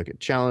the Ice Bucket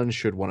Challenge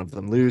should one of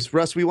them lose.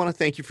 Russ, we want to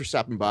thank you for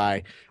stopping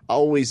by.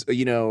 Always,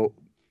 you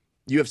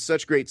have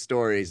such great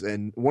stories,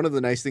 and one of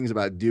the nice things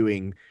about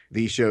doing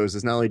these shows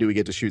is not only do we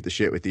get to shoot the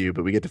shit with you,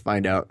 but we get to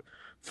find out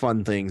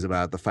fun things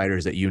about the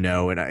fighters that you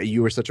know, and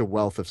you are such a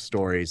wealth of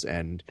stories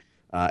and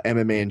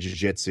MMA and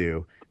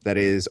Jiu-Jitsu. That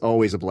is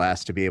always a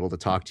blast to be able to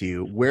talk to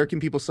you. Where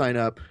can people sign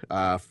up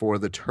for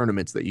the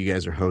tournaments that you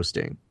guys are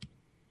hosting?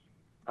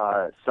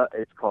 So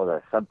it's called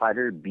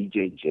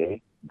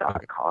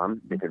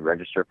subfighterbjj.com. They could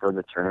register for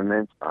the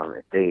tournament.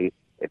 If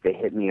they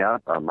hit me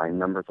up, my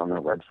number's on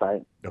their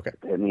website. Okay.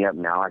 If they hit me up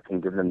now, I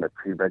can give them the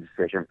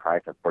pre-registration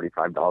price of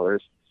 $45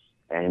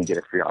 and get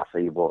a free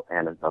acai bowl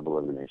and a double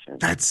elimination.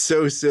 That's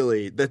so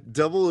silly. That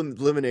double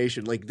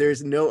elimination, like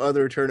there's no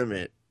other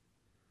tournament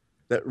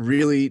that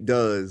really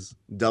does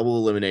double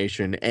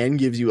elimination and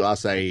gives you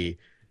acai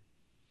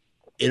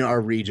in our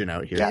region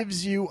out here.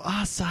 Gives you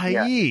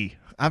acai.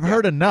 I've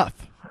heard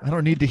enough. I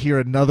don't need to hear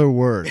another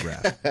word,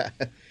 Ref.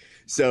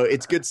 So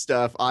it's good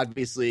stuff,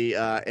 obviously.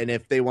 And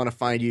if they want to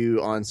find you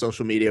on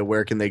social media,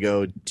 where can they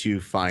go to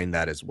find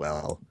that as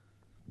well?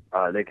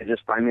 They could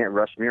just find me at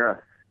Russ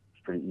Mira.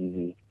 It's pretty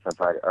easy.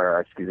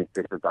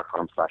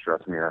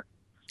 Facebook.com/Russ Mira.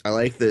 I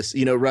like this.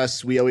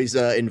 Russ, we always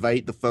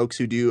invite the folks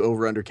who do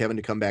Over Under Kevin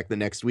to come back the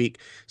next week.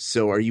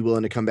 So are you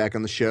willing to come back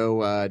on the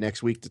show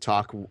next week to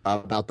talk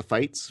about the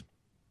fights?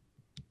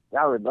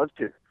 Yeah, I would love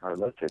to.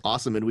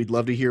 Awesome. And we'd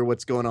love to hear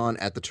what's going on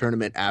at the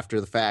tournament after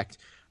the fact.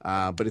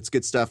 But it's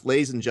good stuff.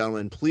 Ladies and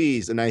gentlemen,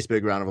 please, a nice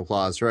big round of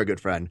applause for our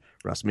good friend,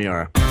 Russ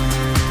Miura.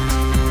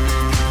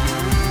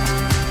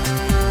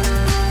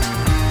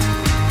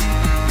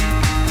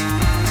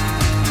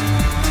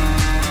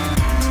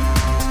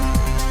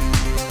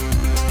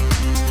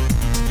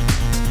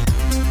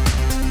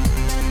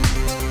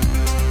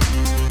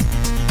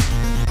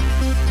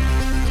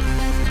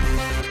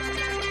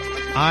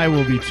 I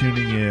will be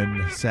tuning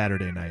in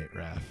Saturday night,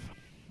 Ref.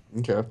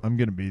 Okay.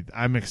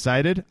 I'm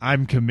excited.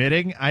 I'm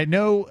committing. I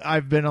know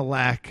I've been a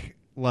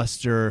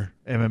lackluster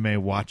MMA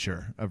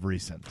watcher of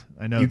recent.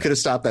 I know You could have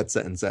stopped that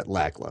sentence at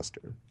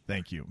lackluster.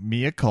 Thank you.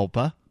 Mea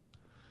culpa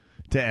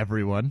to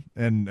everyone.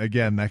 And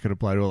again, that could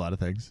apply to a lot of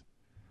things.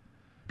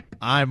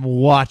 I'm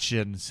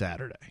watching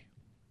Saturday.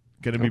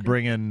 Going to be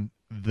bringing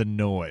the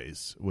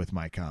noise with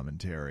my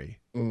commentary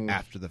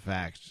after the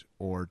fact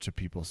or to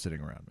people sitting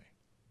around me.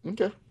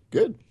 Okay,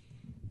 good.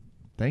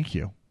 Thank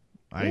you.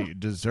 Yeah. I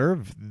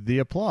deserve the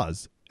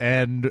applause.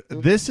 And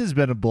this has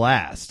been a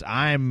blast.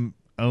 I'm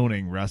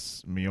owning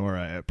Russ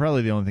Miura.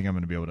 Probably the only thing I'm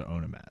going to be able to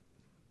own him at.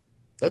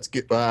 That's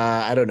good.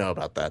 I don't know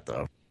about that,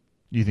 though.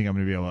 You think I'm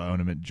going to be able to own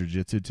him at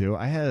jiu-jitsu, too?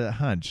 I had a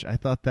hunch. I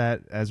thought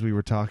that as we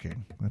were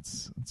talking.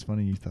 It's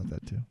funny you thought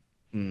that, too.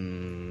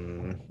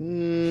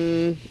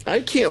 I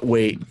can't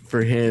wait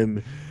for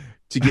him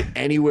to get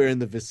anywhere in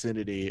the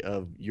vicinity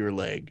of your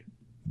leg.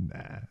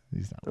 Nah,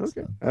 he's not.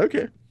 Okay.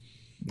 Okay.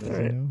 All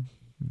right.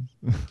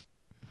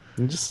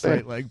 I'm just saying.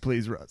 Right leg,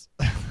 please, Russ.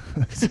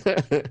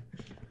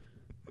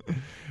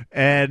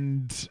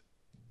 And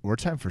we're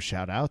time for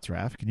shout outs,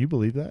 Raph. Can you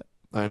believe that?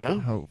 I know.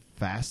 How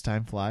fast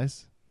time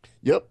flies.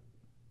 Yep.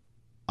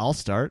 I'll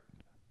start.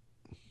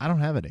 I don't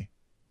have any.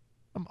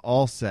 I'm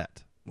all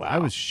set. Wow. I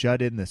was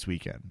shut in this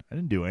weekend. I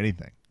didn't do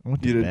anything. I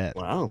went to bed.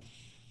 Wow.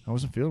 I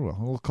wasn't feeling well. A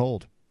little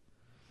cold.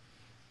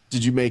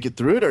 Did you make it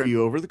through it? Are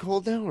you over the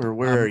cold now, or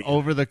where are you?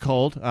 Over the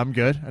cold. I'm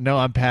good. No,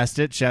 I'm past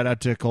it. Shout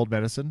out to cold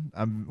medicine.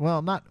 I'm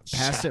not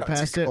past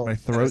it. My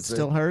throat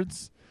still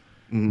hurts,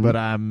 but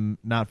I'm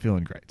not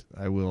feeling great.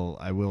 I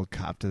will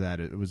cop to that.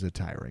 It was a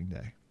tiring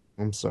day.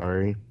 I'm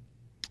sorry.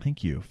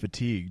 Thank you.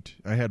 Fatigued.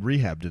 I had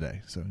rehab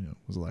today, so there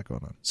was a lot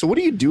going on. So what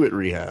do you do at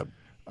rehab?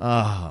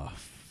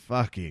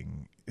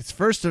 Fucking. It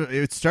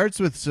starts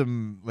with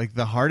some, like,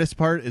 the hardest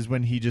part is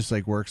when he just,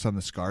 like, works on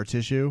the scar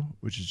tissue,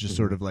 which is just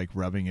sort of like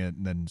rubbing it,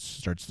 and then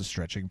starts the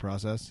stretching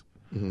process.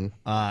 And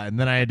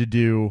then I had to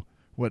do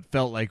what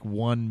felt like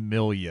 1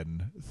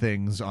 million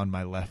things on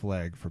my left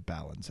leg for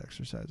balance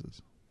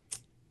exercises.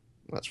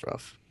 That's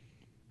rough.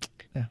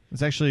 Yeah,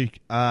 it's actually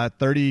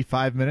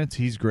 35 minutes.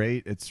 He's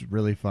great. It's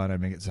really fun. I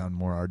make it sound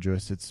more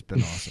arduous. It's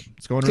been awesome.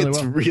 It's going really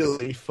well. It's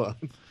really fun.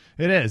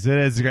 It is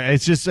great.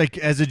 It's just like,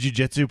 as a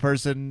jiu-jitsu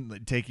person,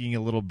 like, taking a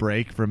little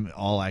break from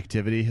all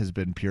activity has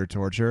been pure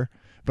torture.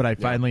 But I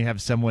finally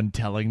have someone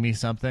telling me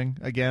something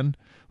again,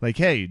 like,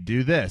 "Hey,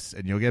 do this,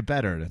 and you'll get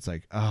better." And it's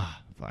like,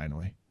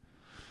 finally.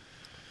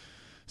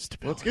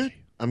 Stability. Well, that's good.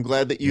 I'm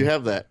glad that you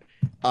have that.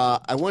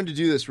 I wanted to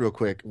do this real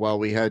quick while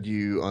we had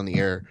you on the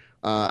air.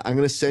 I'm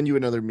going to send you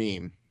another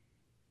meme.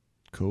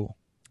 Cool.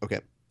 Okay.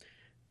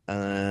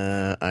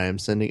 I am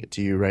sending it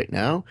to you right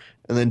now.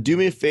 And then do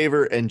me a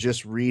favor and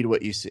just read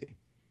what you see.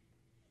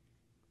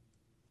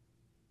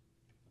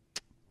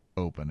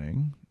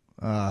 Opening.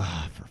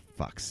 For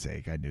fuck's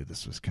sake, I knew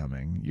this was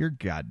coming.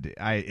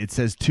 It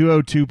says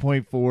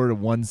 202.4 to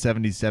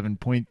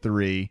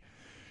 177.3.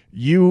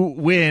 You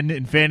win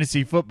in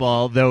fantasy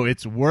football, though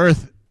it's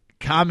worth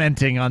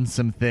commenting on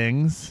some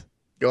things.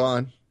 Go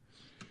on.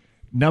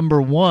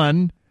 Number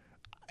one,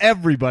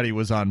 everybody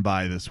was on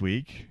bye this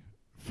week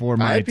for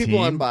my team. I had people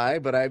on bye,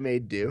 but I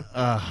made do.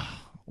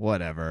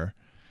 Whatever.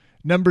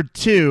 Number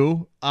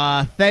two,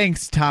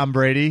 thanks, Tom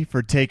Brady,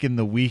 for taking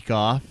the week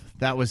off.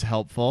 That was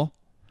helpful.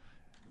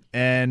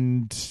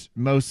 And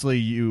mostly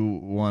you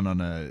won on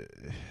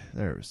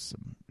there was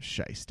some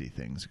shiesty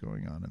things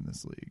going on in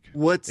this league.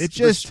 What's it's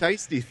just the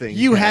shiesty thing?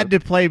 You had to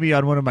play me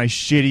on one of my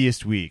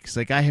shittiest weeks.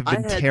 Like, I have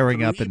been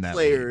tearing up in that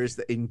players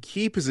that in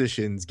key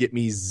positions get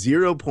me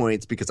 0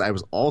 points because I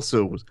was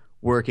also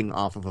working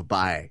off of a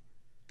bye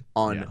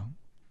on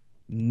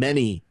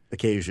many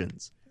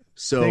occasions.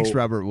 So thanks,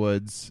 Robert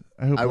Woods.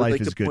 I hope life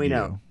is good to you. I would like to point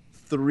out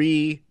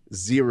 3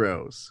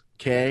 zeros,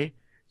 okay?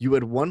 You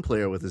had one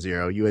player with a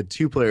 0. You had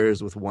 2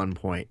 players with 1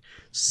 point.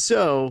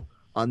 So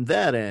on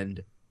that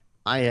end,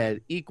 I had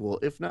equal,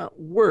 if not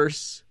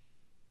worse,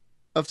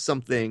 of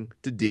something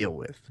to deal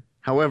with.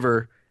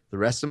 However, the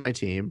rest of my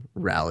team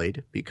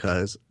rallied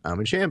because I'm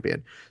a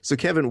champion. So,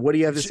 Kevin, what do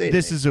you have to say?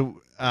 This is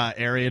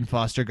Arian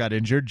Foster got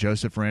injured.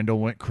 Joseph Randall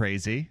went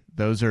crazy.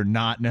 Those are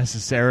not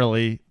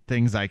necessarily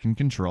things I can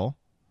control.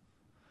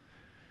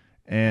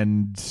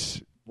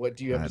 And what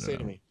do you have to say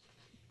to me?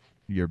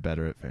 You're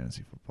better at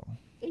fantasy football.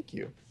 Thank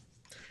you.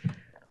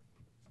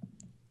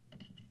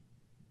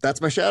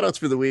 That's my shout-outs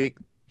for the week.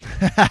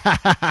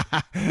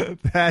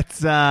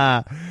 That's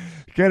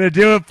gonna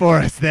do it for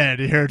us then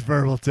here at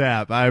Verbal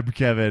Tap. I'm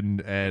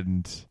Kevin,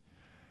 and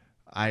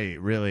I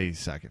really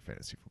suck at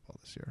fantasy football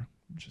this year.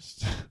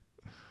 Just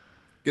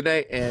good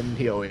night, and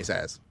he always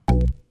has.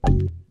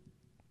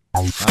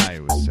 I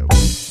was so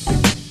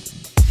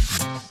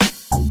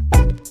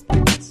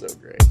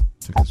great.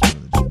 Took this one to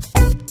the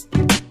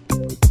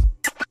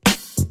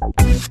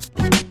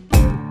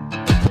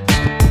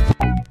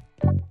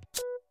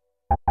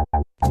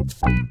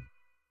gym.